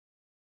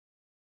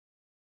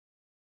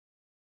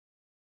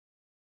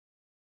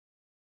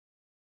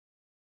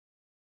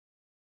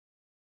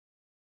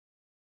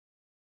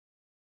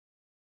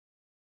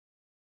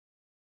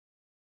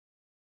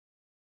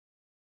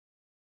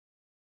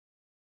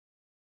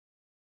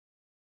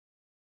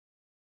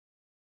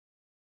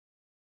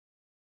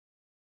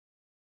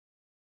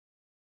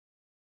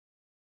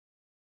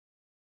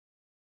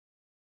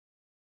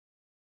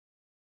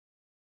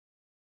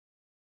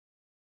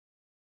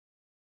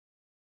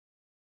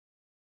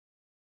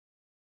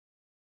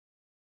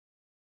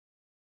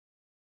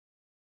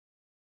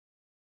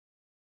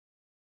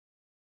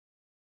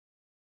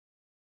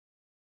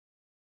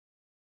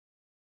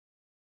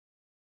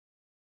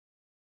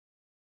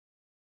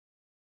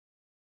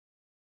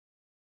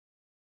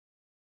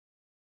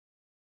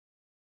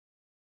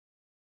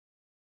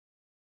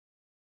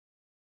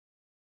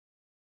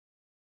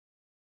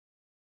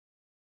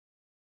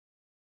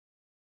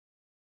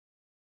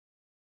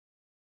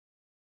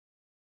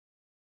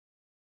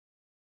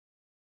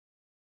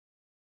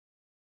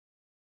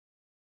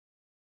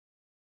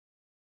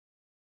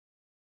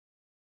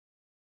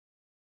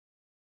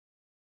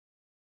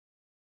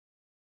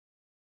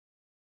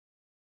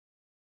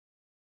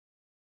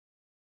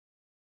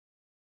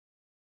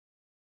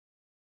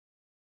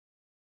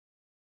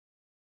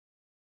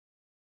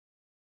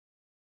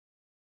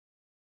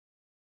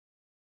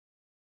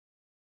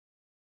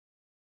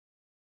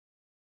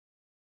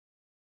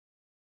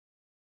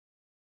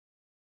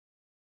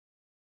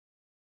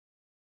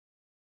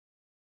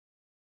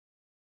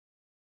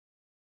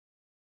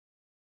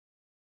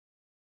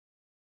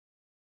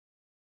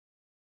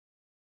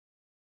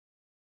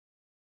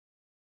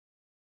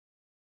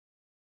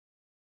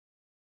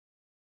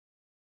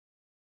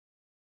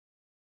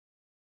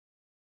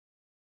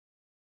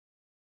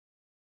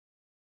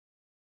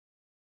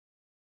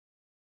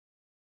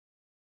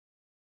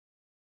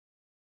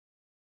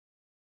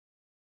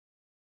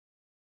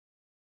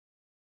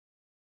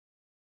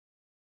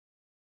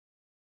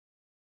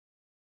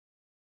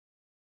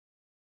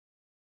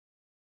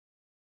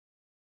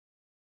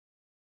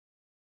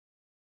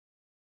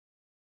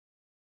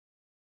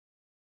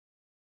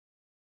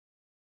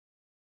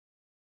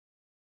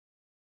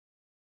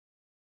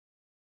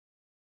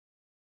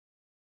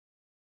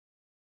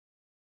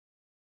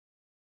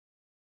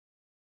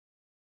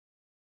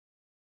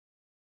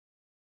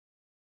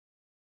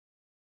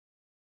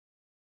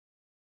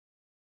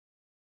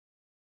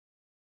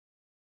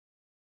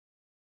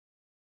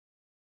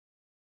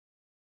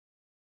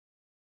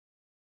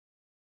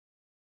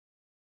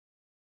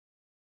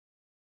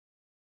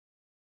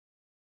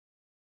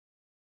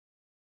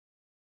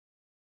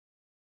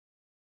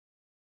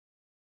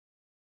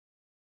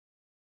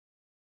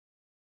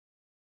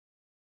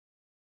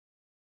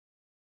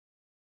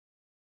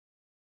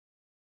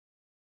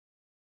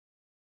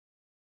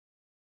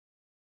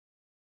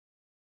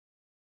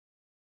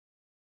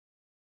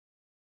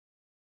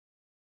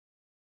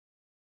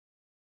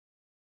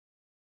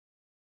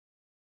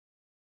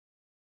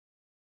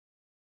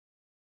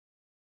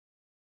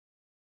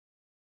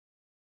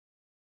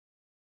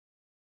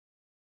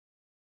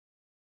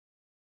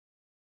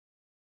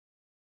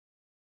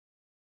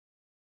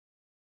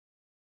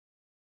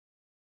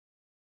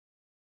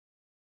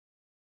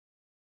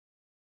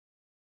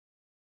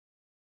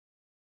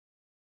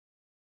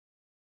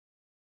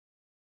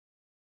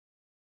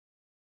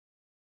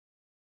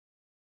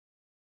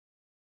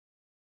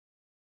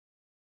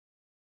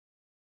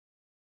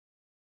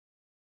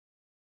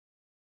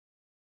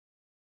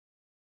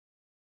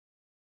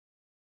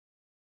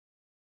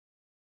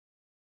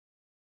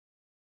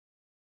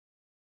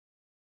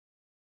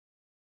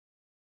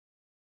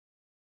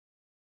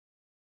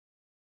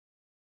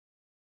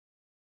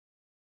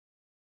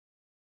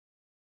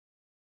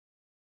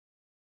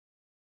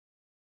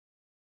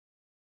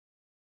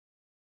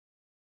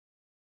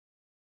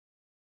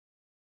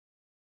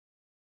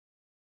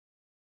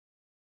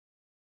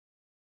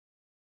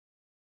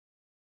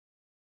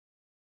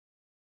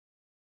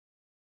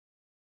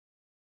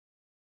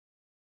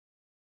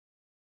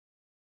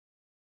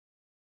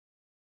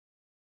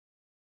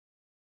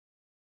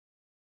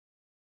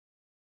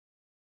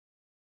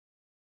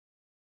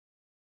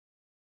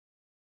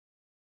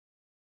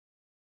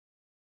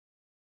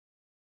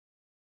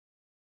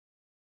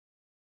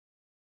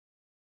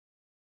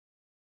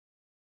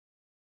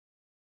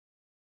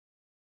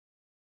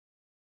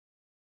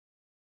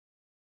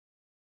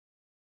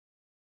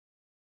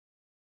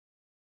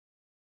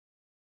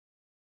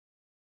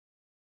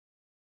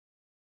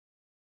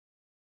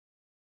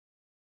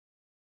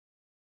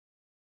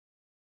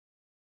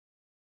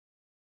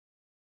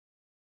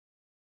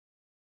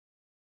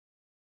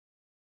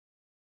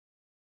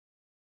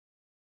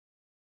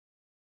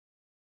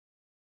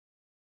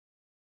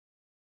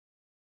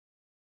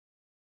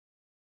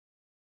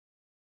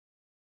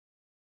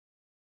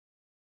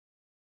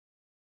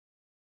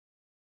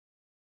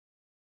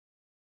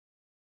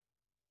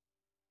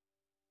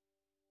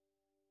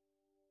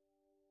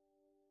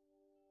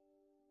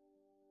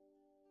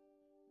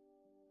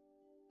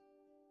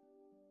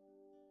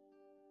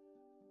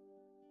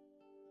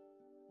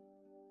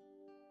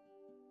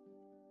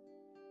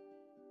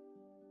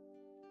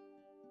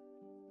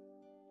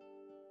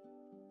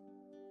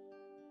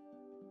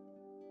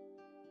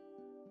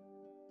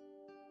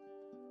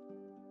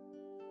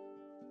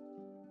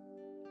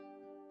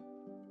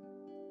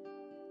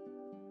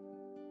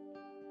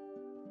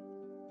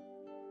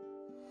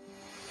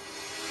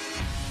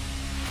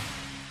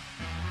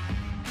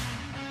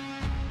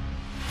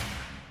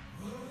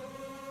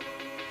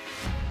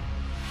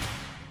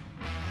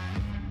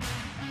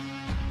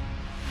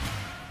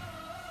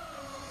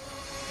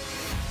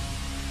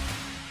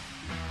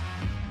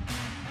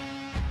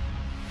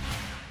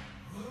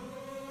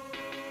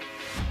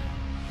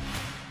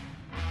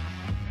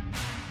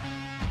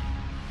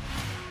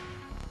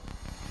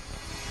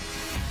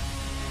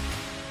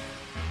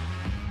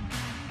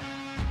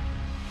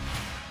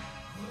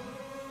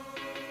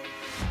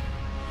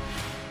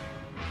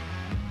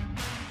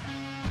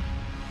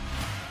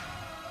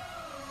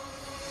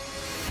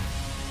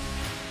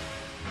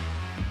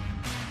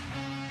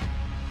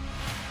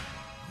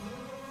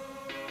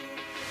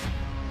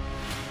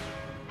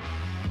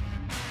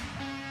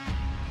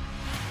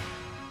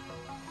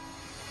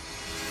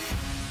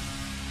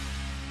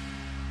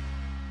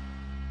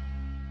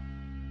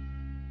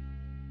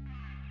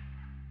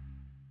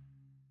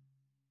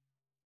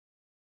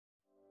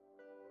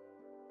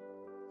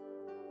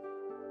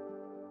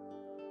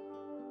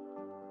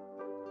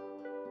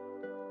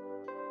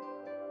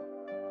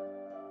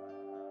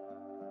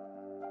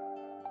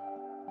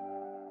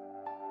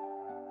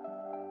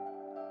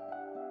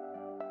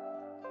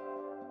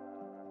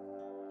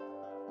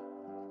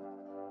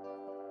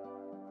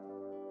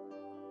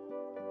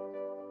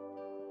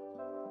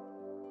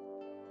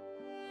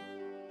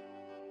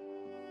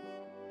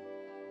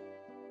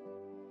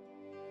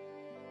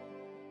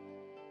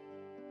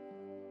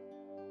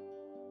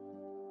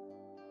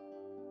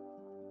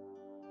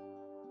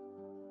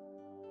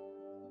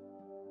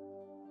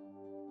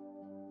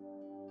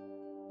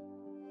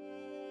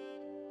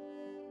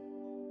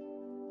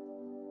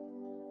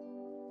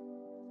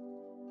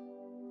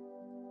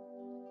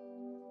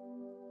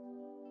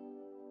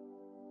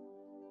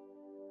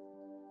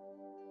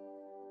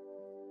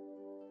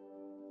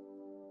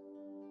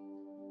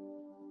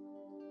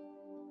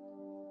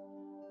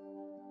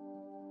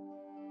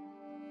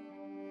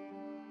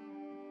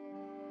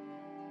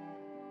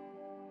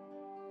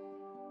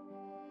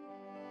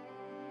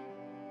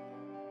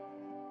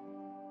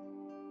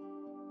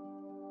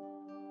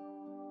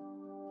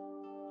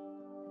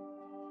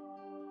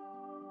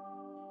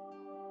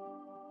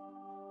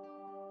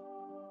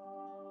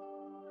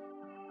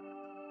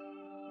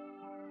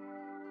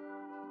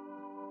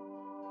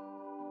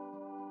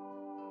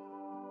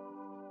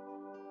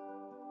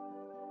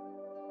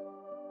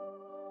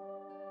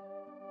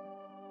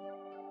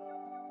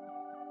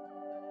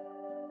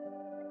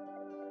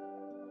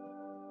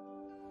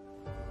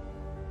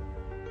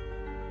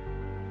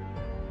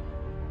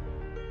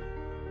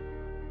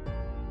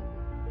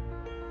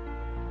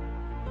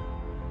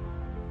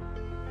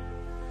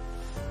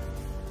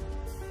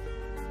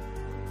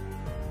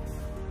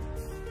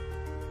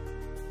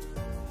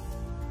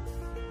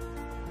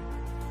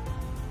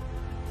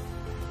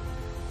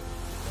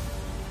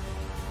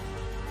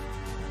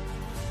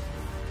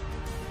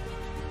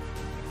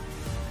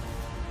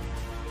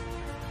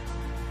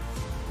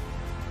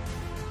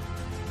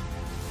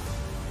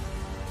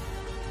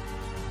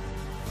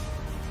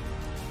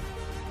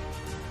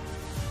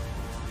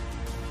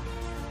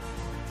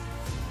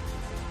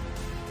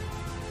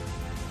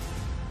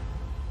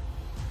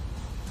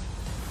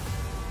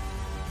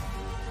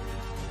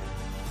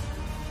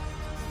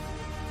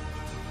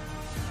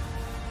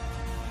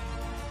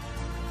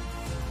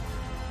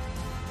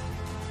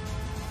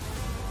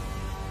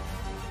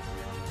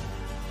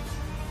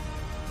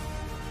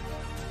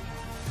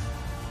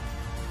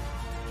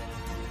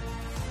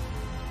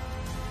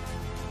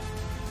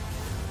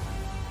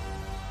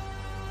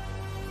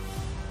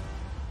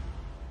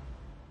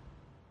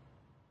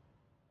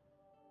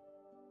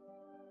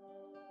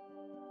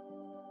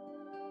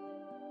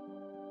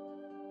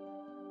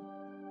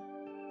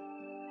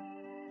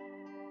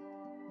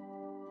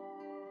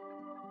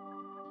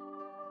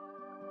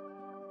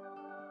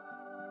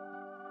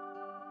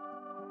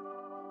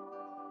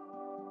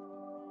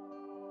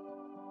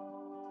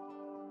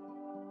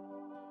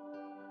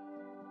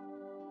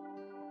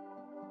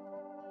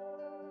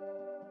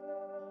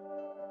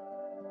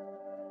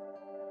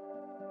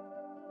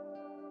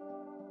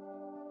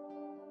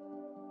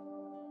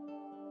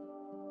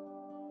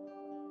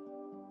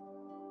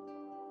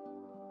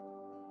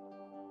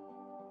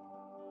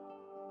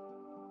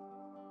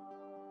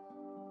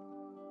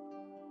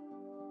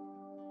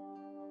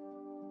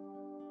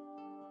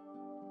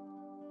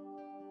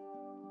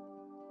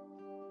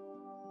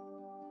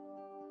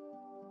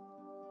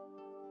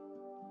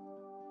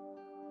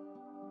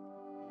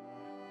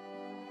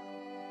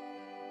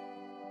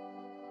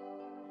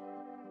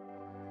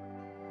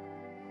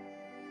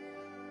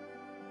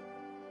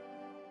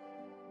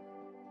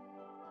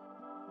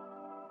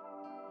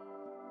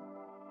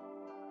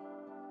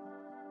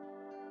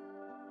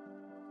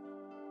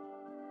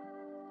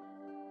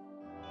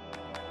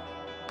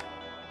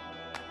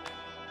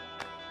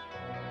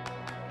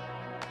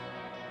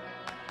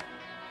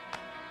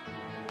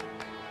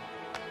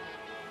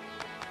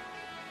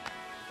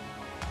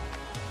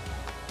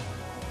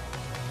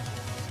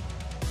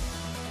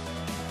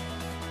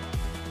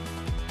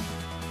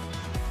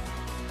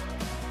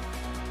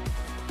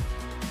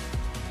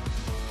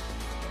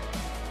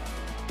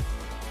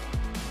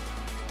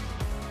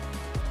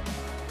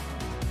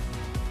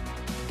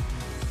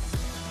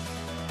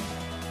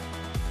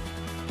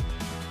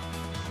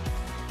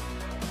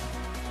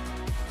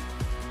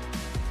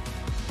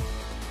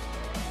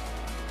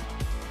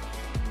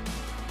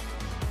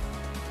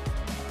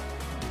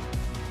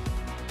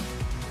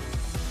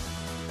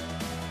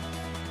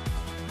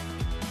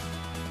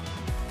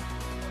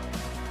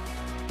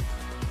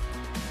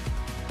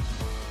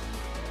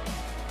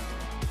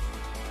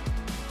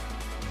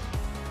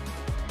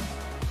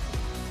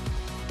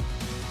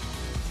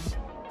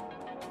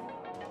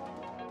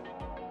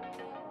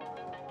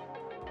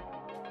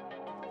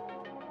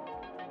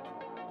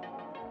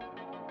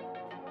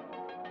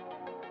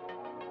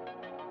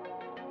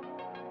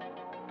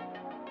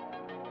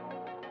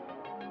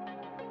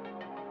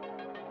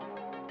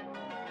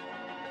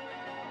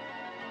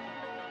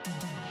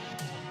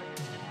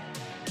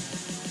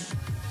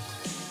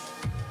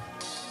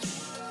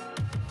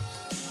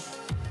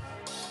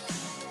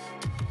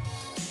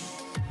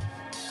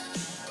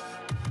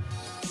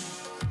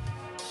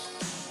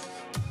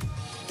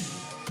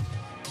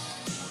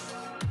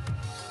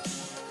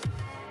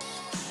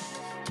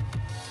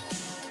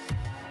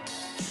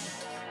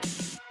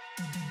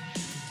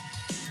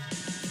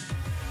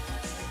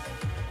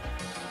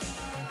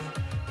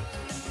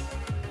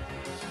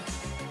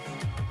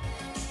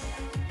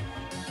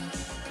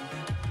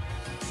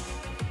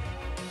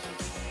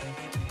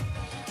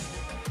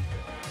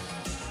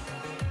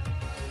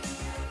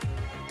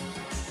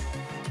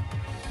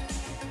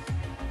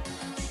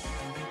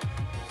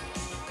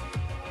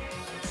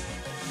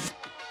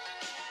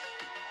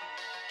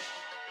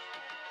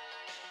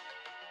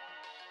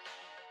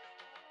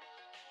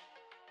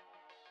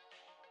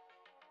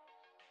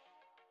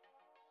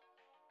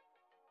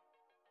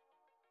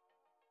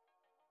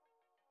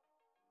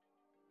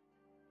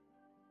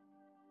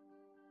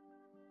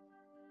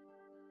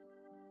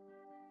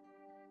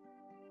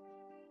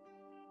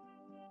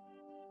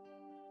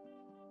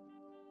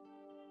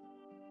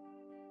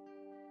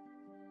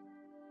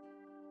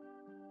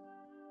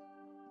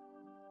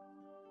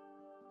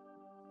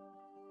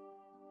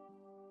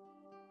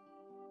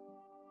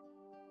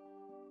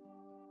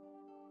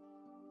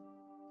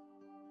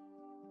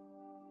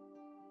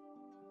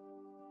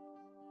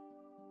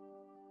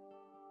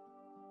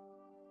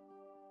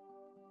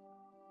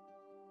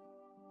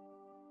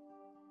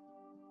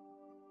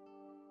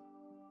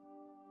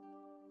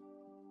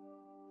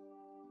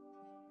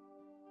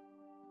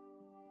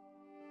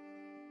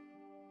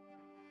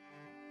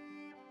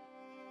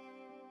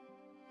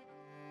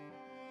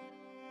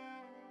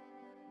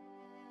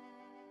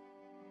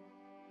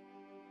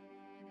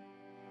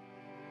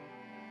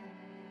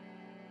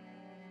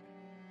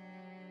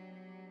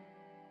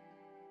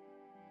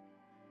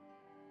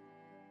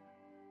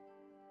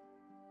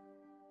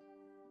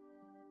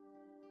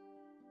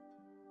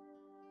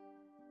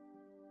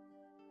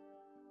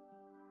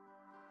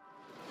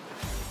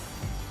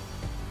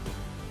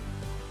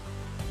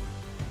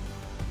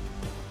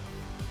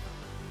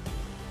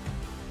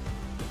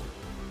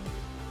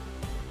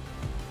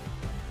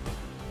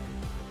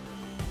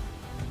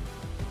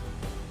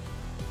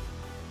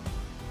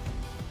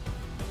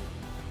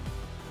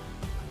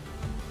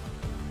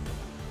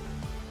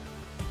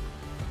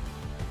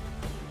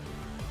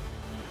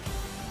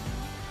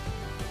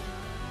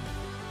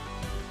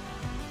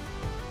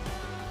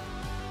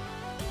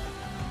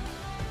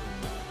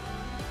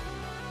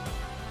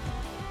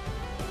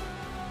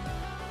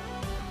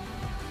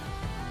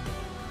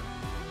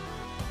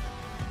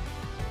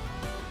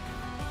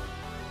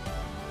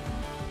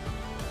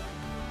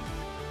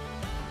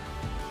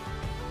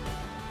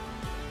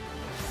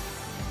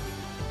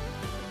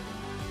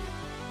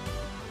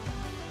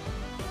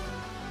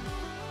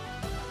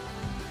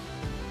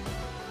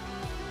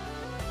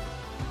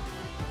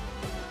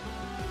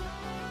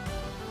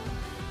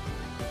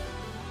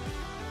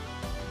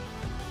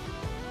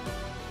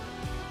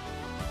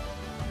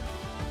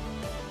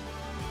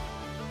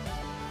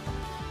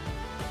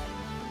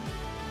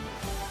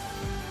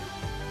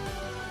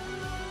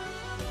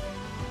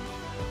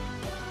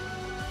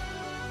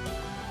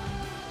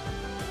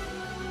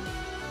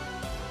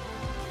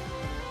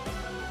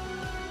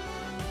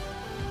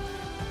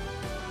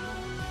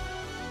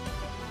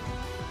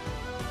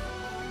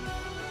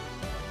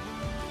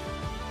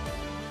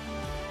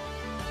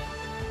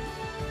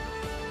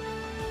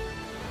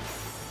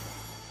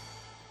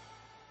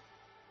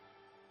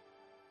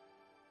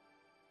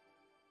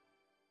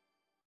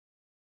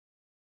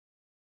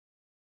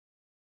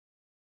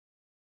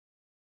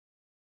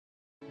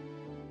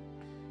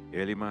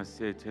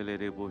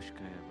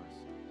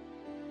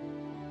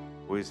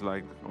Who is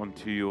like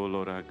unto you, O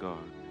Lord our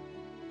God?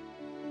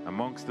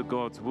 Amongst the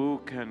gods,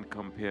 who can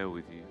compare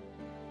with you?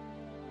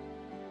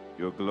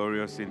 You're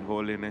glorious in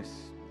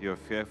holiness, you're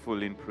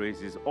fearful in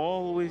praises,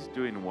 always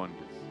doing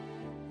wonders.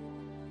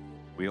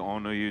 We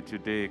honor you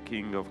today,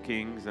 King of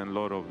kings and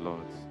Lord of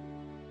lords.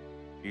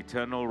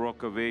 Eternal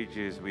Rock of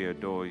ages, we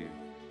adore you.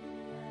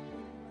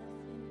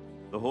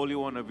 The Holy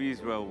One of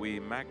Israel, we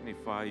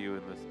magnify you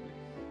in this place.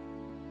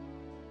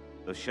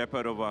 The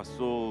Shepherd of our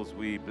souls,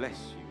 we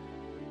bless you.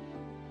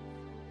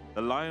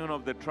 The Lion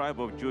of the tribe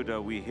of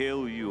Judah, we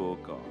hail you, O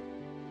God.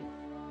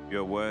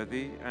 You're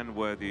worthy and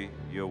worthy,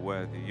 you're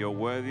worthy. You're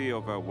worthy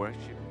of our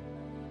worship.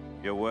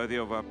 You're worthy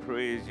of our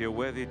praise. You're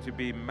worthy to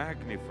be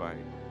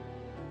magnified.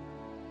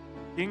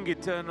 King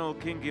eternal,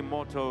 King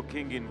immortal,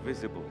 King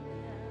invisible.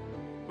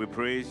 We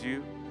praise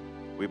you.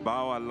 We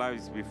bow our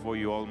lives before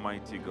you,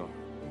 Almighty God.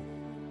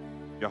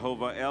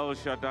 Jehovah El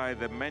Shaddai,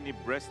 the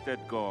many-breasted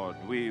God,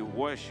 we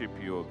worship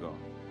you, O God.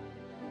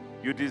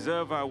 You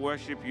deserve our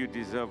worship, you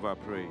deserve our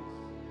praise.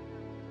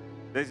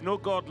 There's no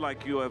God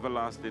like you,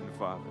 everlasting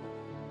Father.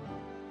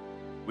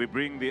 We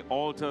bring the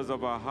altars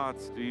of our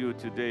hearts to you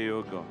today,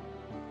 O God.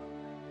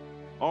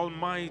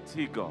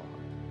 Almighty God,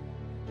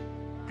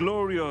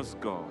 glorious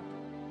God,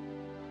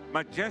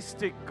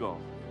 majestic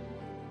God,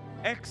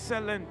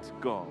 excellent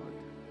God,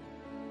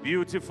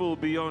 beautiful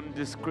beyond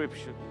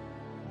description.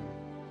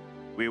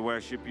 We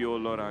worship you, O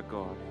Lord our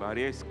God.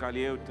 Bares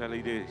kaleo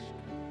talidesh.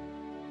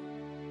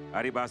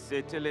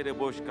 Aribase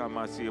teleboshka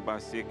masi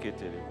base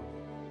ketele.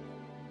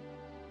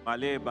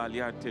 Male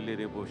balia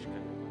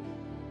teleboshka.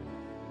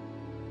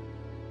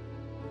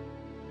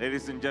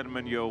 Ladies and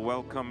gentlemen, you're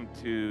welcome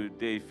to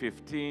day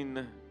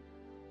 15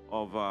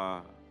 of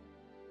our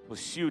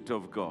pursuit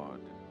of God.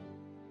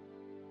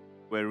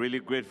 We're really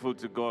grateful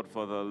to God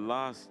for the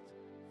last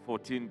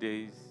 14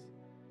 days.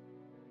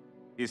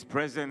 His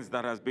presence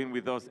that has been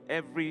with us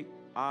every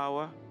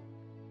hour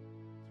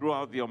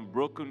throughout the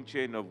unbroken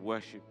chain of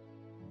worship.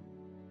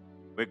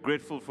 We're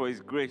grateful for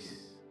His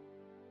grace,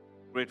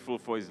 grateful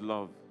for His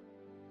love.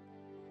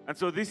 And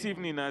so this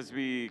evening, as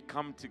we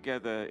come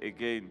together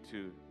again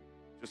to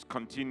just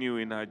continue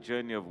in our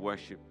journey of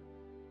worship,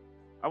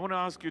 I want to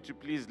ask you to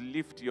please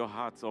lift your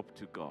hearts up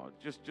to God.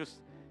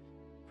 Just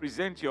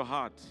present your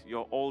heart,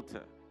 your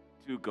altar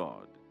to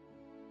God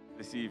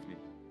this evening.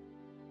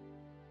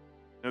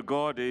 Now,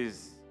 God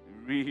is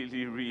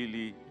really,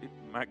 really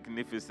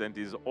magnificent.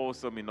 He's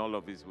awesome in all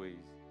of His ways.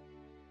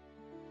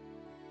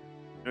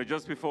 You know,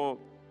 just before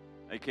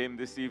I came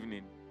this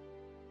evening,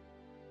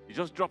 it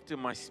just dropped in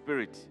my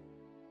spirit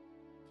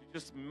to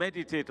just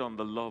meditate on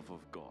the love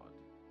of God.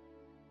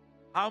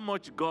 How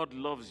much God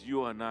loves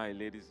you and I,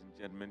 ladies and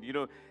gentlemen. You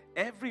know,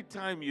 every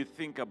time you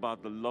think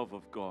about the love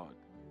of God,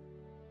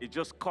 it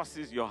just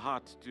causes your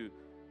heart to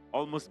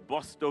almost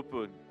burst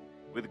open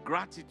with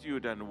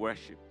gratitude and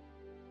worship.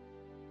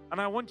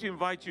 And I want to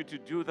invite you to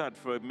do that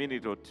for a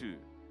minute or two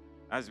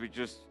as we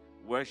just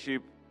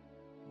worship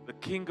the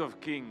King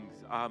of Kings,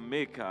 our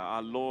Maker,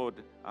 our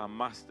Lord, our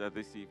Master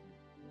this evening.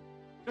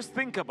 Just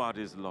think about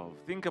His love.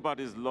 Think about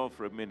His love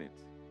for a minute.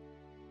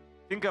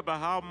 Think about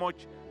how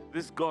much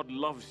this God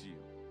loves you.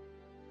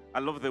 I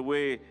love the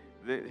way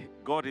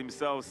God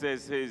Himself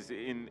says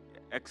in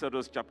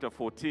Exodus chapter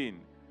 14.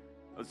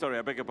 Sorry,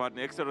 I beg your pardon.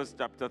 Exodus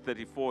chapter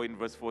 34 in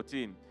verse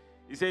 14.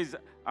 He says,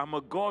 I'm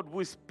a God who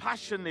is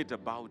passionate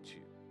about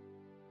you.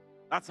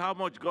 That's how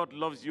much God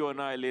loves you and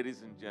I,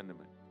 ladies and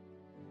gentlemen.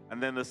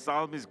 And then the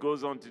psalmist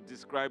goes on to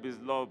describe His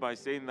love by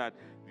saying that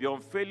the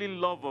unfailing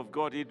love of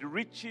God, it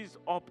reaches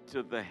up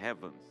to the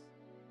heavens.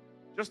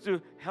 Just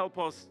to help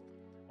us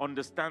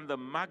understand the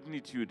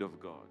magnitude of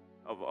God,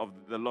 of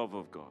the love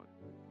of God.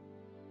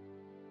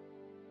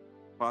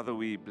 Father,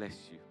 we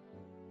bless you.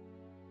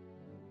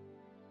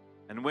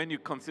 And when you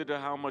consider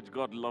how much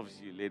God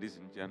loves you, ladies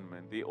and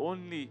gentlemen, the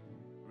only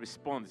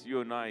response you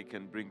and I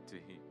can bring to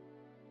Him,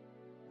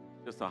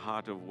 just a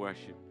heart of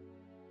worship.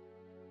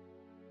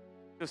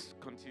 Just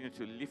continue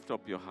to lift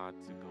up your heart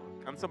to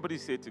God. Can somebody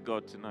say to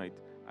God tonight,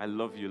 I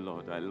love you,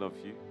 Lord. I love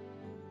you.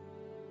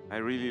 I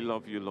really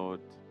love you,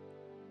 Lord.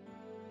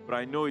 But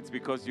I know it's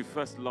because you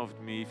first loved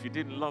me. If you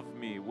didn't love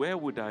me, where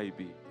would I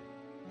be?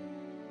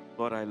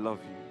 Lord, I love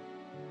you.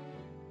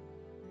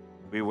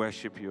 We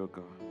worship you,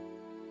 God.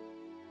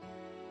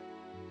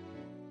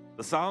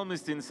 The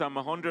psalmist in Psalm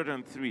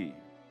 103,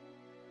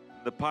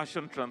 the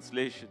Passion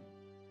Translation,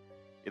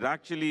 it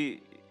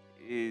actually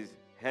is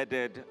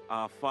headed,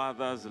 Our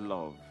Father's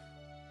Love.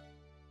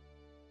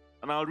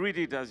 And I'll read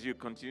it as you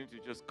continue to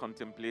just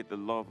contemplate the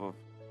love of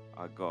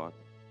our God.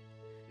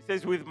 It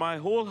says, with my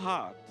whole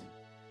heart,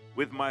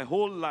 with my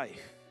whole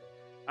life,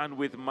 and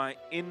with my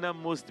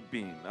innermost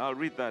being. I'll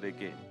read that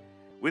again.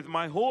 With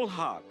my whole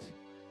heart,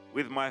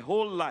 with my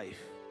whole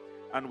life,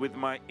 and with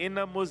my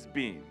innermost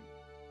being,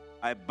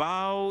 I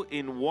bow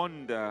in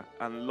wonder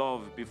and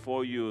love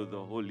before you,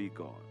 the Holy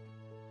God.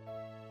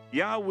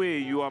 Yahweh,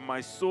 you are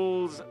my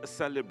soul's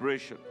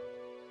celebration.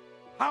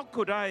 How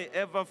could I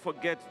ever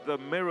forget the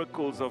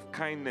miracles of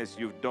kindness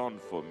you've done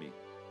for me?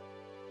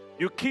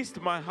 You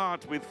kissed my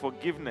heart with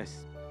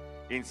forgiveness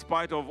in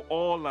spite of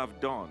all I've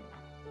done.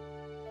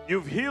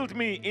 You've healed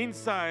me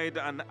inside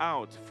and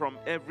out from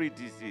every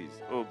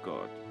disease, oh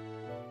God.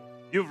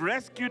 You've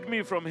rescued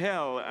me from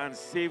hell and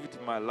saved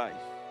my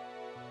life.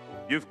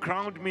 You've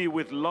crowned me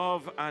with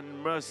love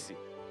and mercy.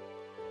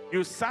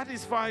 You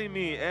satisfy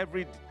me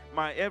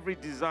my every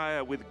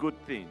desire with good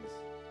things.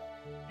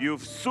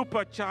 You've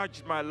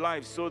supercharged my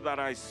life so that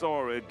I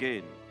soar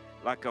again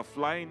like a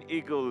flying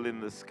eagle in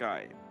the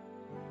sky.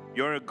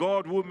 You're a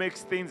God who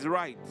makes things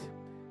right,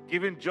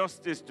 giving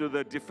justice to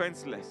the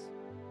defenseless.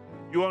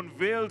 You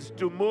unveiled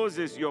to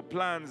Moses your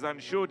plans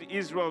and showed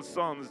Israel's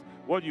sons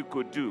what you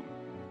could do.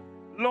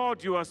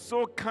 Lord, you are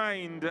so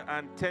kind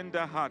and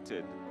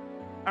tender-hearted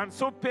and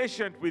so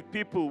patient with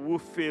people who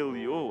fail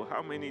you. Oh,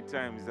 how many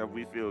times have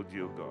we failed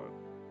you, God?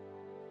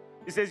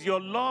 He says, your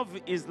love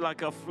is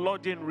like a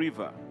flooding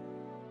river,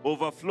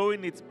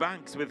 overflowing its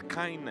banks with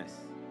kindness.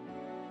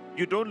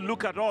 You don't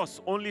look at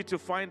us only to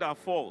find our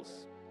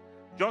faults,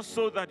 just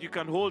so that you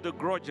can hold a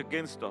grudge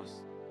against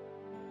us.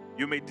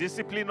 You may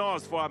discipline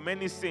us for our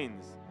many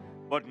sins,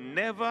 but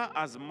never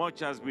as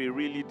much as we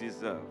really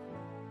deserve.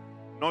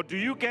 Nor do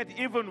you get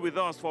even with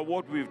us for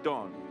what we've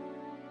done.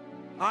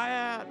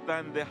 Higher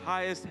than the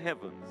highest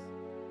heavens,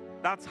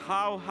 that's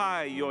how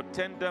high your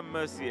tender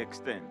mercy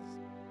extends.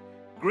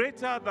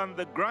 Greater than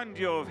the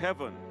grandeur of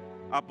heaven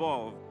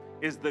above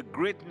is the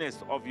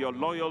greatness of your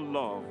loyal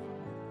love,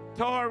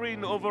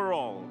 towering over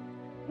all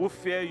who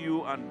fear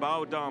you and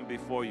bow down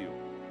before you.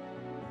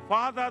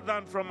 Farther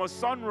than from a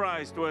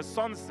sunrise to a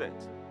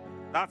sunset,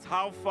 that's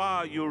how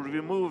far you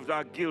removed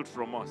our guilt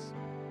from us.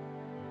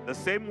 The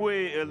same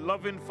way a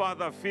loving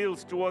father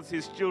feels towards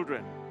his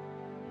children,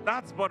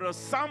 that's but a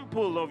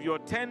sample of your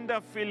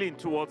tender feeling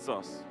towards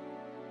us,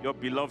 your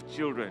beloved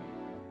children,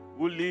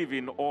 who live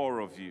in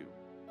awe of you.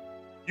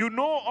 You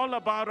know all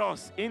about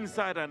us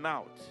inside and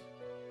out.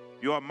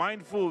 You are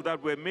mindful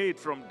that we're made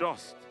from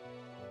dust.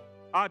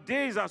 Our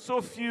days are so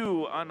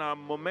few and our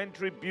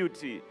momentary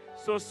beauty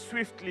so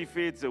swiftly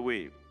fades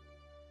away.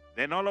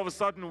 Then all of a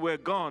sudden we're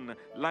gone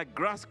like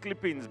grass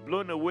clippings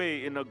blown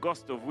away in a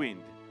gust of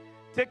wind,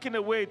 taken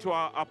away to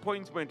our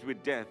appointment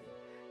with death,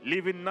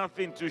 leaving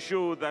nothing to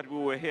show that we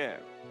were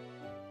here.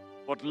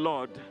 But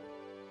Lord,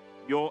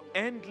 your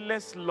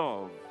endless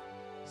love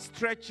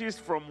stretches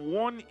from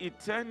one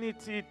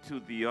eternity to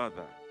the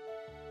other,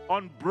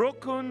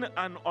 unbroken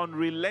and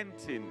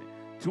unrelenting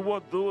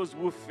toward those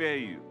who fear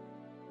you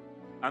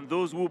and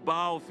those who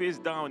bow face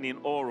down in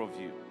awe of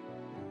you.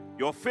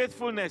 Your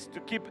faithfulness to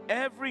keep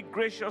every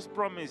gracious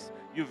promise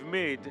you've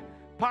made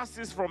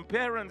passes from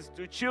parents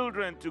to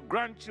children to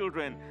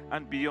grandchildren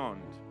and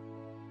beyond.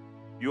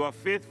 You are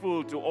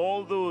faithful to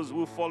all those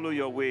who follow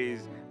your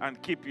ways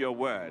and keep your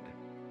word.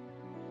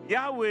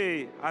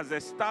 Yahweh has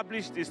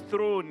established his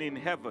throne in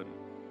heaven.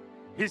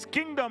 His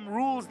kingdom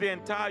rules the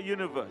entire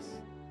universe.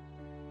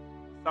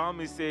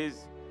 Psalmist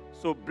says,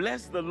 so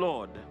bless the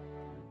Lord,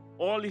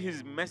 all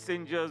his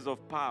messengers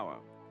of power.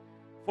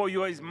 For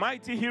you are his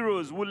mighty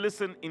heroes who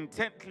listen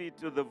intently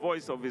to the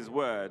voice of his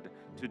word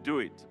to do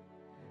it.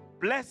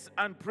 Bless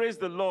and praise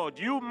the Lord,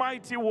 you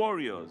mighty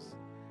warriors,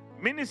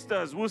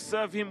 ministers who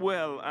serve him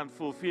well and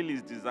fulfill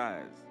his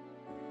desires.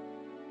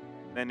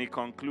 Then he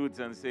concludes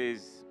and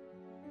says,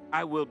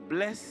 I will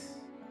bless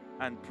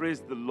and praise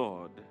the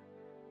Lord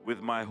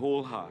with my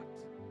whole heart.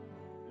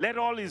 Let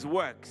all his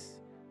works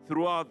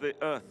throughout the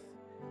earth,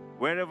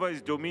 wherever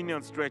his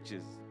dominion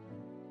stretches,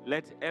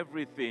 let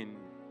everything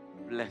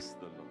bless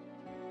the Lord.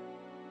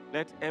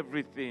 Let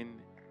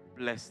everything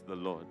bless the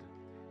Lord.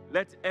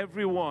 Let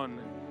everyone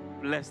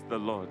bless the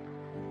Lord.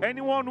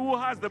 Anyone who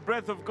has the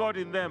breath of God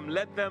in them,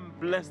 let them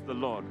bless the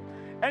Lord.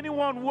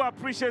 Anyone who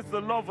appreciates the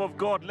love of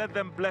God, let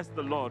them bless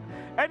the Lord.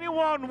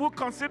 Anyone who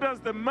considers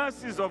the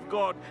mercies of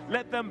God,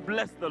 let them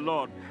bless the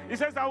Lord. He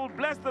says, I will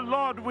bless the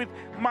Lord with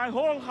my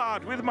whole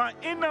heart, with my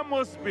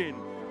innermost being.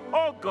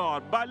 Oh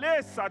God,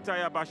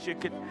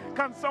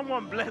 can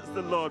someone bless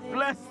the Lord?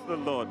 Bless the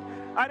Lord.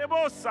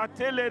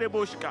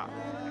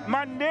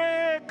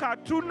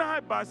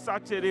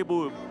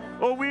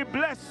 Oh, we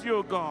bless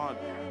you, God.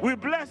 We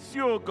bless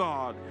you,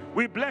 God.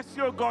 We bless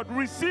you, God.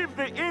 Receive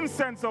the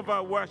incense of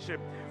our worship.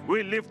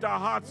 We lift our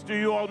hearts to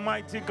you,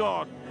 Almighty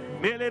God.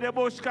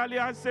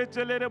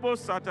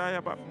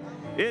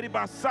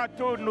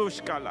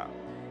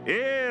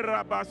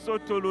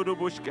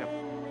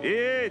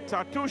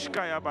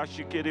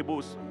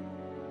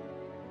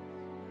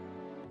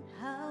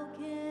 How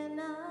can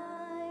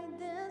I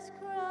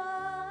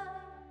describe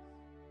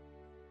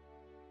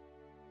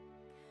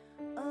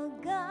a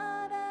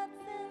God that's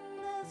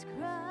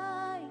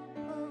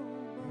indescribable?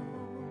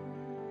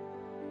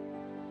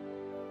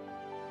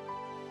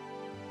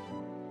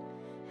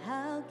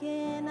 How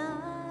can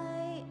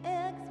I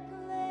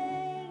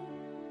explain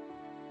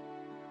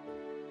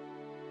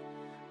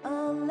a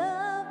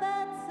love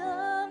that's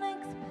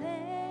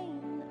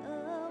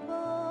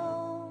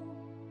unexplainable?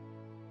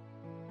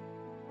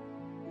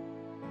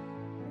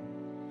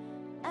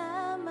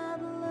 I'm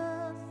at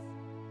loss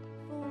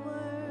for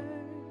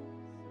words.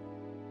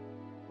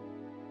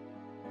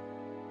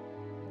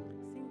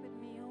 Sing with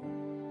me, oh.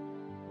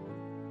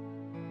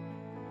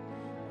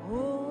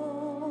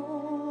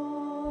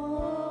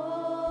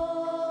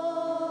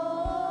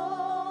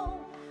 Oh,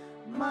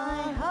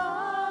 my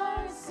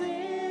heart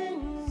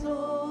sings, oh.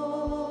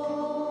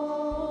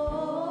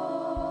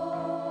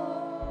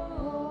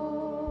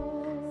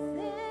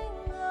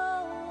 Sing, oh.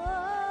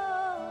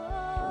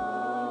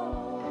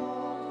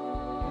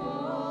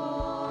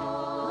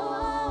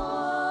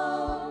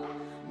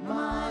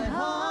 My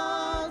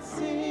heart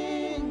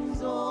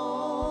sings,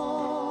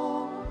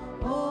 oh.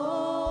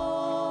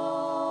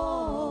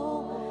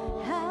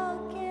 How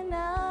can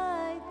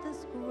I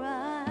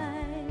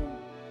describe?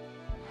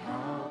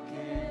 How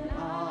can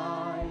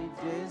I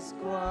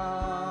describe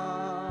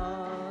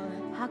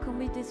How can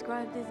we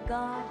describe this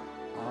God?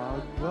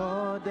 a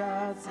God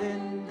that's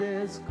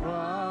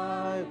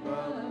indescribable?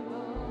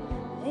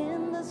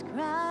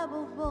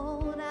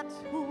 Indescribable, that's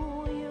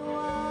who you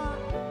are.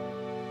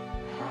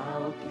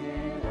 How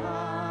can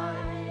I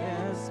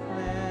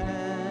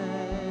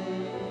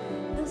explain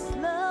This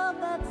love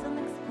that's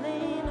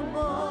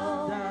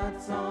unexplainable.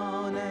 that's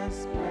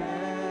unexplainable?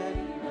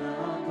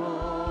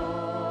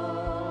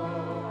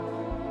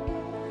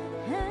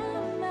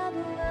 I'm at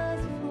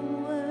loss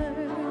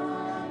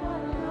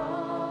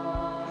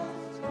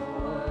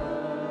for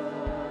words.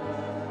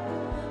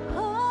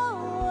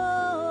 Oh,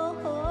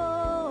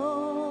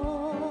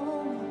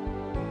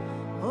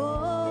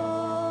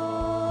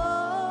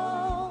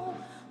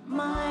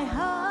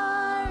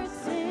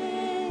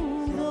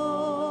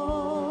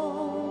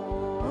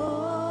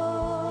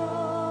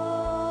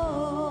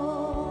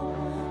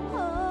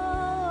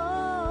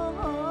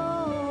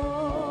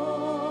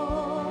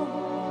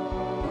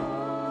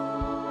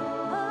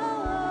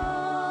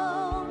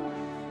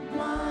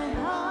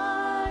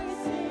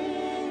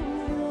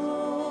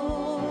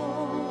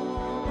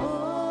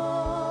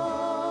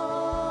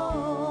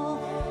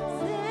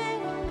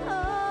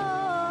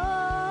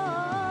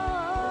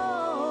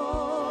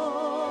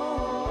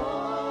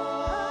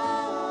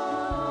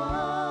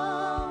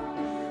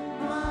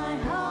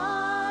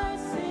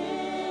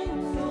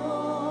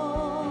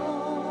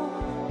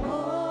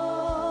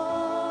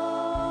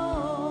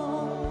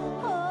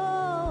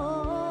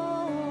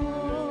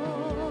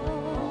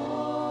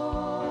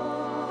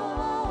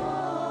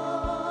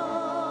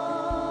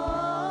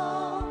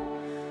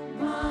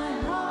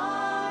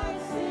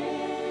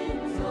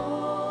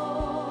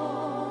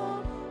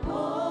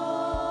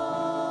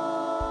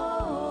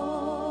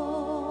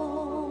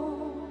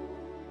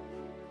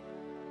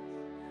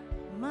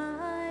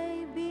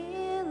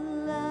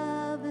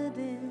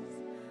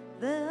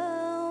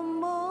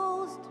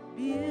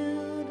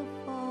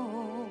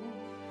 beautiful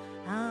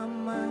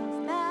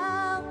amongst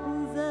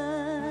thousands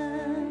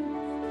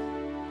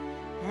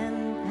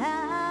and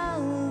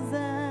thousands.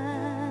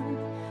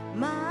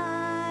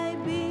 My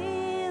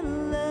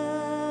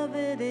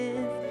beloved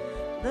is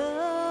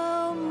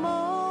the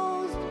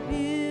most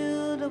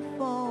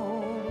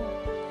beautiful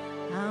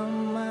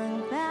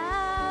among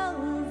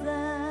thousands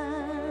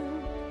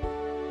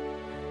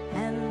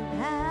and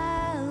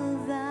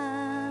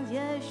thousands.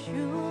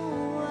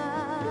 Yeshua,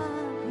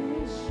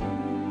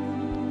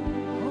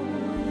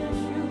 oh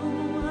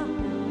Yeshua,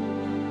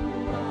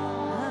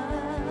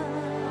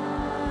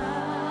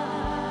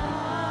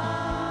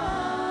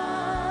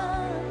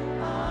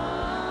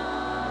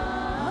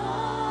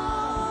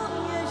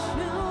 oh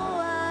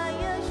Yeshua,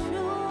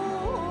 Yeshua.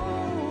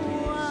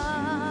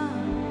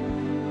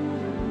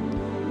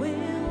 We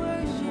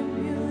worship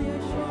you,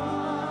 Yeshua.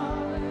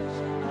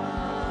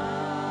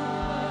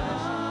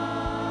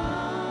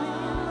 We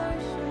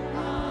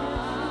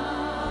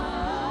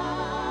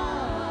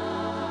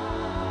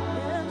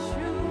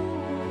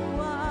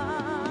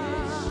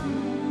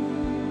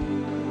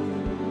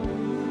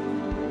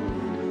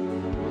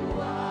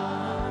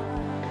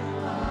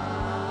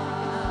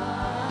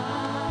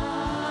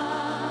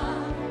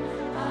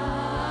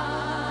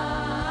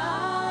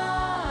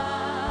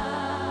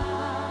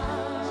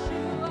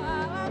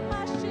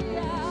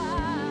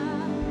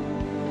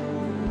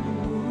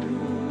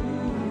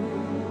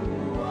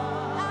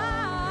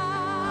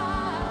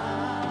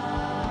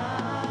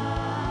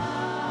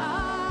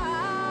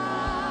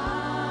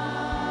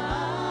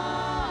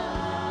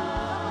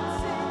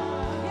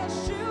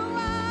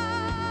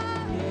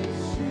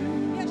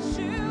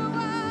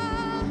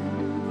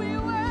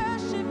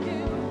worship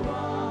you,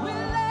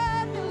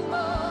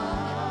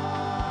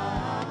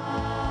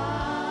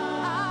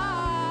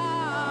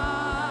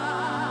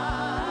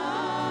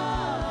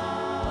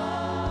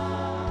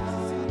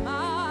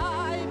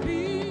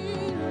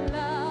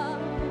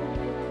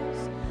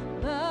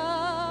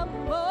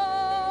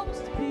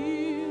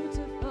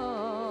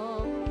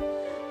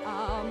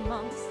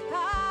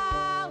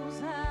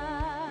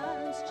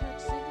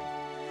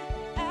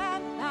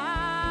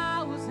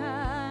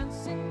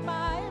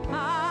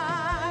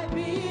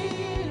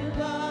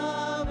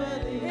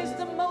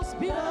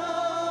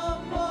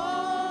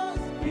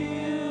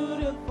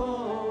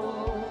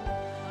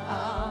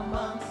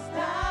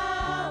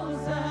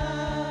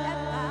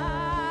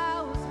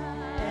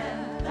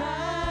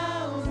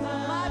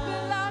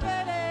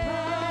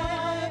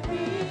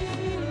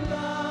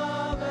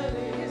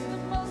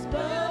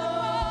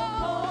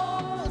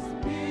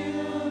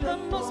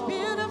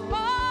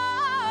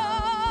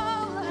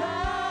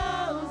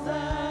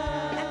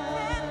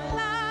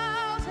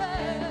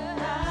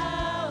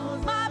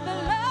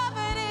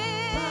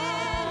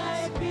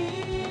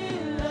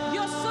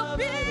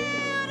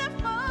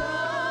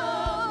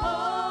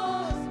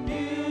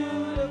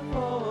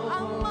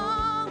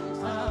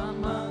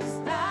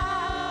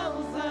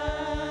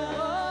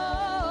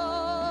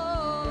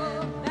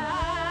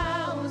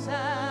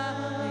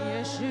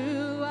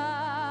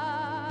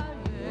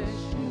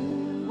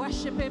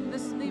 Worship him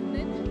this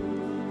evening.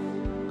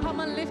 Come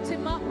and lift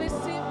him up this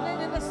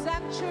evening in the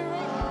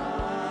sanctuary.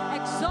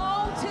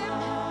 Exalt him.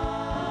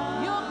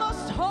 You're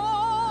most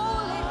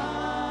holy.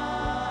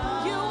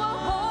 You are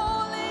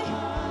holy,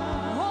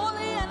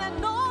 holy and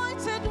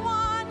anointed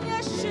one,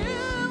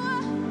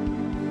 Yeshua.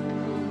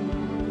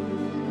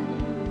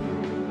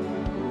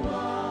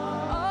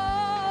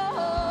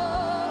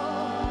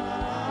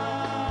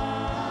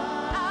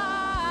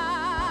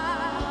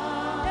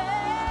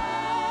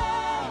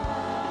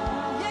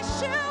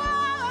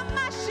 Yeshua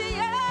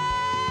Mashiach.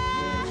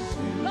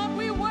 Lord,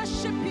 we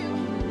worship you.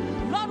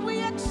 Lord,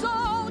 we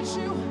exalt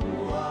you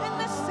in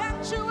the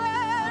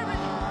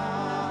sanctuary.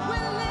 We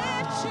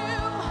lift you.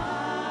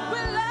 We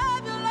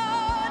love you,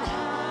 Lord.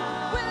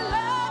 We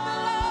love you,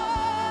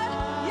 Lord.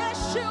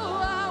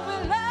 Yeshua, we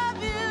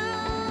love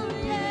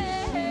you.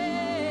 Yeah.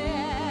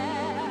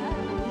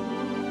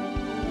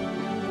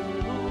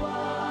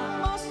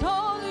 Most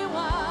holy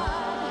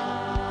one,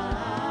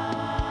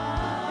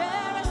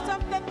 fairest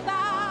of the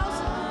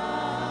thousand.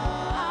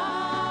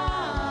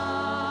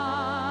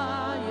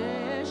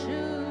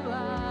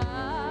 Yeshua.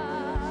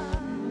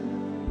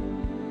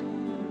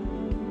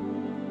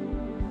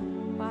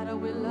 Father,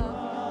 we love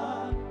you.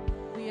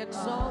 We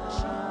exalt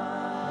you.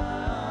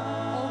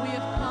 Oh, we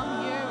have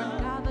come here and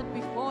gathered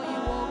before you,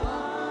 oh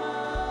God.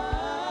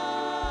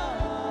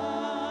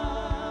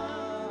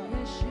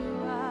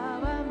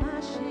 Yeshua, our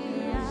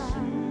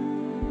Mashiach.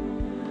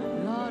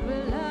 Lord, we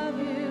love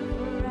you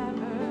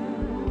forever.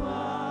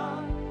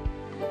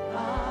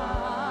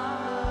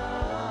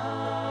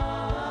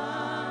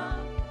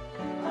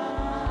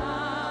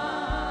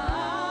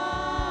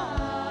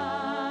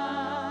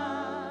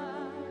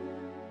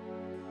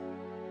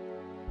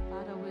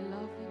 Father, we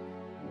love you.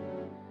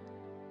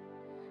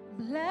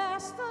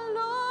 Bless the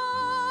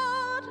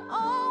Lord,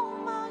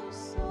 oh my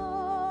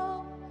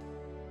soul,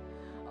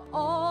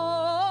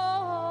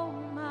 oh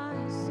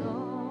my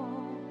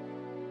soul.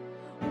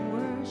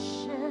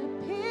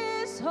 Worship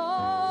his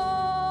holy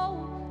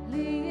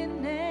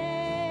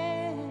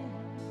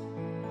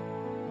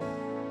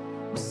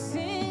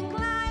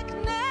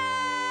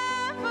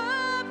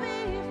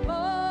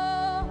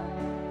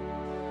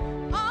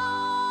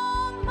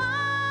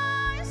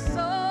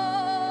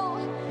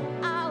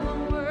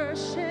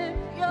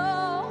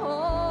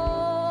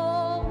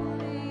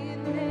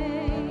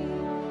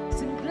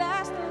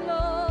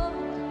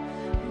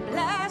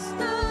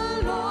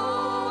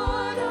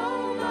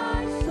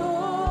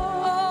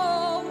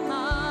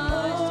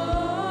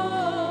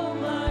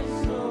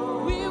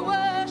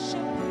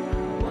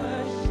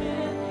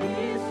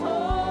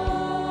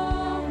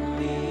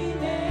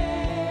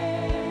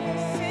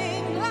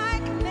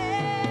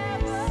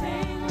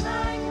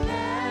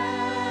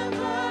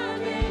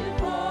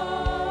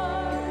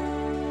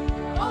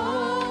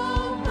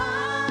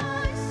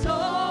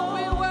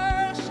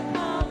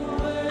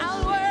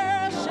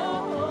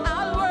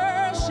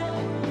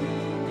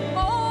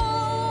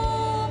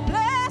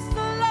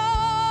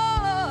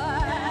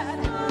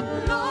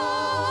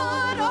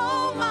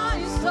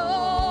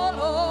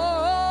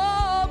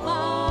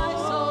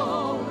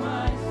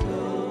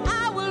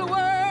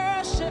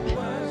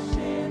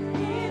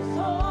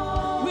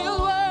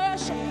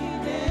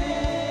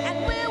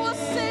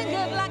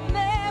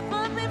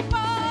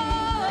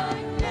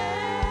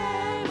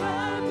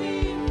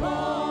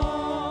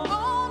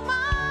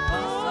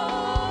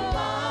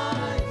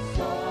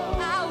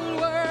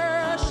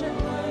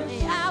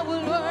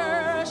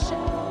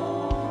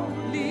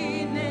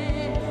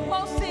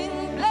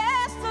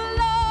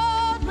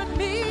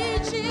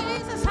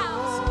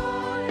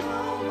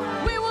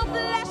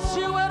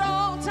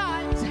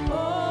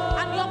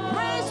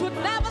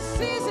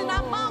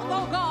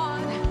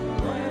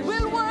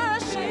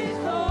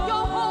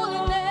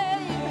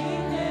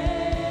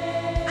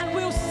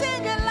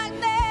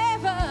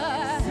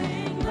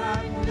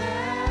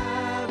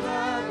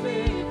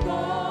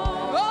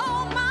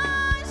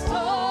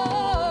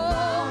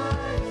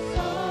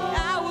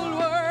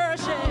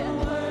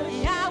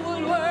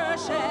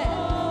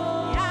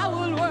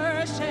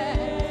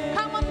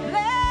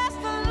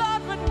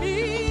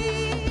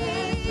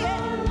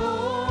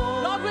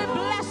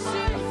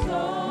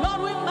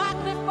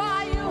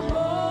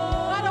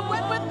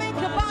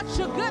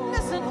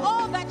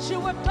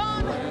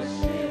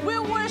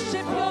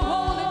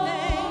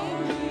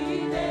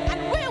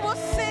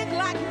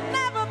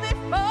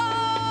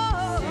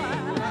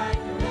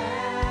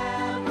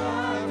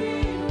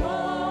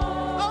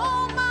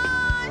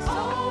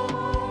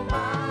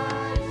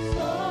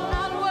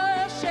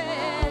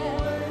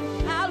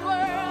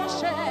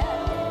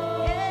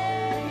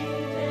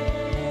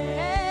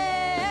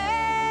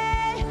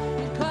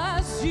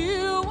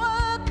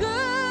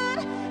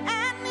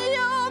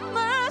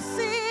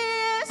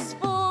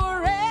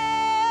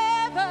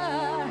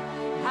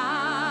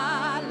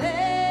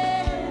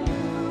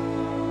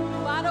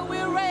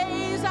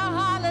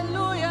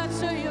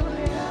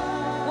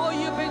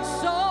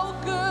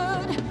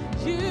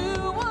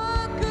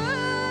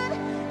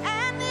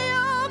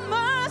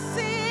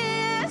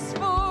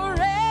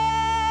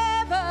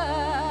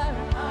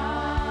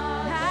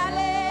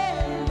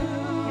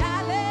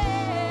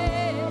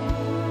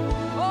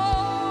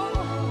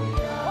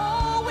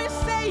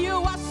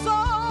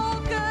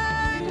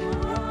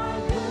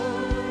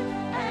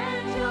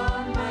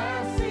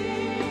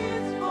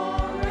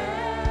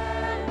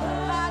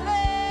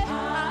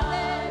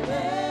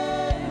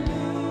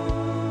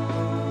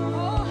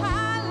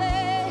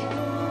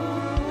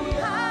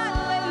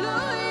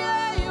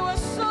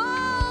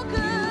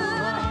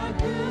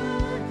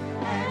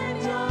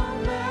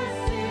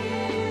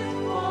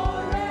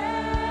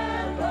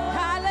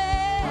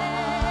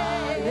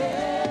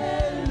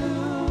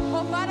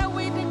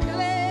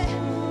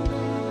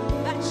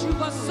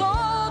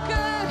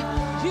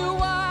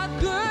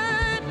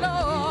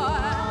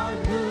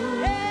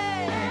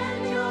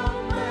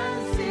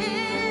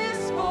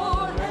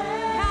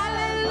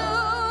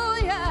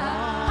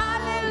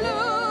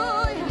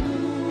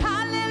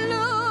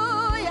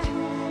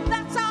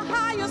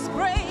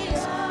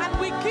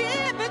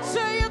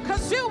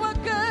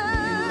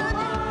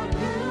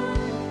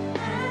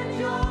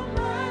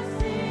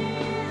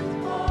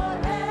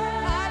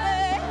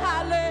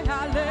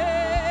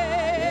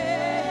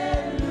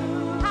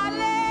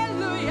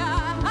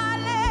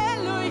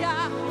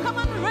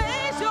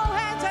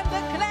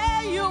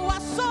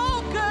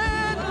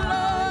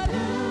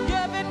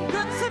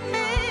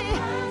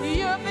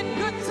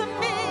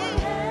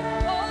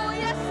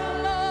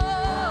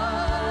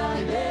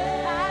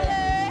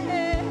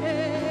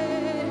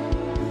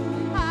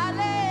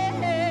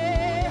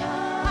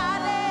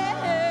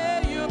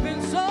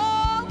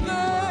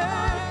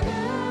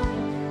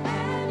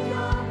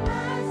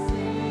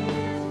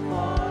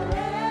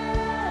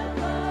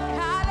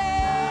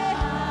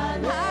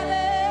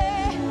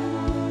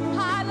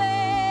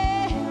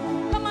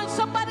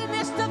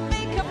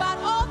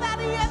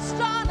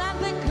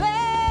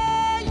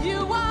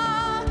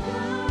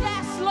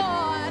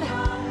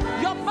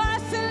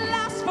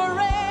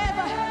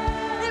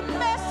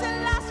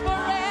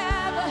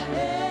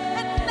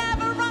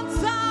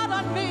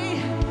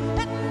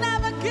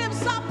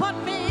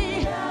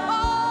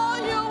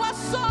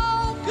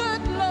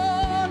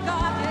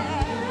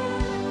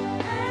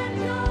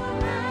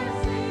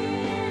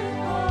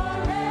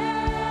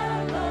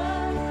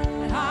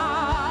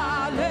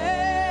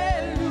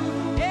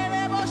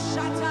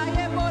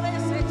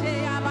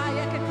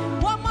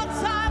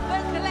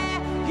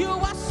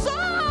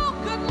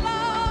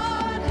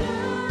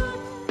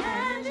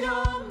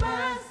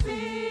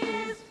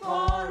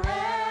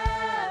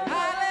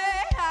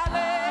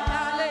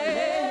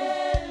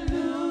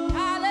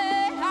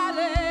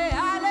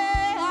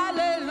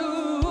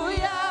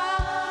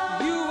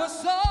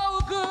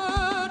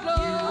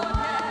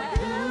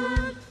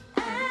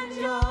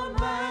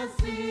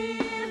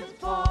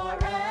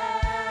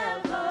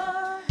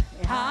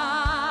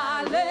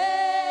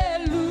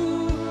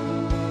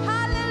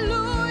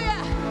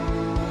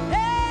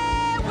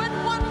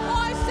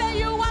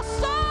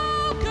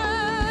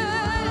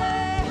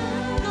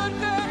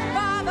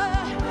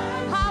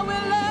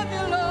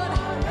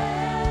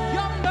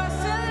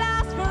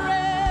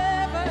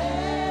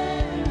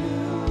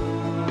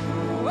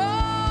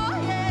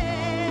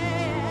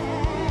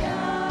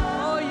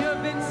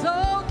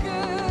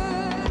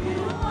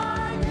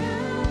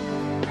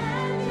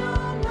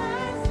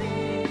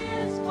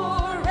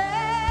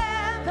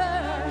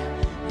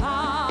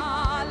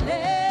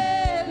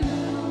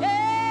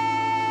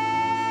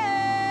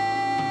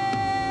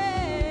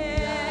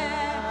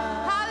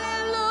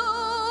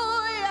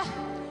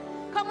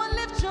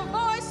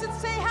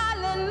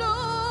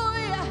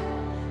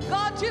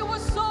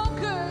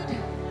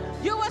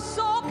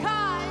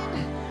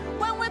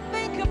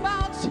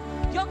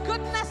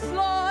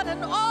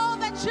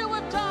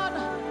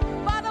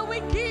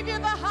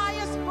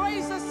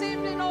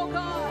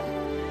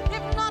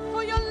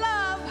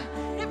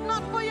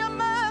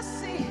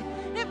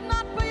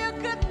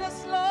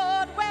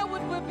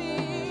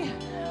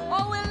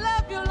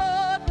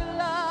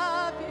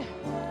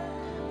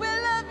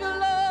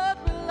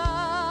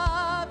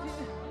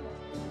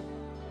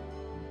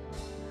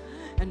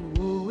And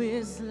who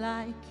is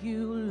like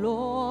you,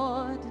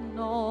 Lord, in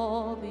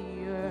all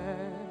the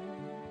earth?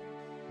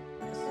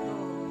 Yes,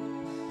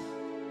 Lord.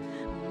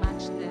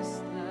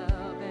 Matchless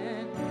love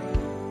and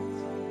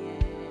beauty.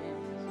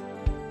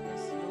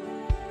 Yes,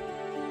 Lord.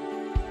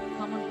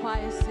 Come on,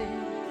 choir,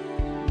 sing.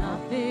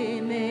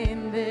 Nothing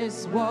in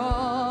this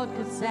world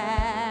could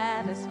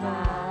satisfy.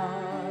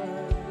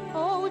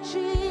 Oh,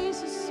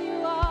 Jesus,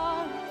 you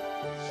are.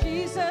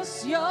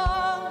 Jesus, you're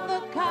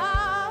the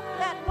cup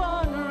that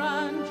won't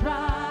run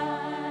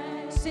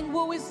dry. Sing,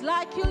 who is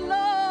like you,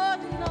 Lord,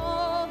 in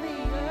all the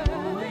earth?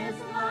 Who is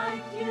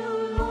like you,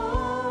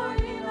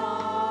 Lord, in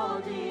all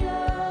the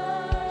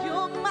earth?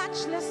 You're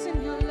matchless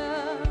in your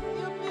love.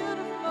 You're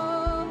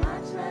beautiful.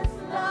 Matchless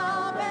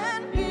Love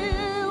and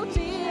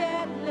beauty,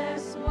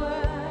 endless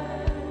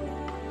word.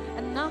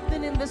 And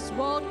nothing in this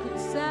world could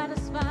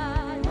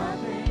satisfy.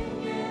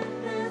 nothing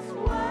in this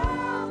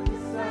world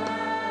can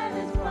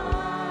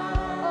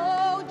satisfy.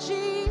 Oh,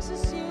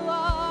 Jesus, you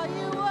are,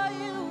 you are,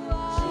 you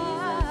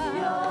Jesus, are.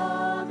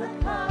 you're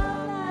the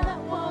cup that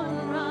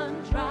won't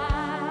run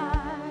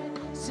dry.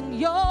 Sing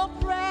your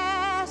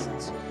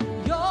presence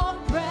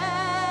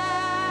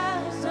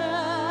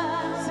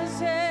is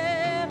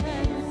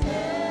heaven,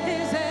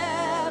 is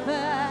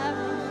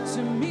heaven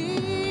to me.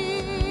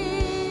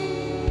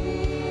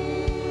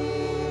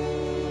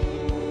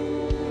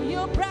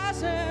 Your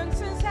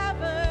presence is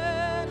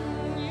heaven,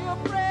 your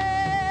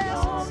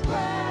presence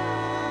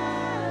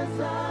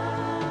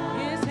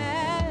is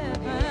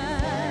heaven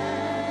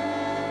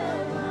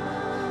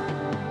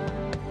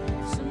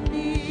to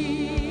me.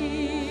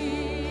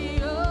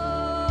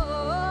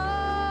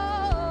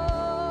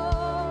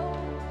 Oh,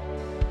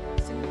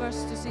 sing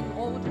verse to sing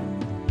older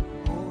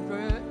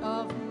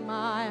of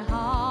my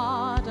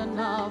heart and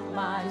of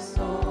my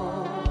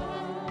soul.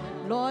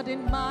 Lord,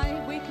 in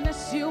my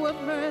weakness you are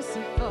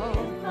merciful.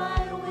 In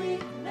my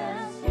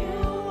weakness,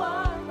 you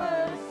are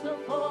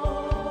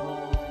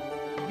merciful.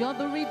 You're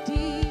the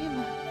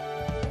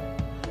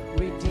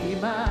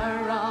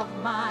redeemer of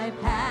my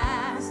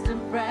past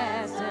and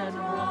present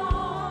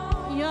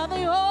wrong. You're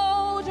the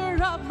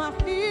holder of my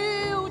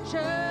future.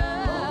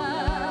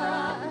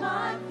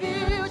 my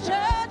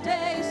future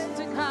days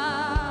to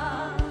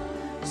come.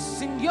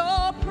 Sing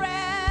your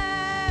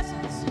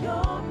presence.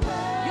 Your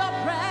Your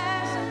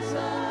presence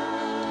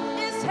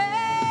is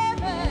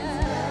heaven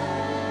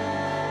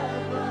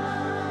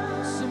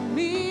to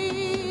me.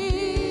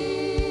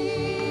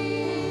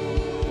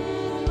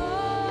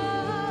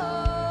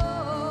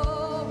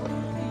 Oh,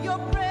 your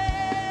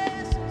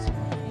presence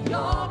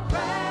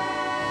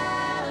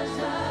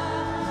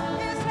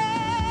is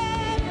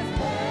heaven,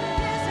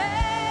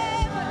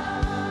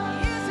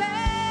 is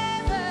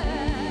heaven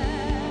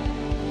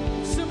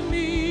to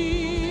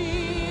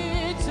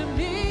me, to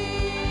me.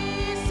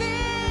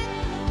 Sing,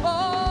 oh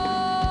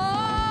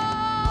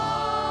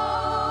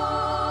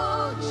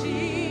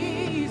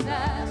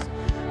Jesus,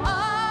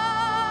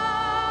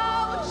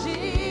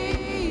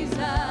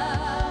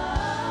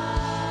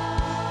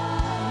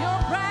 your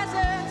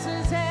presence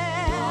is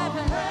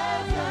heaven,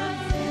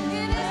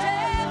 it is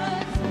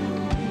heaven.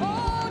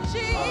 Oh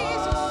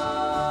Jesus,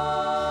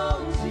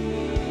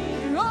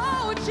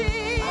 oh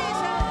Jesus,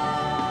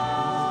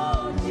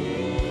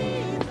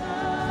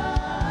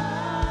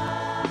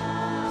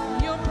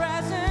 your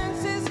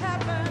presence is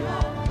heaven.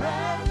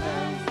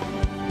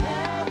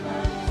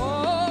 Oh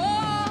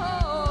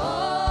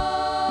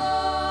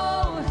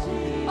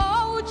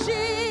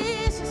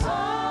Jesus,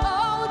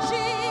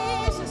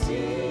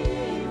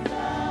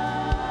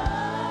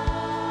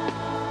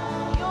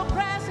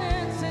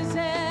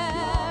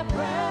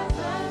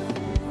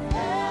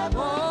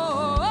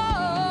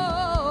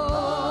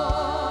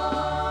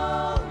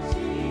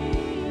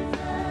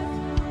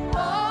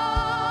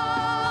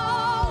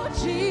 oh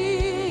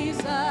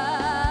Jesus,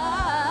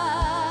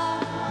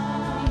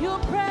 your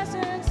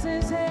presence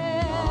is heaven. Oh Jesus,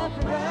 your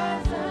presence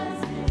is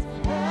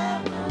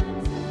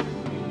heaven.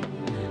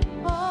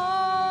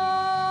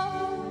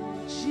 Oh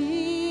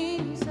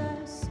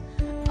Jesus,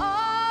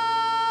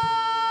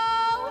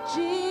 oh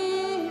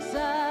Jesus,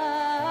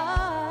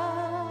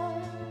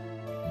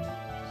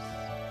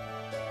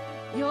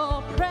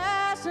 your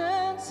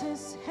presence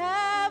is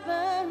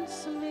heaven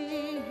to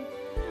me.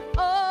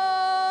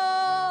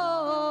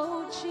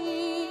 Oh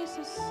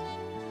Jesus,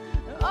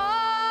 oh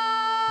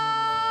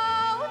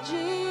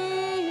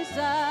Jesus,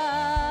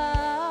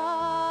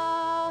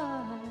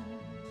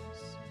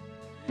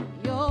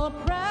 your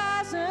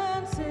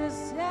presence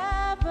is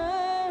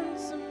heaven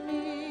to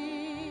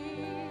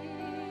me.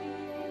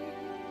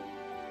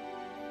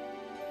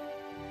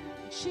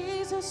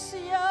 Jesus,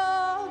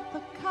 you're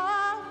the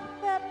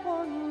cup that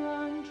won't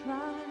run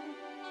dry.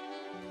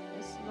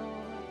 Yes, Lord.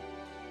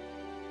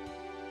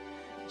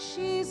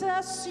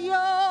 Jesus,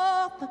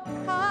 you're the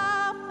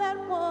cup that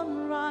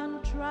won't run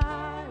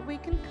dry. We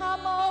can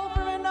come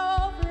over and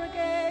over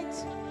again.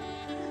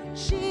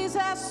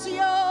 Jesus,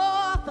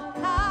 you're the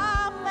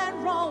cup that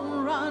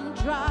won't run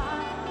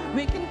dry.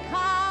 We can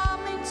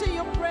come into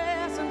your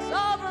presence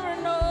over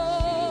and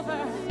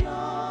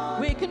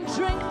over. We can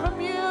drink from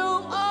you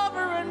over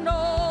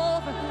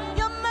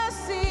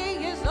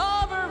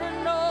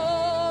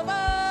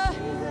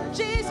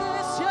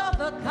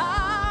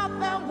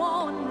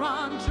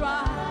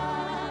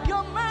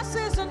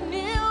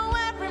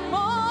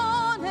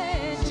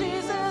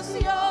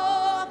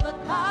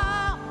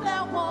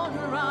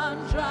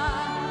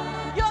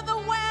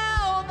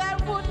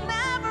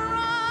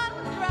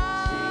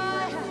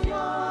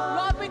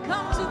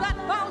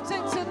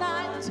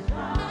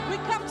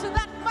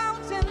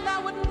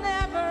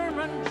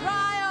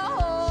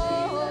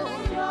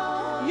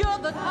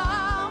the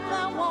calm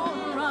that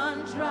won't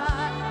run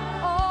dry.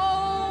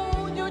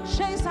 Oh, you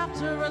chase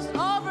after us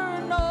over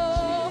and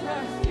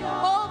over,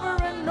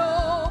 over and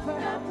over.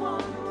 That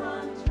won't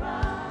run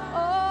dry.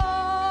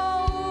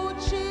 Oh,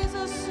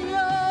 Jesus,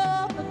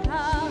 you're the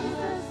calm.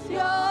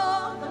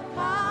 You're the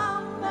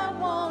calm that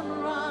won't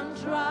run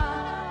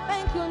dry.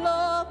 Thank you,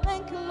 Lord.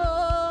 Thank you,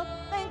 Lord.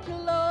 Thank you,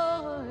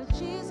 Lord.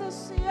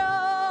 Jesus,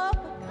 you're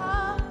the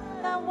calm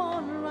that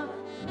won't run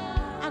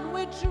dry. And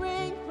we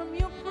drink from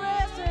your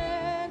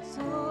presence.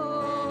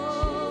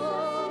 Oh,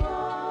 Jesus,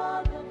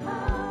 you're the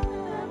calm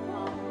that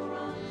won't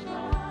run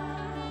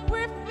dry.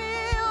 we're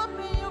filled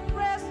with your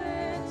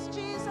presence,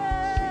 Jesus.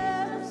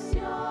 Jesus,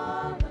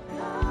 you're the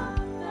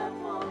calm that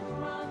won't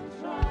run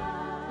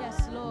dry.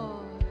 Yes,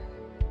 Lord.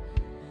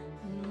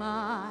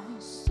 My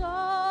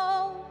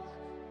soul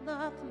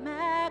doth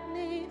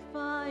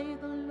magnify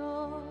the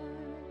Lord.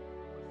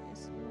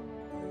 Yes,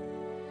 Lord.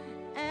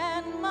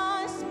 And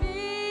my spirit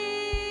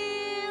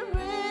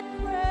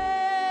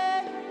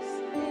praise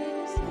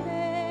his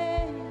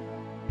name.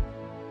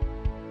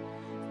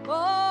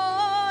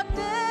 For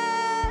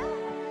death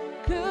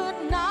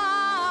could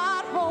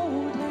not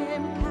hold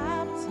him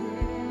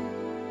captive.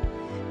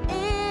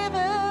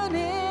 Even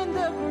in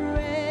the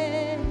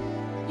grave,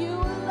 you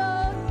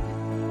love.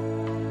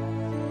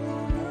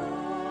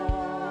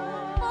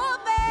 For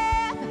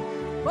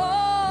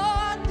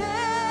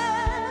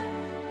death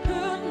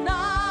could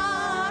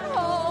not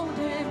hold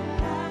him,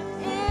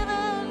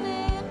 even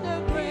in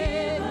the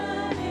grave.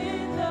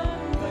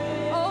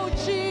 Oh,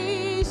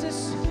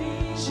 Jesus,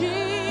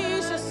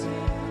 Jesus,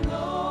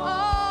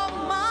 oh,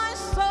 my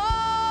soul.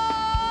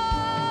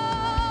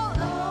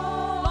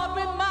 Lord,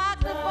 we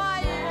magnify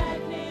you.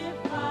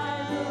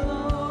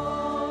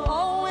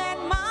 Oh,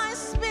 and my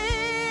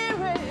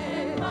spirit.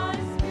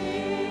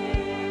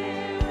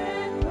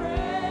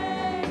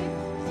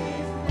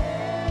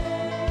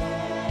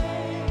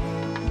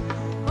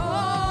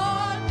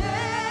 For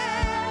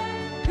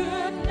death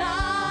could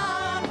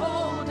not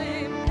hold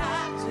him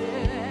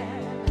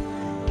captive,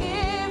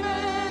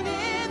 even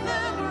in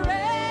the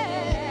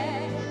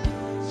grave.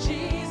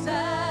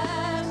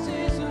 Jesus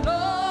is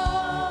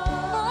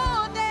Lord.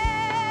 For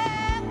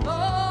death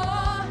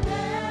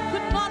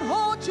could not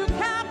hold you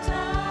captive,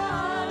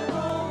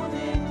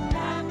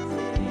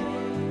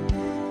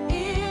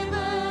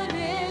 even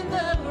in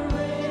the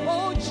grave.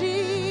 Oh,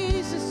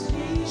 Jesus,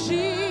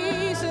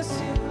 Jesus.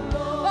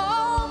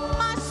 Oh,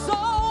 my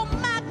soul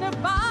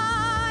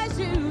magnifies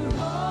you.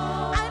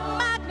 I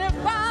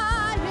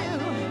magnify you.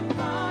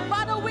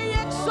 Father, we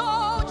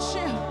exalt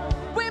you.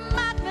 We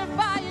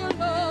magnify you,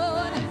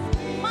 Lord.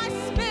 My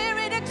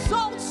spirit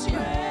exalts you.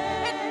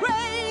 It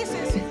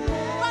praises.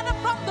 Father,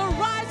 from the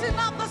rising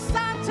of the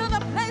sun to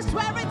the place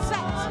where it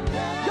sets,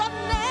 your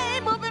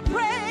name will be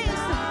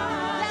praised.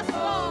 Yes,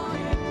 Lord.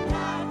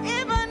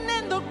 Even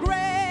in the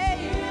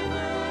grave,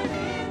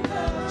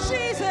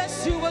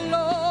 Jesus, you are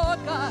Lord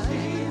God.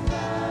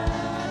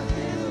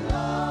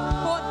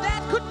 For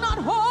that could not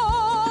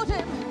hold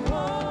him.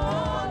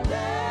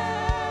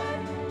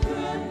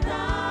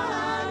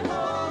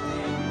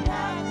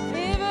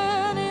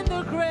 Even in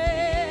the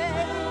grave.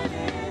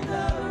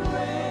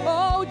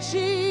 Oh,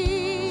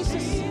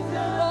 Jesus.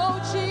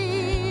 Oh,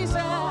 Jesus.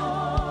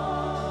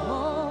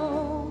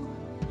 Oh,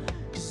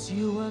 'cause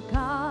you are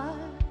God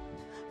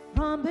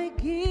from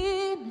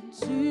beginning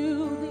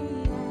to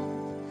the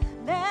end.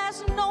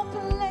 There's no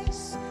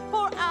place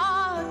for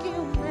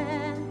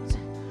argument.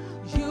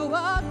 You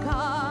are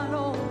God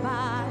all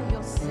by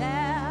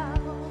yourself.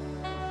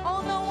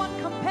 Oh, no one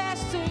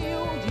compares to you.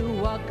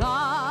 You are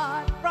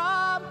God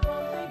from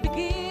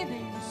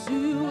beginning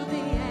to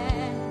the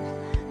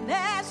end.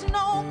 There's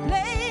no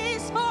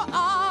place for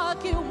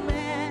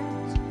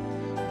argument.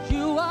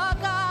 You are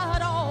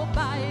God all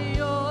by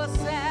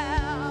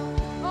yourself.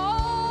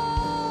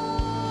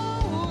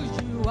 Oh,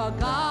 you are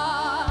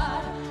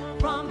God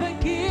from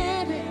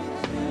beginning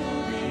to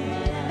the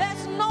end.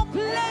 There's no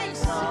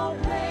place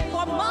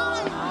for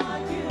mine.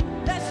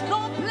 There's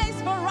no place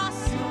for us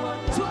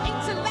to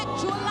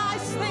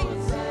intellectualize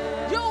things.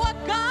 You are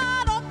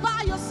God all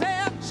by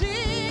yourself,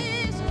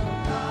 Jesus.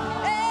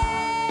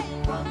 Hey,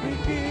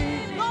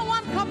 no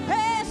one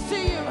compares to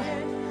you.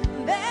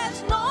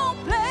 There's no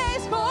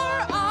place for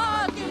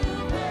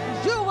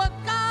argument. You are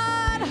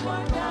God.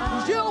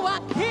 You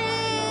are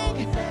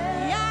King.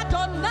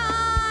 Adonai.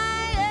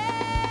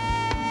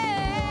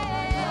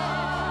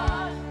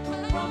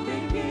 From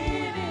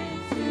beginning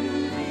to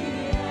the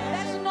end.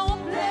 There's no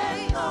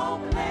place. No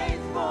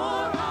place for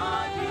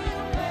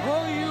argument.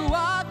 Oh, you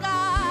are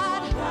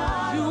God.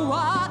 You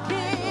are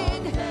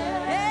King.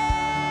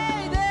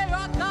 Hey, there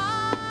are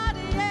God.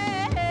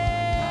 Yeah.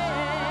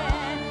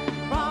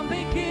 From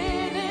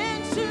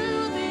beginning to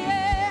the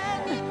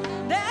end,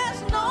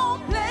 there's no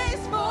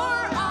place for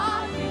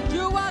argument.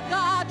 You are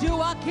God. You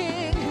are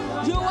King.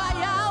 You are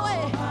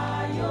Yahweh.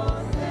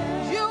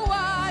 You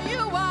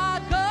are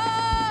God.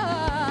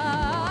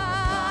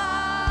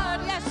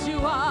 Yes, you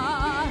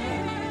are.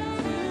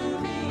 To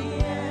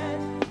the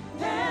end.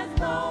 There's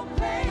no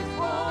place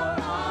for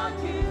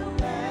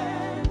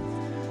argument.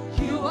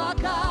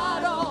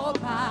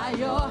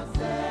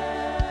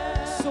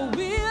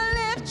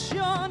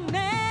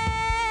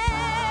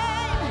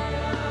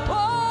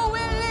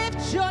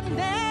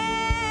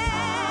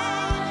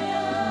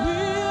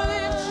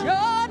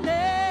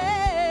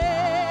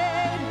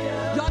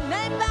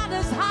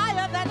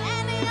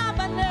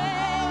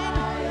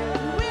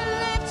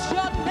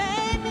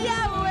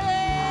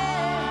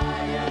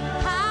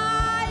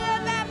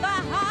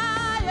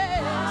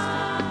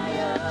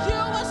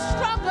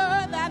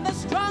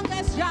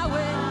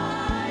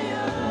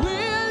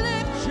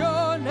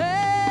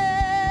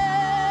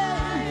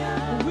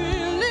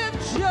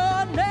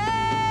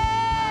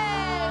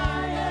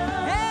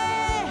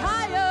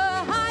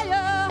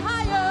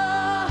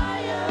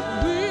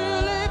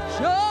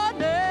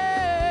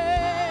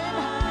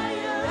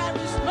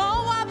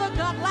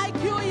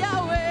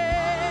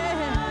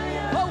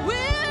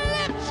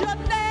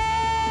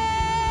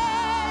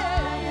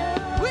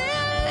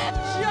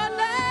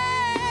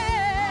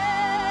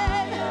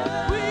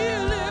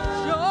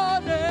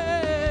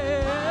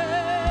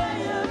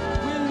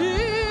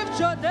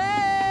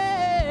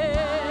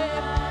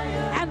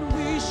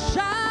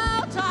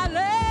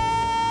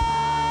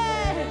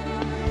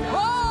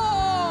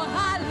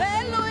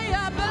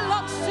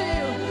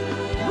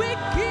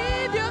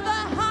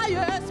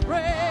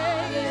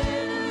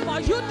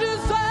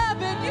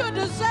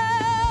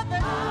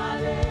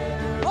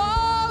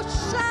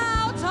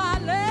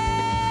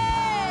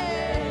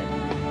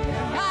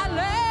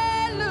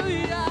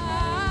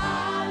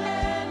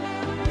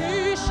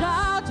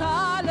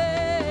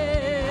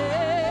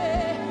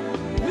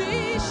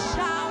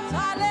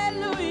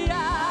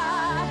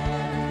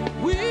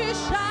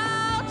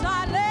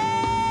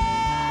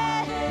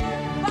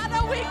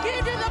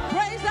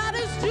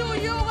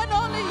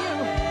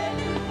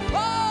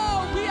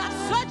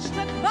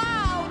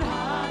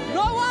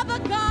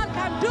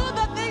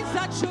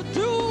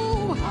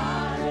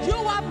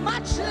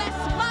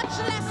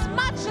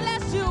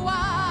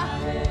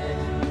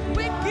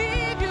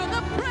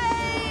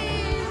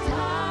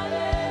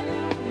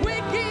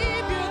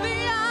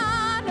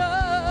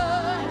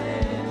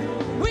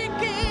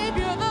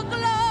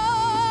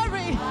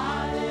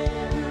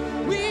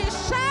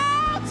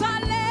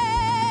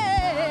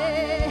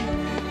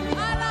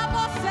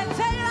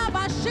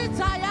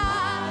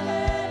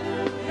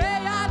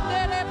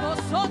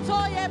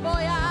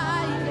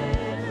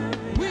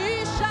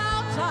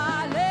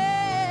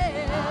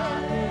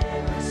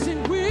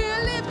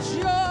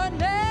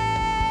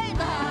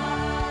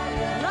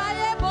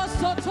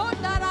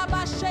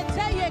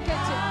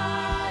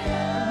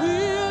 We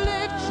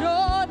lift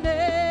your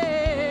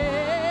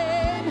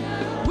name.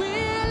 We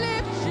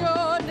lift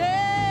your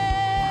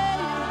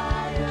name.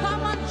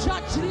 Come on,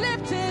 church,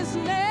 lift his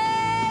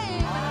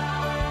name.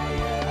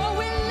 Oh,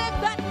 we lift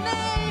that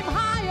name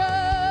higher.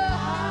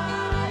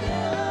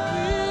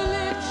 We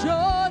lift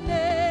your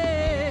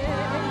name.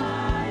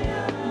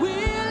 We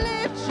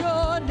lift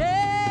your name.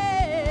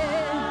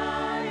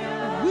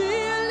 We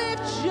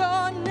lift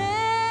your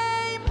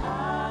name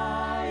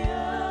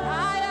higher,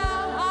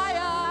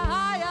 higher,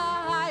 higher,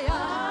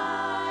 higher.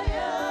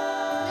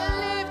 We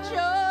lift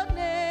your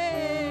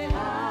name,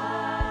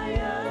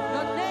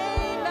 your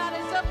name that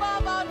is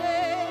above our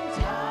names.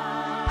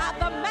 At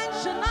the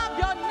mention of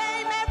your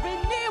name, every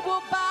knee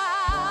will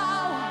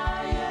bow.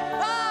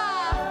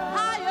 Ah,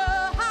 higher,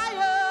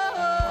 higher.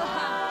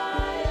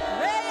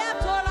 We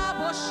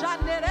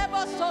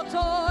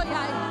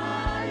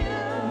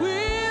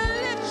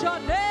lift your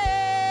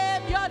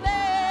name,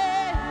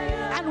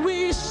 and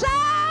we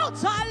shout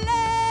hallelujah,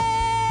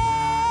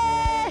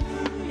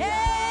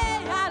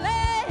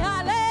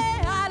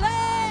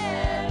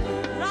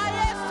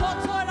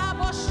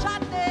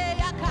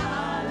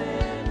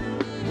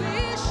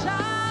 we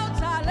shout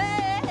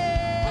hallelujah,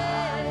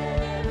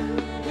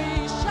 we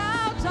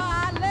shout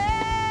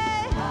hallelujah,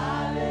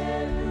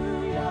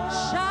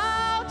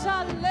 shout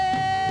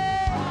hallelujah,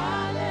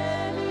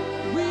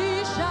 we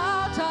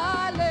shout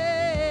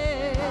hallelujah,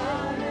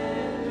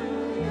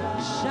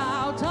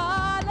 shout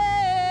hallelujah.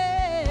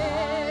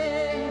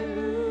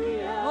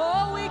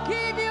 Oh, we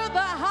give you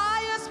the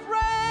highest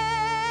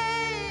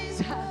praise.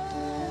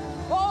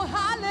 Oh,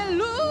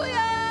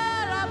 hallelujah.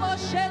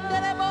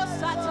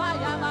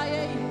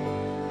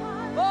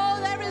 Oh,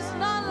 there is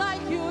none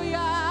like you,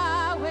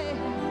 Yahweh.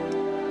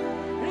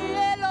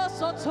 Rielo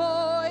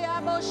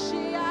sotoya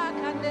moshia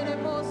kandere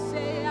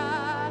mosea.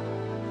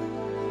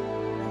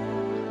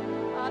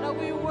 Father,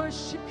 we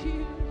worship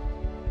you,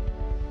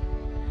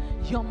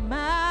 your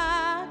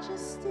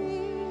majesty.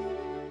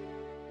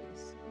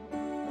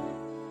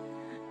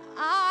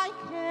 I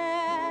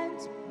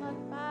can't but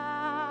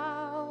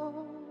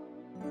bow.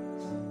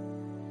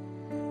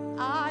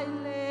 I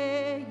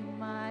lay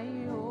my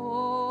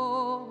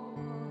all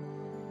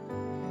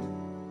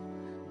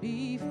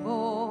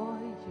before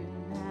you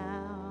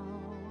now.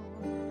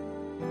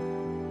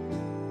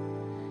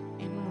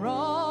 In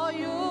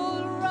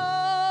royal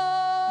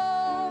robes,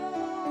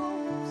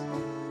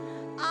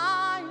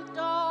 I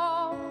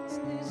don't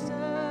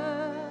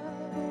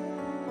deserve.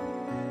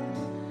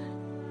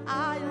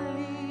 I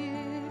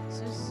live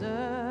to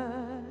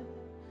serve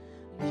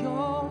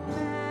your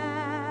majesty.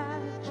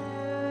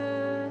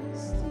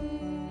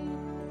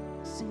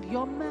 Sing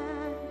your majesty.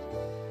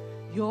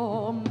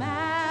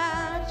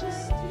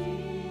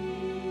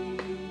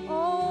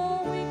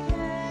 Oh, we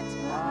can't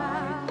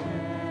bow.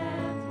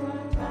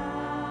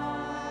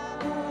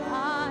 I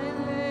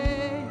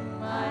lay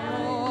my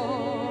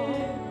all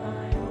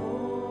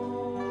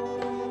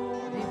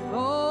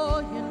before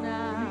you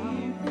now.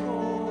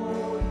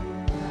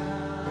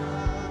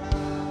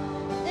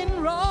 In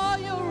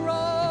royal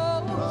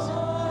robes,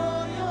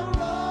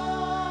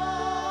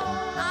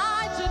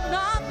 I do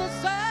not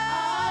deserve.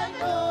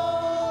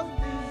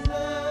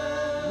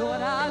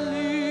 Lord, I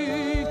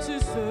live to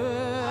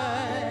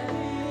serve.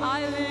 I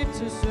live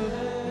to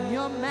serve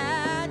your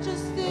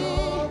majesty.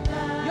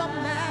 Your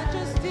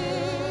majesty.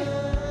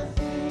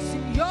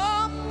 Sing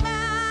your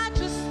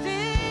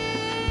majesty.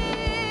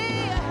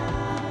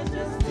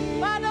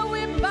 Father,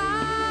 we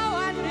bow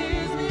our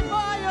knees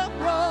before your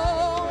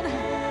throne.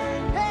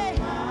 Hey,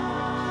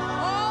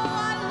 oh,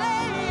 I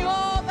lay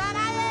all that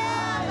I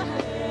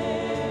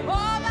am,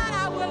 all that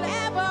I will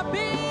ever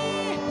be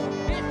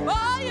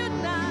before you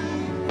now.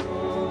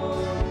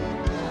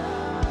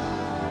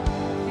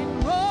 In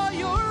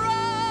royal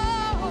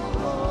robe,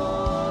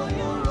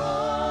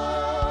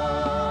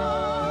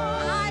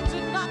 I do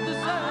not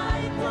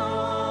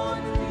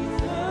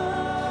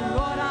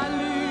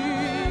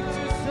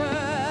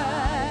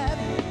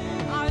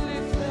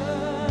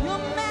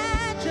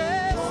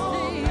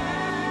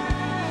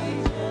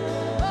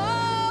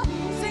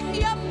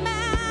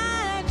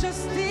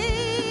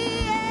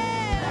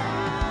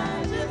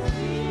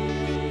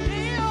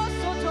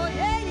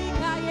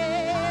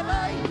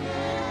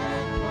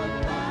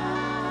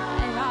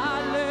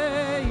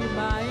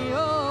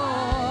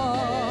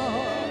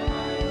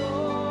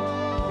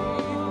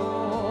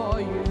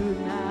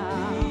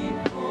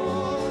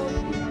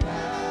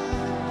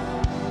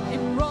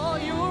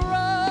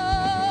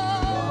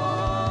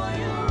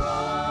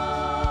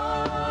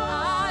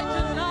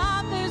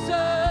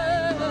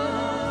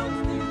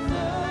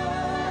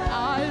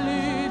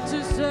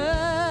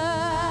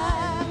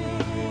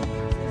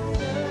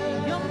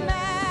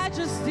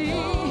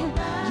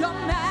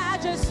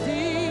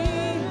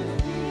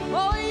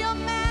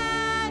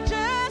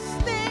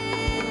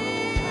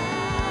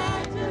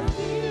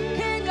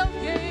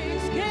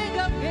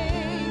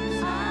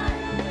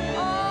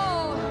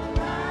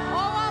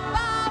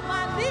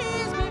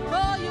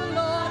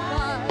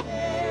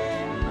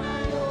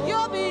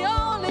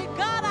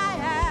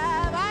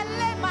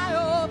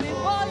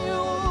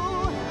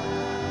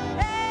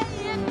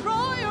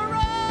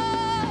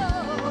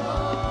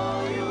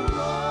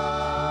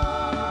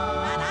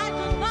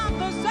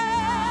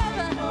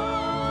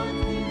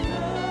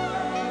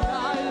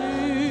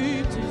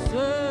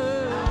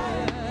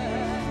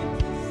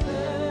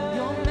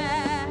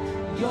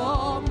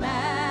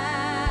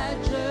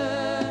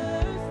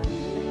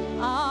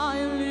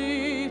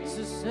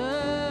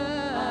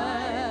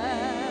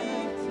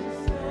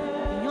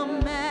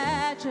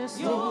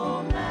majesty,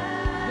 your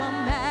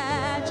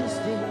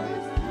majesty.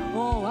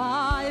 Oh,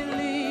 I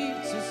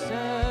live to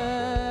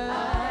serve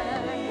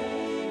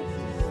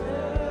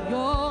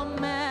your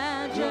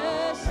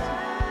majesty.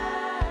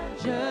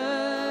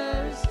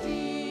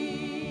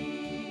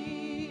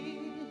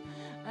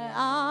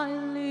 I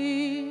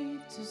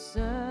live to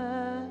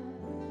serve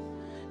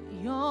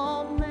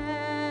your majesty.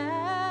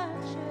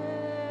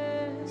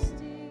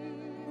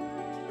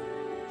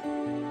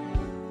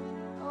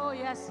 Oh,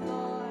 yes,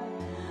 Lord.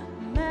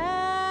 Majesty.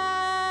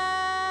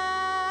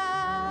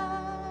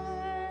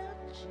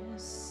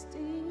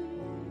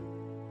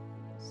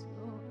 Yes,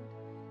 Lord.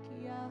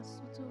 Kia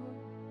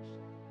sutosh.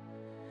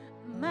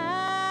 Majesty.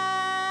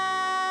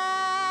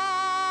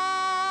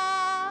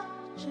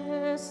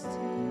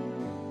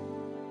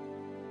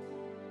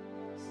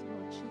 Yes,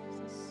 Lord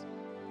Jesus.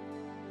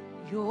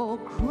 Your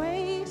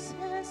grace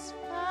has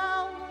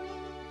found me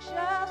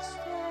just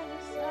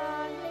as I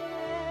am.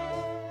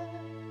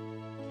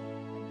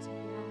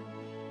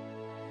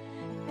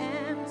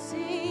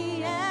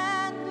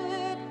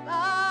 Empty-handed,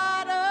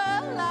 but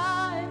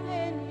alive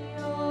in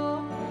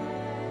your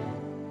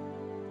hand.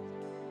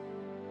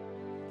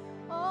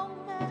 Oh,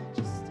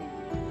 majesty,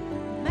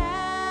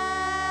 majesty.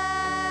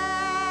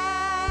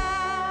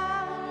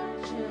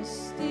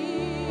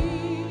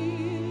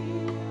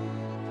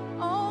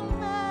 Oh,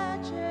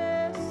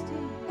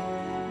 majesty,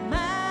 majesty.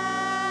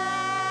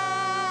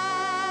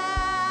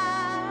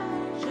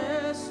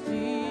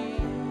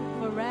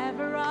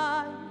 Forever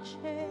I'm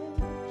changed.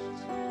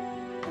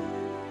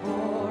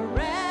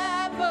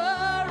 Forever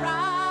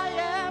I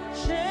am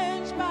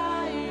changed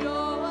by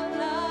your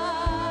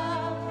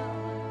love.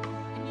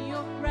 In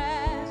your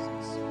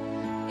presence,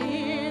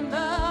 in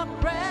the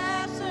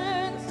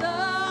presence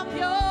of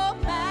your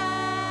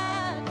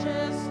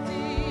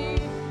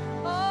majesty.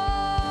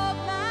 Oh,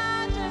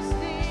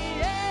 majesty,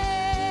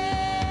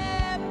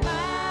 yeah, majesty,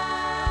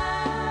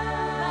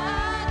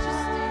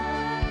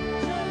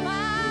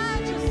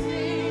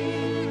 majesty.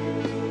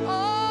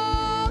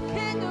 Oh,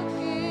 King of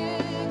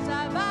Kings, I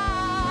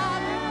bow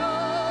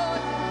before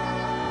you.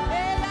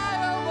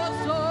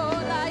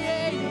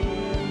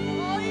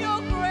 Oh,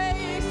 your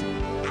grace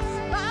has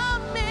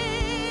found me.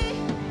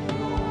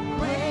 Your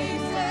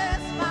grace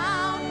has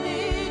found me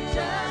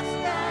just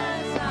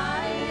as I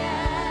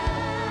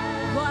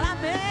am. But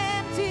I'm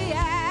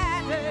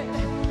empty-handed,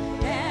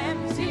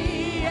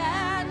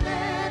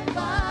 empty-handed,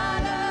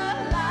 but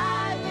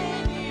alive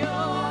in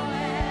your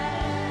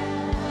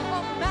hand.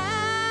 Oh,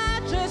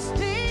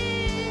 majesty.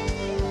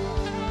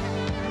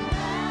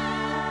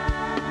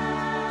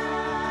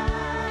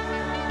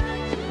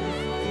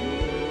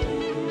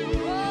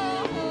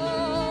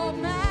 Oh,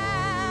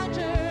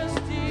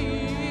 majesty.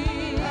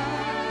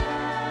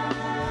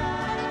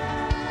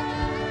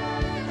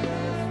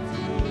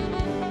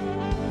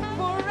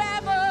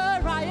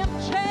 Forever I am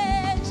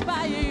changed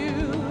by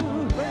you.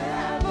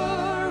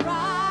 Forever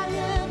I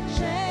am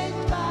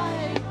changed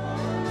by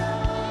your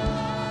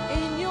love.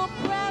 In your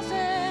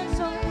presence,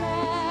 oh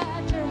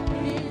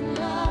majesty. In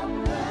the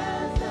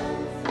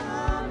presence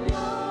of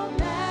your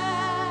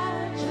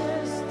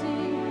majesty.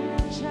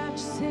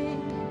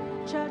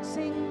 Church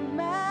sing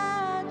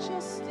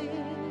majesty.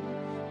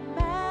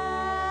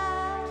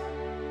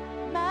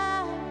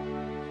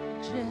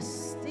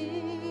 Majesty.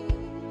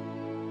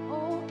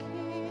 Oh,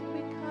 King,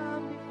 we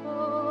come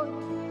before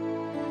you.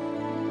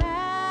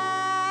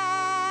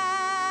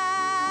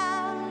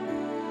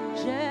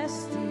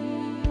 Majesty.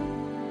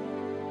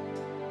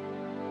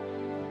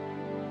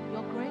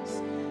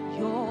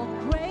 Your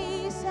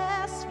grace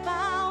has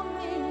found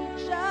me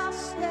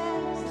just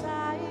as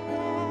I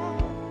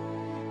am.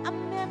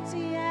 I'm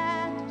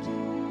empty-handed,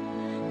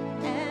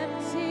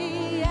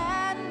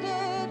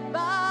 empty-handed,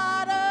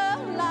 but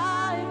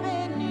alive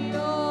in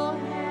your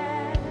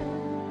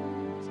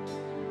hands.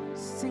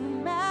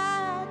 Sing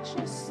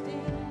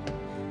majesty,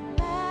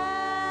 majesty.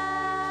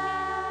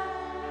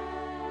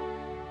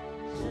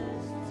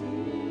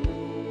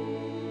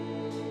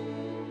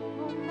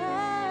 Oh,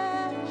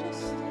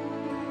 majesty,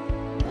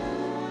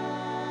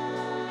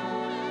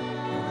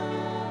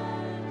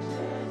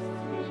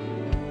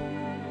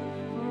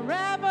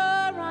 forever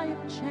I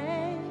am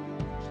changed.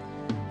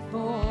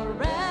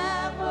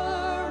 Forever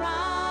I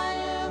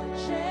am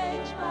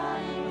changed by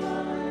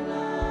your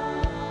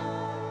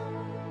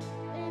love.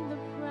 In the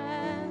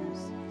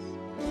presence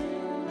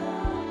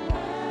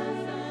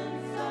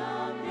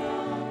of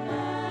your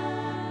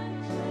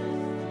majesty.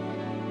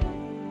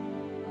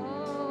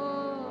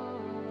 Oh,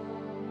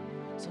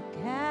 so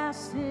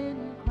casting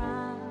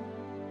crowns,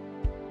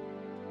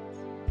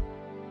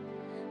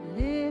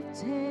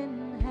 lifting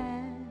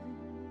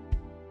hands,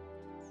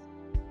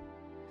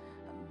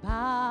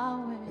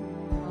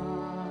 bowing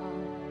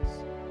hearts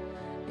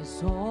is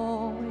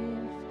all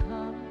we've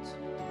come to.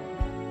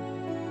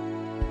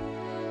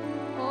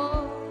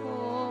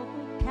 Oh,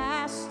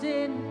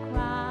 casting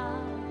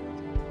crowns,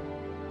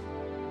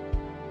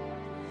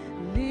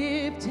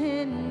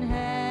 lifting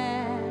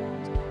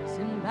hands,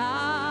 and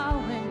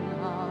bowing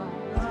hearts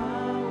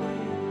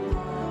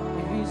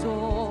is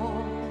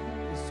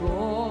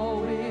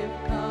all we've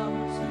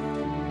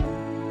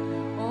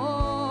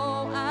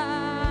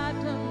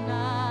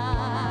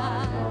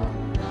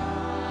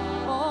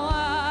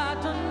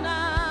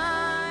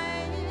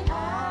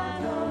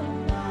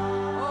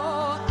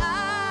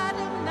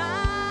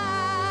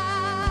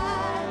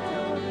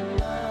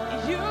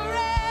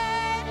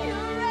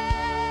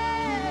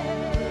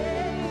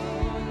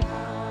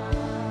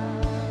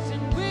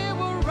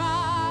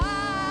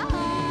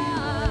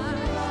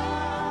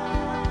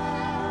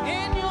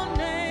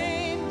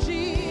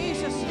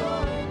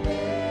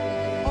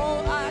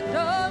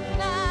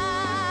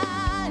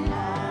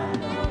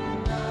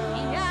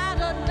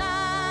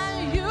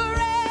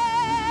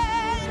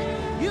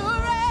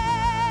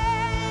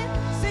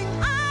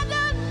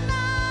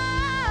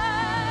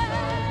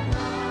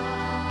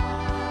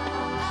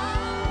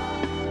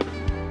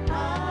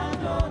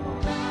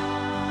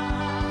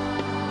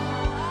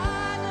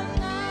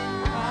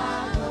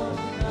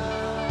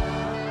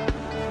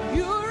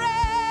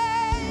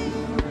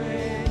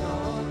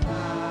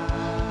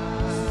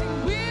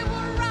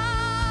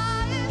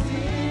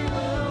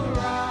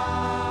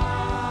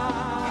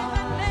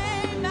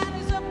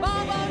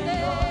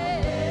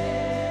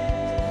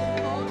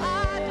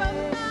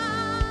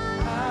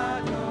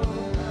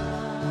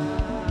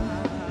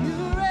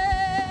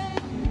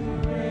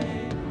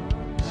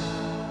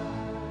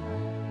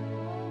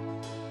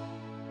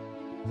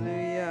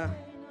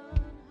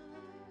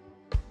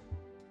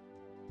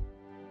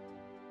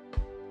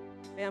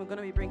Today I'm going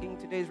to be bringing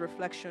today's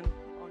reflection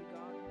on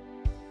God.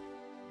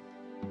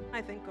 When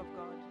I think of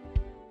God,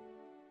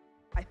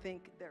 I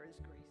think there is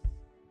grace.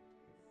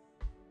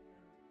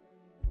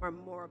 Or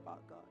more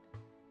about God.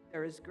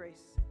 There is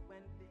grace when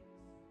things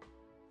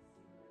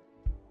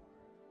seem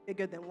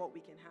bigger than what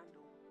we can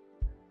handle.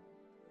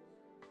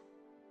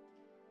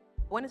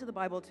 I went into the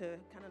Bible to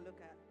kind of look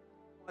at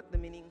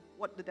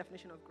what the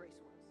definition of grace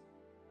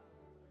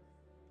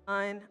was.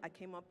 I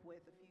came up with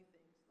a few things.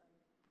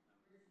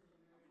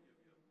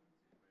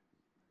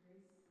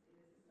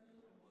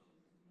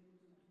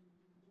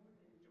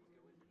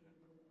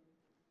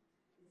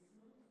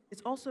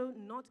 It's also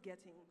not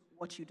getting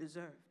what you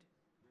deserved.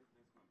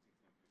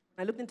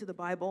 When I looked into the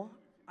Bible,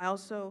 I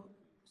also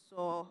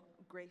saw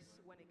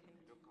grace when it came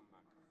to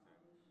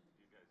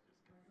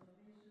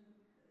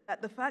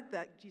that the fact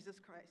that Jesus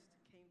Christ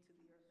came to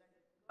the earth,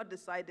 that God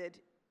decided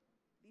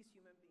these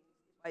human beings,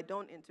 if I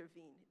don't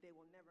intervene, they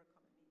will never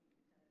come and meet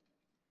me.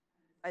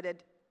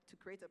 Decided to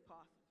create a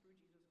path through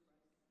Jesus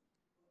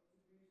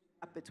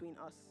Christ between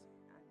us and God.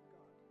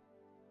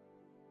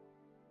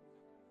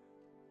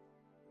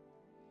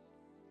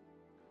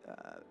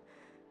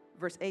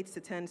 Verse 8 to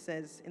 10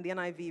 says, in the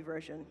NIV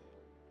version,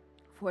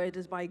 "For it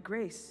is by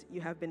grace you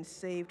have been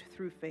saved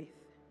through faith,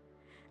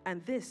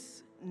 and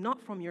this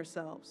not from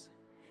yourselves.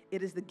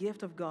 It is the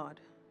gift of God,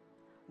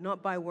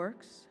 not by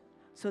works,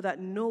 so that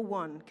no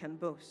one can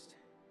boast.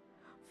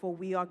 For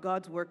we are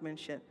God's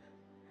workmanship,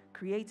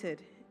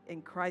 created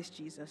in Christ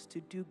Jesus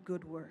to do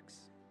good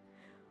works,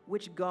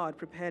 which God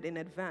prepared in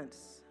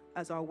advance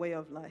as our way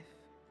of life."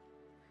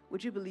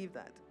 Would you believe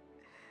that?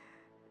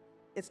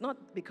 It's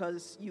not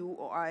because you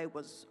or I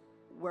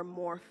were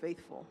more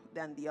faithful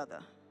than the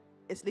other.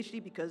 It's literally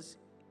because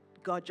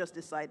God just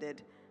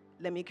decided,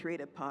 let me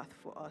create a path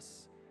for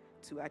us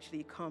to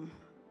actually come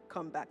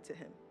back to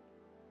him.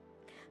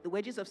 The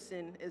wages of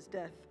sin is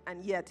death,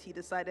 and yet he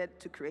decided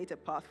to create a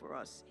path for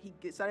us. He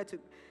decided to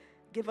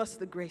give us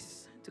the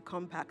grace to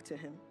come back to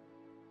him.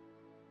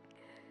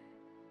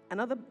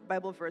 Another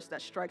Bible verse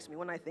that strikes me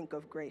when I think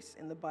of grace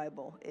in the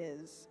Bible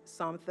is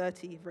Psalm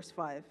 30, verse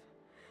 5,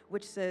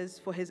 which says,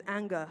 "For his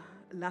anger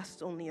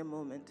lasts only a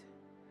moment,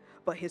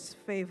 but his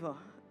favor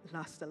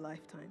lasts a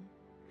lifetime.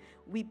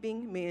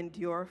 Weeping may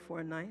endure for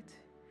a night,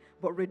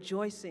 but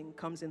rejoicing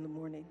comes in the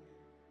morning."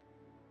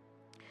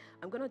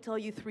 I'm going to tell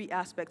you 3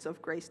 aspects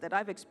of grace that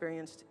I've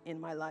experienced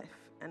in my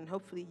life, and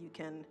hopefully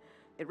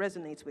it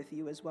resonates with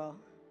you as well.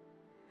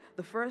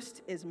 The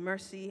first is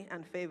mercy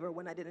and favor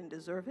when I didn't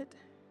deserve it.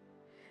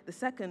 The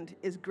second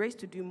is grace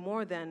to do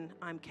more than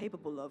I'm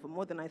capable of, or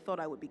more than I thought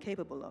I would be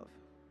capable of.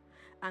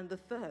 And the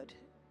third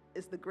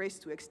is the grace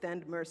to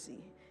extend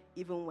mercy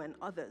even when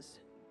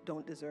others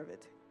don't deserve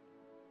it.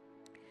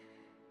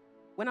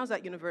 When I was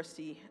at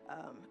university,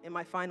 in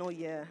my final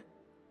year,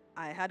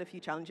 I had a few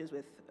challenges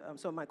with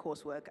some of my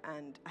coursework,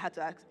 and I had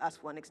to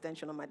ask for an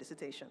extension on my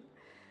dissertation.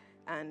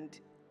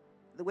 And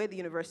the way the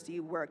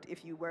university worked,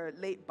 if you were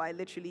late by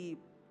literally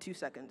 2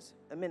 seconds,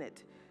 a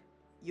minute,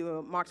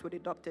 your marks were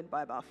deducted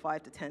by about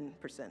 5 to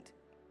 10%.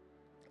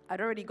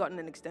 I'd already gotten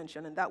an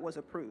extension, and that was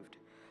approved.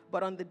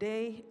 But on the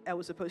day I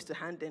was supposed to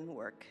hand in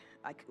work,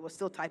 I was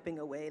still typing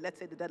away. Let's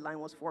say the deadline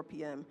was 4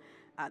 p.m.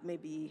 At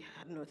maybe,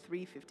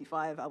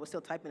 3:55, I was still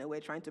typing away,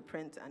 trying to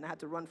print, and I had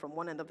to run from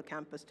one end of the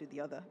campus to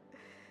the other.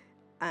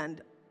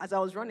 And as I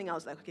was running, I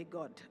was like, okay,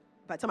 God,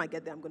 by the time I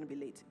get there, I'm going to be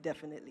late,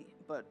 definitely.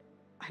 But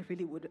I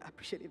really would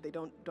appreciate if they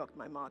don't dock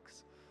my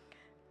marks.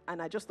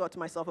 And I just thought to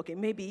myself, okay,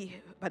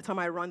 maybe by the time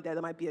I run there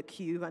might be a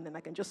queue, and then I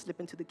can just slip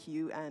into the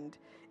queue, and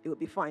it would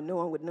be fine. No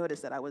one would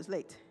notice that I was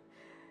late.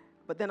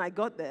 But then I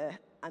got there,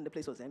 and the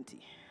place was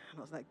empty. And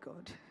I was like,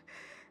 God,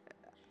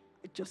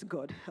 just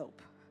God,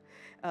 help.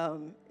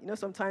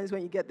 Sometimes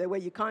when you get there where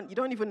you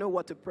don't even know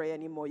what to pray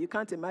anymore. You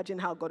can't imagine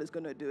how God is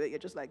going to do it. You're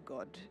just like,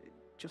 God,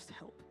 just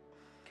help.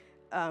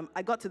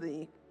 I got to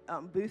the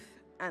booth,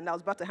 and I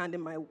was about to hand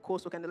in my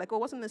coursework, and they're like, "Oh,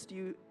 wasn't this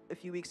due a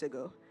few weeks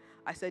ago?"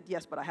 I said,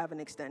 "Yes, but I have an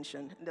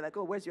extension." And they're like,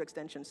 "Oh, where's your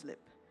extension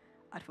slip?"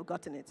 I'd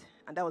forgotten it,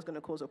 and that was going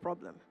to cause a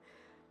problem.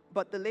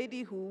 But the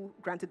lady who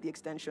granted the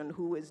extension,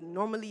 who is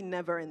normally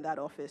never in that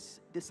office,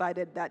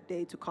 decided that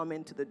day to come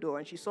into the door,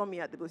 and she saw me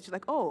at the booth. She's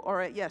like, "Oh, all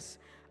right, yes,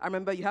 I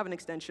remember you have an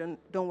extension.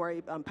 Don't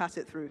worry, pass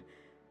it through."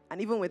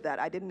 And even with that,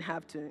 I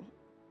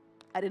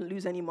didn't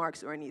lose any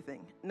marks or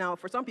anything. Now,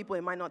 for some people,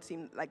 it might not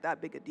seem like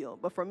that big a deal,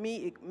 but for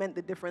me, it meant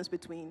the difference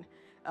between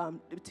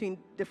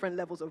different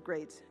levels of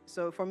grades.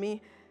 So for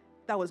me,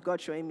 that was God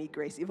showing me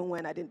grace, even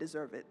when I didn't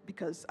deserve it,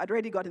 because I'd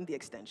already gotten the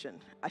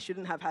extension. I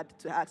shouldn't have had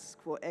to ask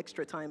for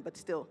extra time, but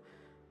still,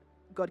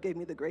 God gave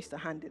me the grace to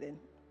hand it in.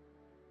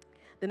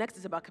 The next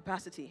is about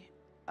capacity.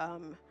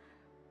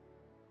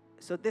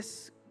 So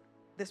this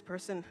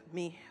person,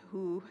 me,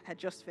 who had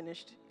just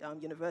finished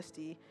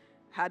university,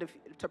 had a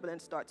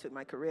turbulent start to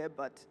my career,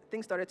 but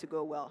things started to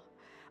go well.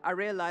 I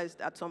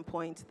realized at some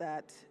point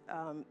that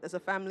there's a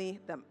family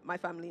that my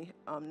family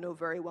know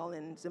very well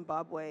in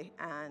Zimbabwe,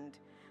 and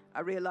I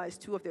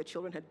realized 2 of their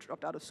children had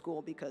dropped out of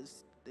school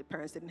because the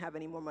parents didn't have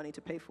any more money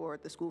to pay for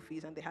the school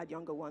fees, and they had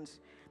younger ones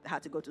that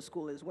had to go to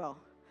school as well.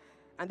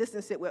 And this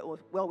didn't sit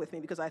well with me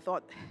because I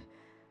thought,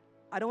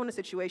 I don't want a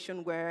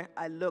situation where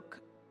I look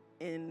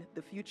in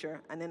the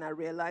future and then I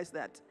realize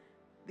that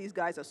these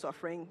guys are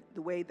suffering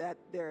the way that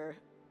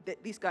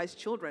these guys'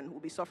 children will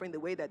be suffering the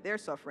way that they're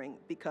suffering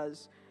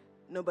because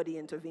nobody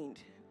intervened.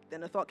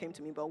 Then a thought came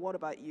to me, but what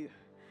about you?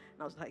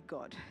 And I was like,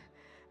 God,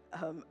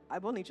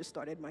 I've only just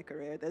started my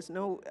career.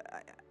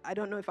 I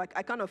don't know if I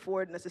can't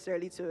afford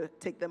necessarily to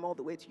take them all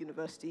the way to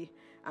university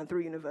and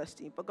through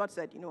university. But God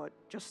said, you know what,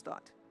 just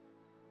start.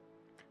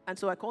 And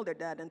so I called their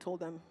dad and told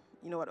them,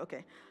 you know what,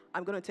 okay,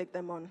 I'm going to take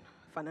them on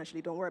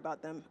financially. Don't worry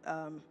about them.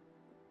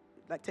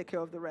 Like, take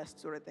care of the rest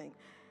sort of thing.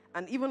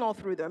 And even all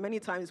through, there are many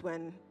times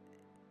when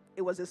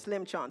it was a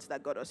slim chance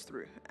that got us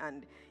through.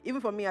 And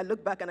even for me, I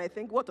look back and I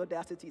think, what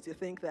audacity to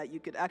think that you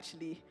could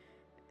actually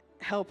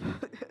help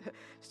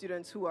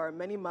students who are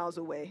many miles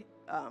away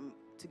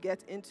to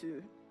get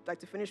into, like,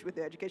 to finish with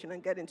their education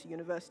and get into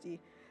university.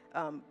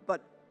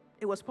 But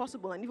it was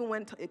possible. And even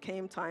when it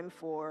came time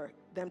for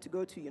them to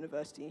go to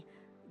university,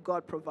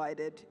 God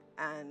provided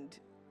and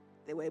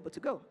they were able to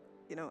go,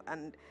 you know.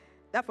 And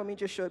that for me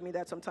just showed me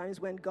that sometimes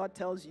when God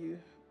tells you,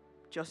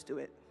 just do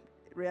it.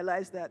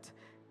 Realize that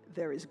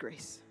there is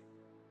grace.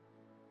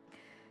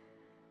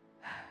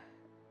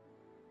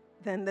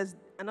 Then there's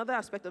another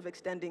aspect of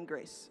extending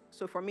grace.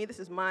 So for me, this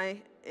is my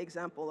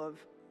example of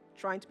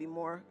trying to be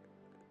more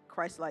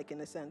Christ-like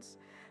in a sense.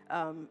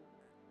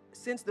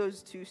 Since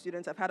those two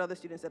students, I've had other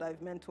students that I've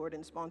mentored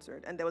and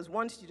sponsored. And there was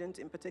one student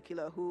in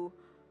particular who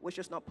was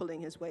just not pulling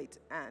his weight.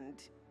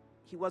 And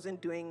he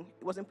wasn't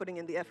putting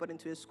in the effort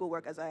into his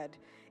schoolwork as I had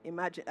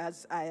imagined,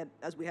 as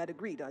we had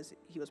agreed, as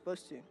he was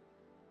supposed to.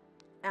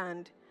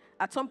 And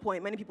at some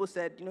point, many people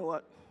said, you know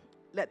what,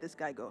 let this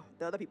guy go.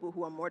 There are other people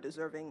who are more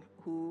deserving,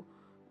 who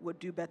would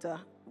do better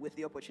with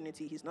the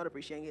opportunity. He's not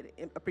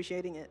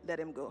appreciating it, let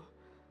him go.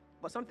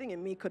 But something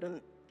in me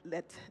couldn't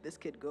let this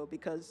kid go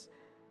because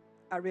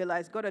I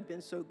realized God had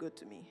been so good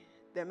to me.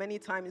 There are many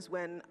times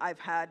when I've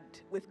had,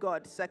 with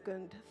God,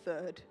 second,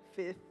 third,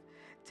 fifth,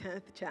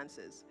 10th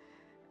chances.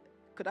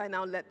 Could I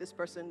now let this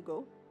person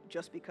go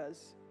just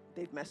because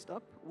they've messed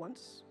up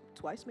once,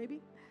 twice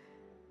maybe?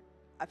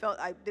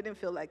 I didn't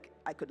feel like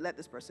I could let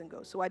this person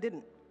go, so I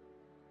didn't.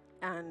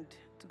 And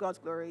to God's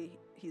glory,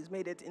 he's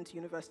made it into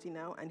university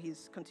now, and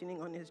he's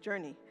continuing on his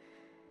journey.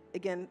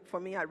 Again, for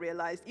me, I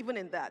realized even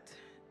in that,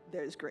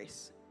 there is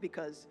grace.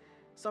 Because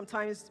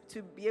sometimes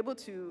to be able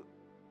to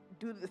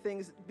do the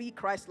things, be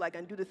Christ-like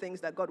and do the things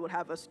that God would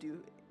have us do,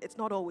 it's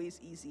not always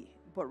easy,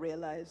 but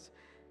realize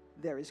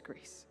there is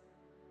grace.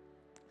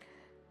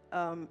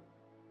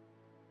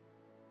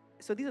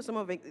 So these are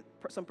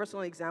some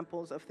personal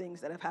examples of things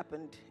that have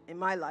happened in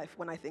my life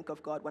when I think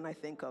of God, when I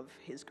think of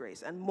his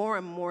grace. And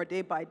more,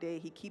 day by day,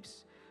 he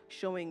keeps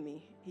showing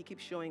me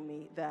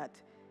that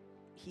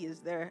he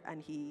is there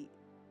and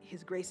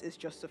his grace is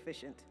just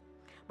sufficient.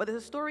 But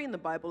there's a story in the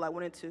Bible I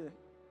wanted to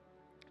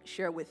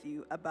share with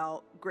you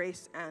about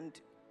grace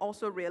and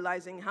also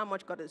realizing how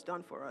much God has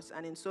done for us,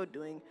 and in so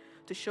doing,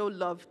 to show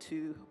love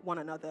to one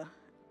another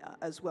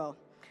as well.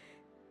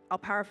 I'll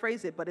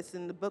paraphrase it, but it's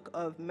in the book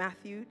of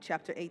Matthew,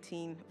 chapter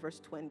 18, verse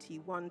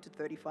 21 to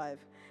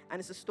 35. And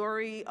it's a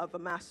story of a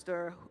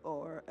master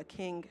or a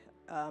king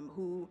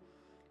who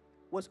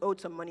was owed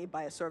some money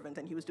by a servant,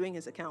 and he was doing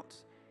his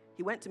accounts.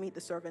 He went to meet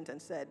the servant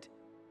and said,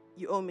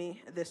 "You owe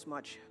me this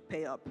much,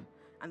 pay up."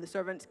 And the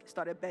servant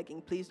started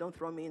begging, "Please don't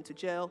throw me into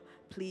jail.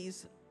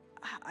 Please,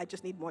 I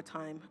just need more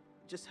time.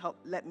 Just help,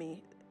 let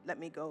me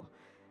go."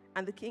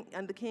 And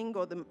the king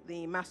or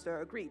the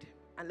master agreed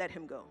and let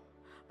him go.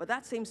 But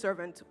that same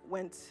servant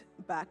went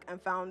back and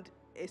found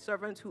a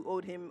servant who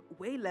owed him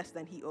way less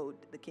than he owed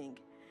the king.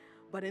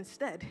 But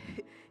instead,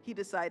 he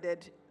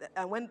decided,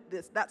 and when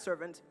that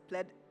servant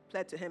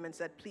pled to him and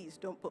said, "Please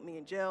don't put me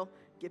in jail,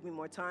 give me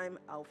more time,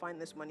 I'll find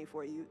this money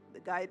for you,"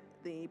 the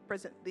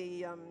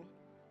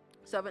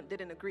servant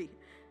didn't agree,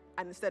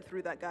 and instead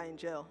threw that guy in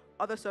jail.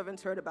 Other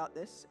servants heard about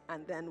this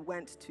and then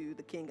went to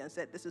the king and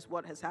said, "This is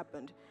what has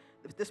happened.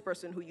 This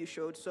person who you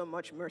showed so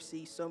much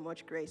mercy, so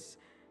much grace,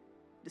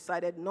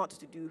 decided not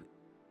to do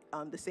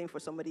the same for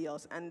somebody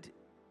else." And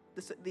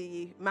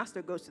the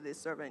master goes to this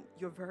servant,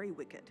 "You're very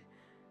wicked.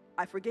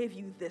 I forgave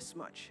you this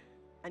much,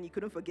 and you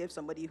couldn't forgive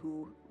somebody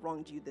who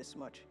wronged you this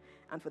much."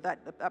 And for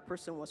that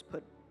person was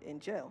put in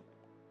jail.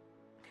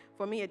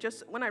 For me,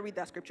 when I read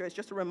that scripture, it's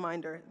just a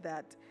reminder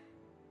that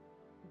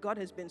God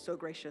has been so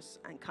gracious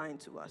and kind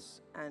to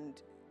us,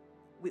 and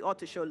we ought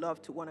to show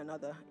love to one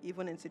another,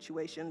 even in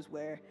situations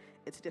where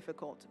it's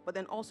difficult. But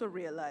then also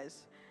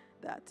realize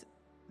that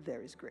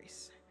there is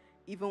grace.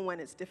 Even when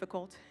it's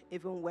difficult,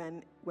 even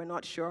when we're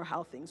not sure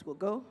how things will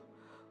go,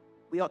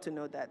 we ought to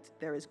know that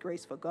there is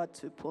grace for God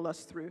to pull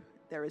us through.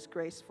 There is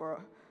grace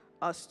for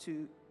us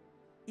to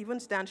even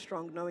stand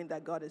strong, knowing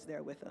that God is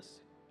there with us.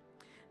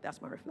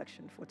 That's my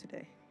reflection for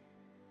today.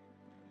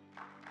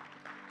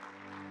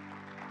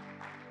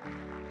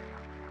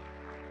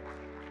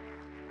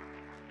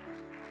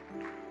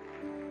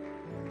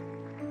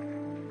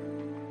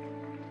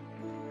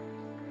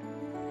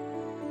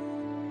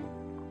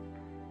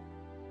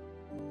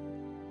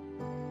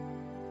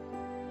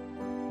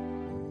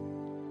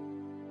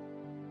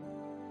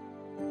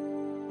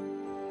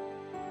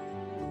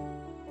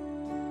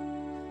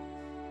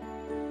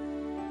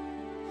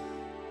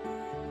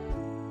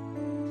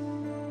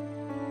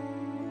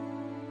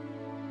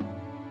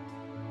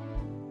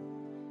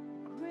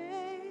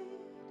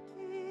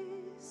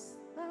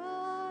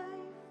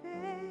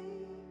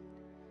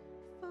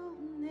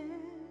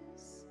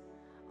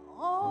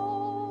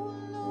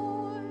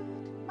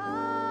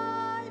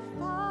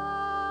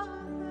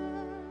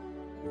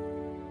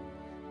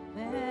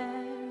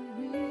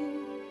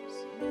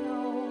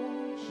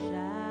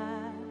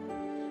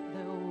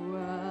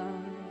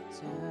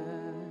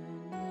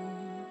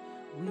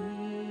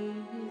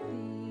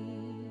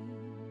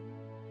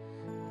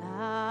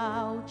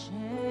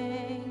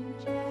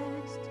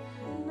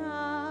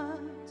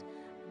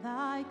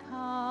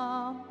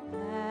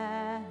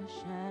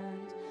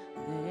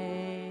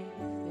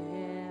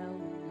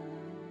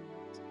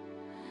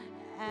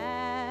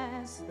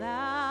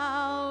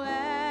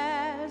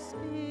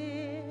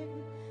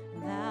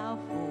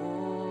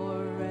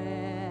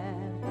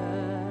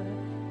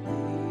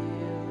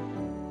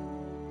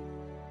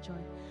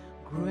 Join.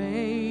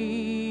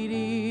 Great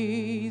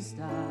is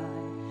thy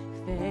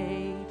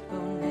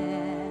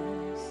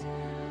faithfulness.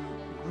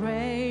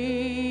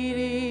 Great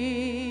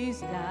is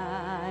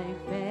thy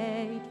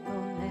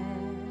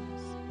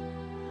faithfulness.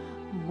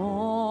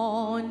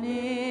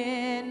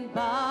 Morning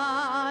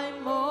by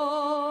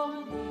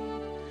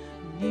morning,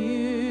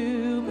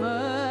 new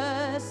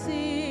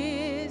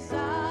mercies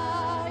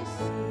I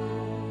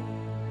see.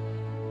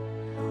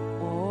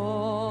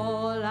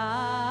 All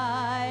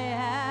I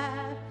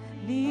have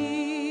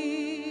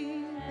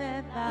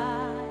needed,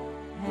 thy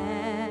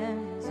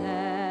hands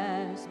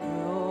has provided.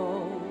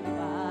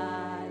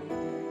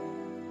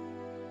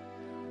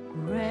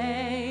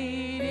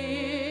 Great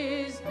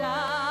is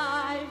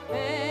thy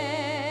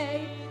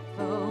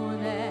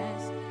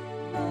faithfulness,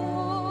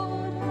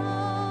 Lord,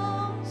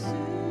 unto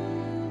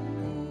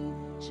me.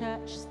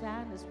 Church,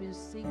 stand as we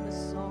sing the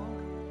song.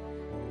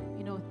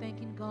 You know,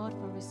 thanking God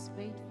for his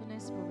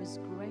faithfulness, for his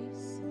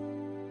grace.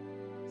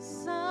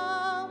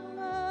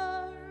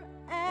 Summer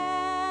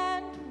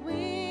and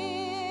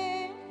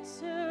winter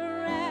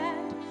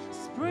and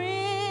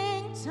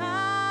springtime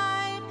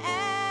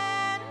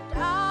and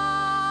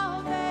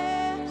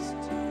harvest,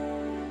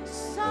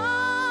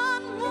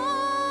 sun,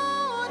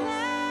 moon,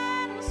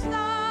 and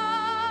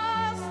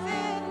stars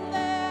in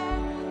their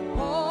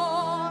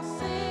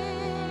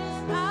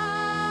courses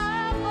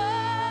above,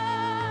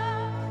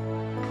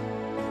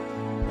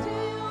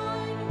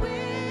 join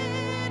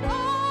with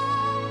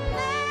all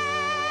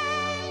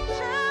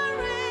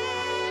nature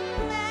in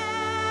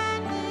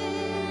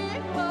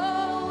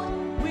manifold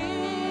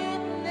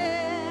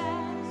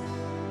witness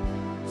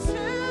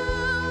to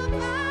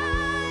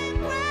thy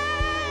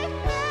great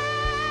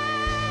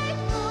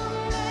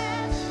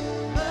faithfulness,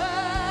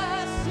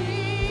 mercy,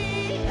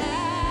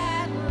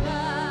 and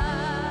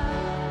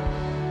love.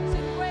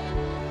 Sing,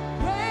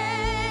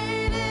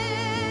 great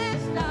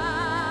is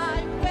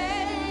thy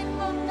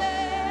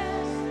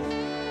faithfulness.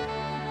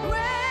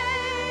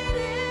 Great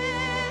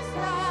is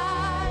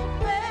thy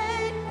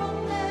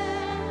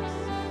faithfulness.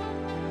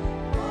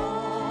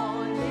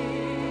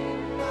 Morning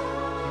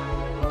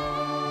by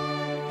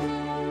morning,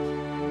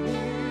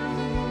 new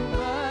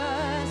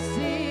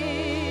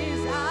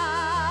mercies I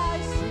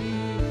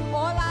see.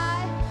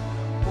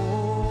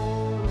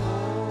 All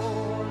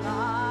I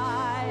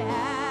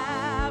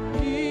have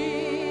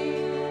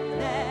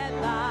needed,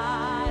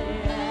 thy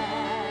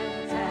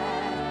hands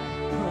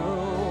have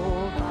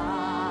provided.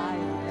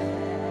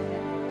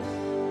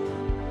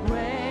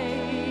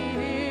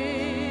 Great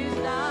is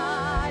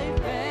thy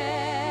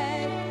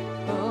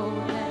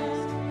faithfulness,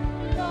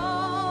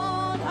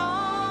 Lord,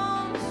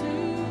 unto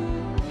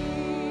me.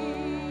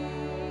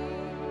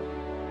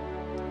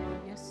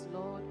 Yes,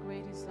 Lord,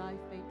 great is thy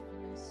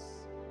faithfulness,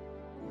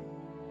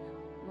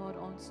 Lord,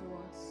 unto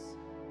us.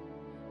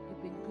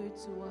 You've been good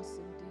to us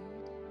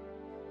indeed.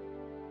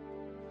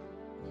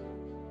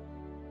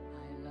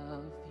 I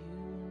love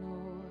you,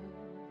 Lord,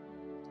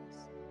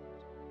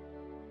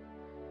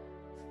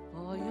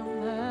 for your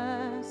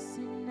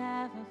mercy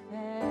never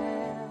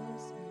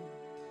fails me.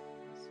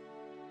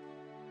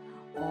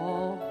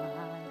 All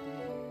my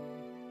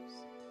days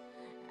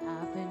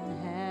I've been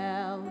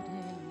held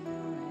in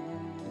your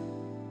hands.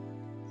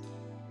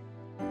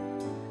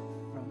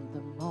 From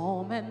the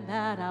moment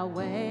that I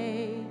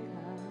wake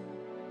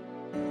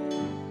up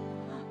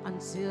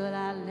until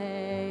I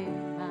lay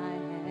my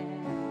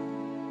head,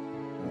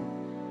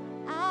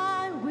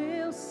 I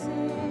will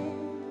sing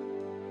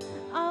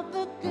of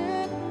the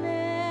goodness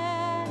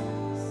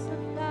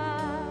of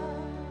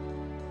God.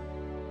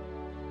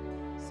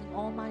 Sing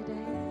all my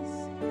days,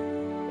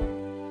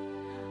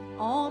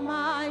 all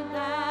my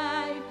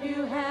life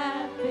you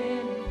have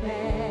been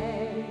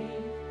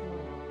faithful.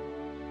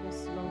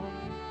 Yes,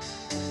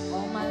 Lord,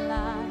 all my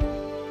life,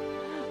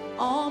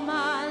 all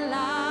my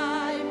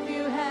life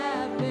you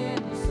have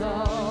been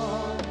so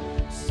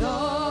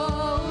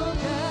good.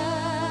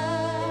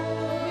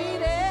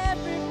 With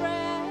every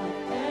breath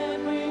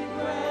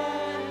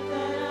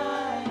that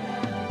I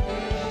am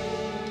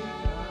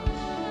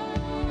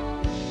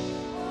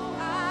able,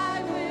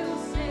 I will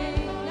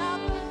sing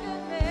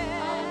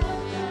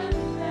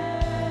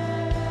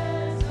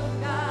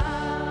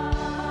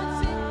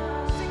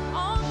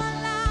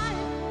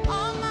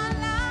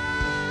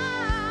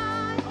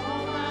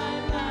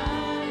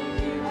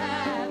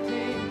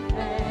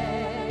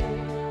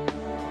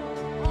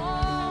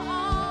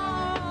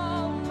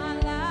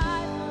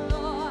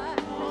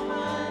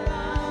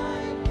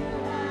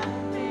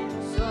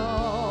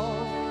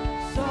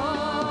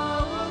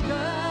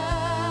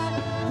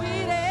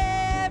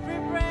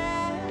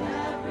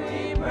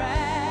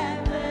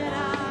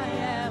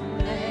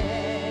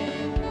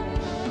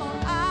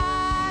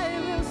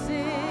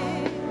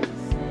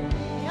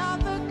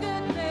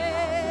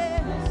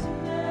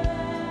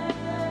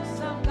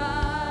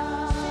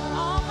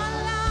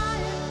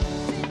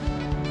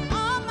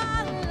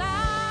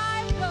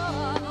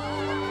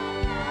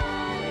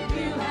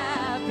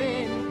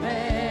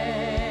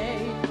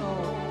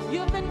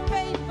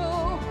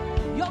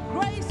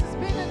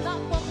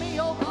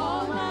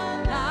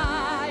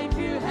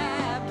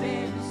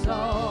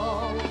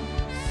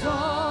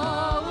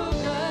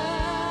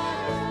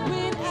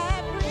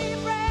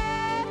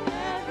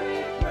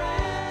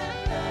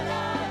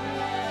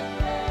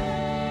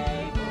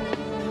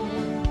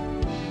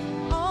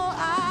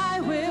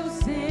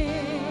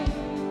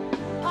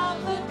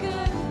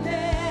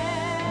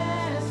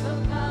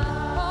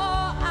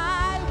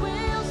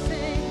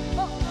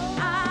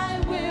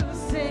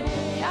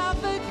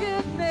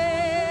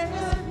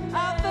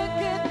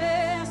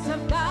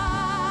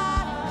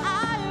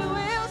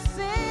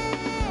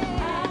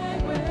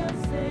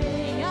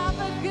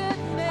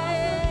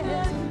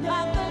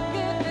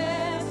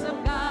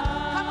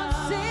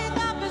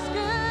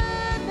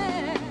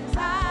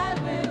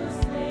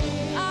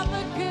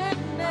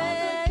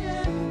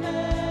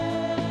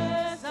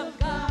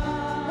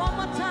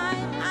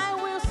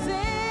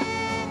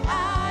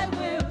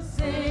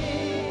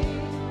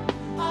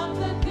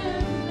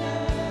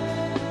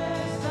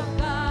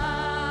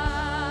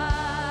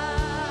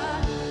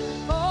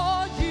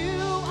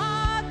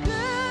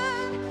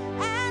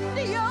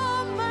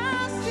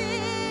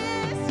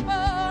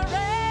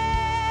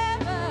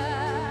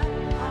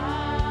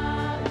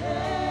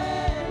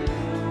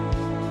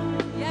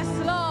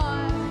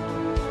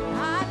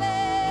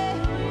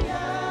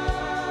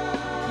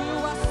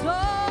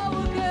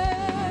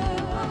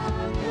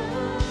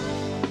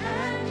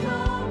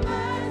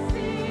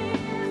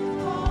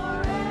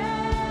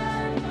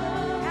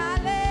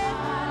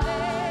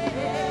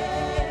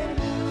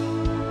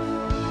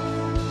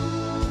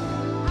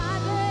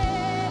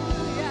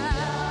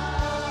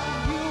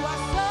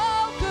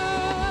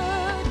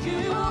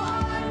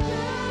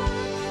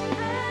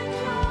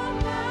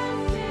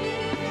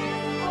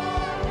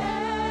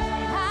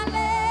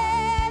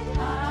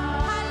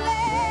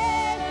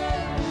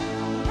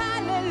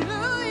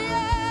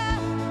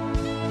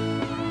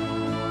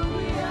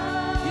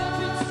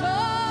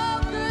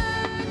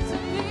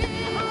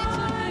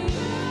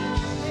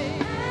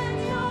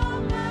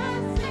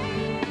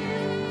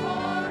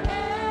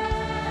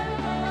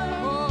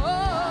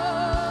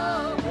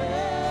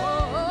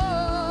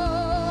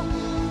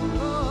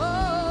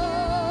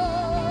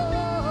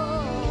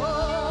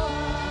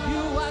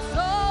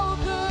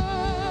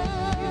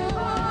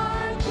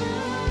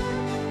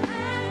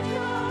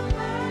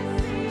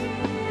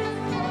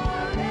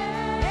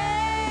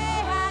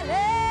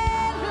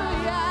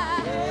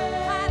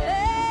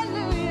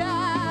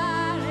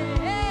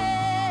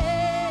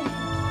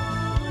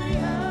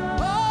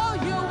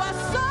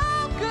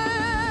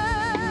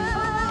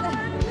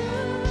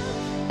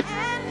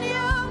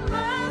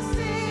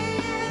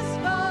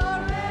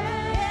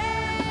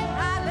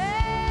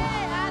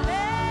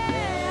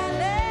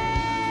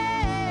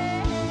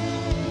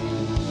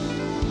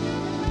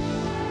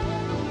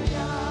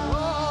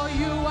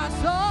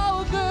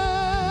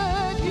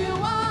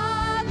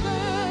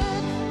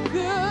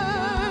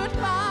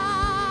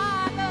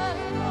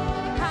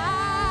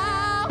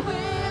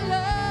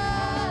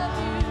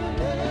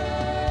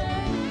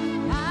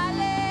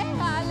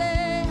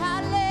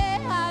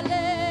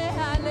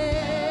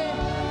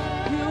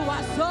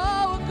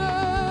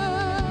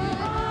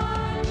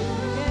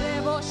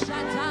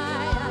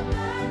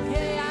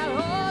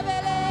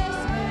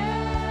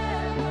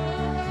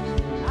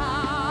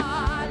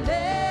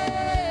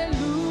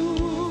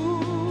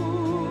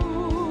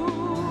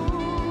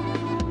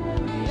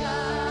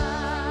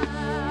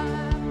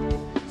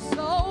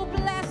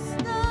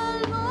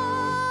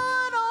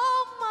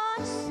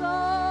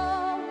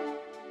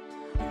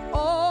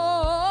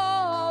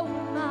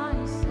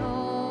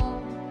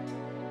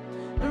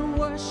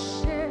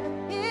worship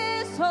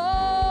His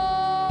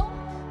holy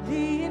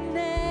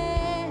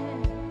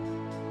name.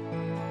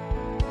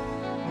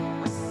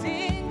 I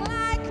sing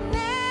like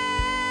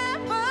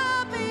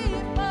never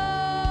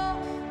before.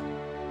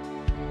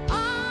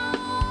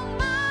 All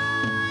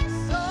my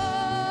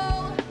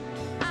soul,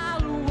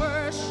 I'll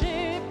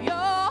worship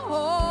Your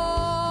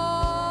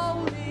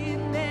holy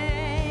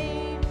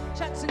name.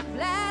 Church and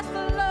bless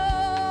the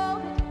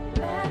Lord.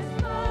 Bless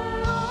the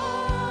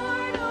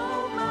Lord,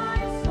 oh my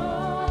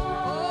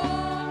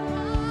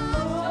soul.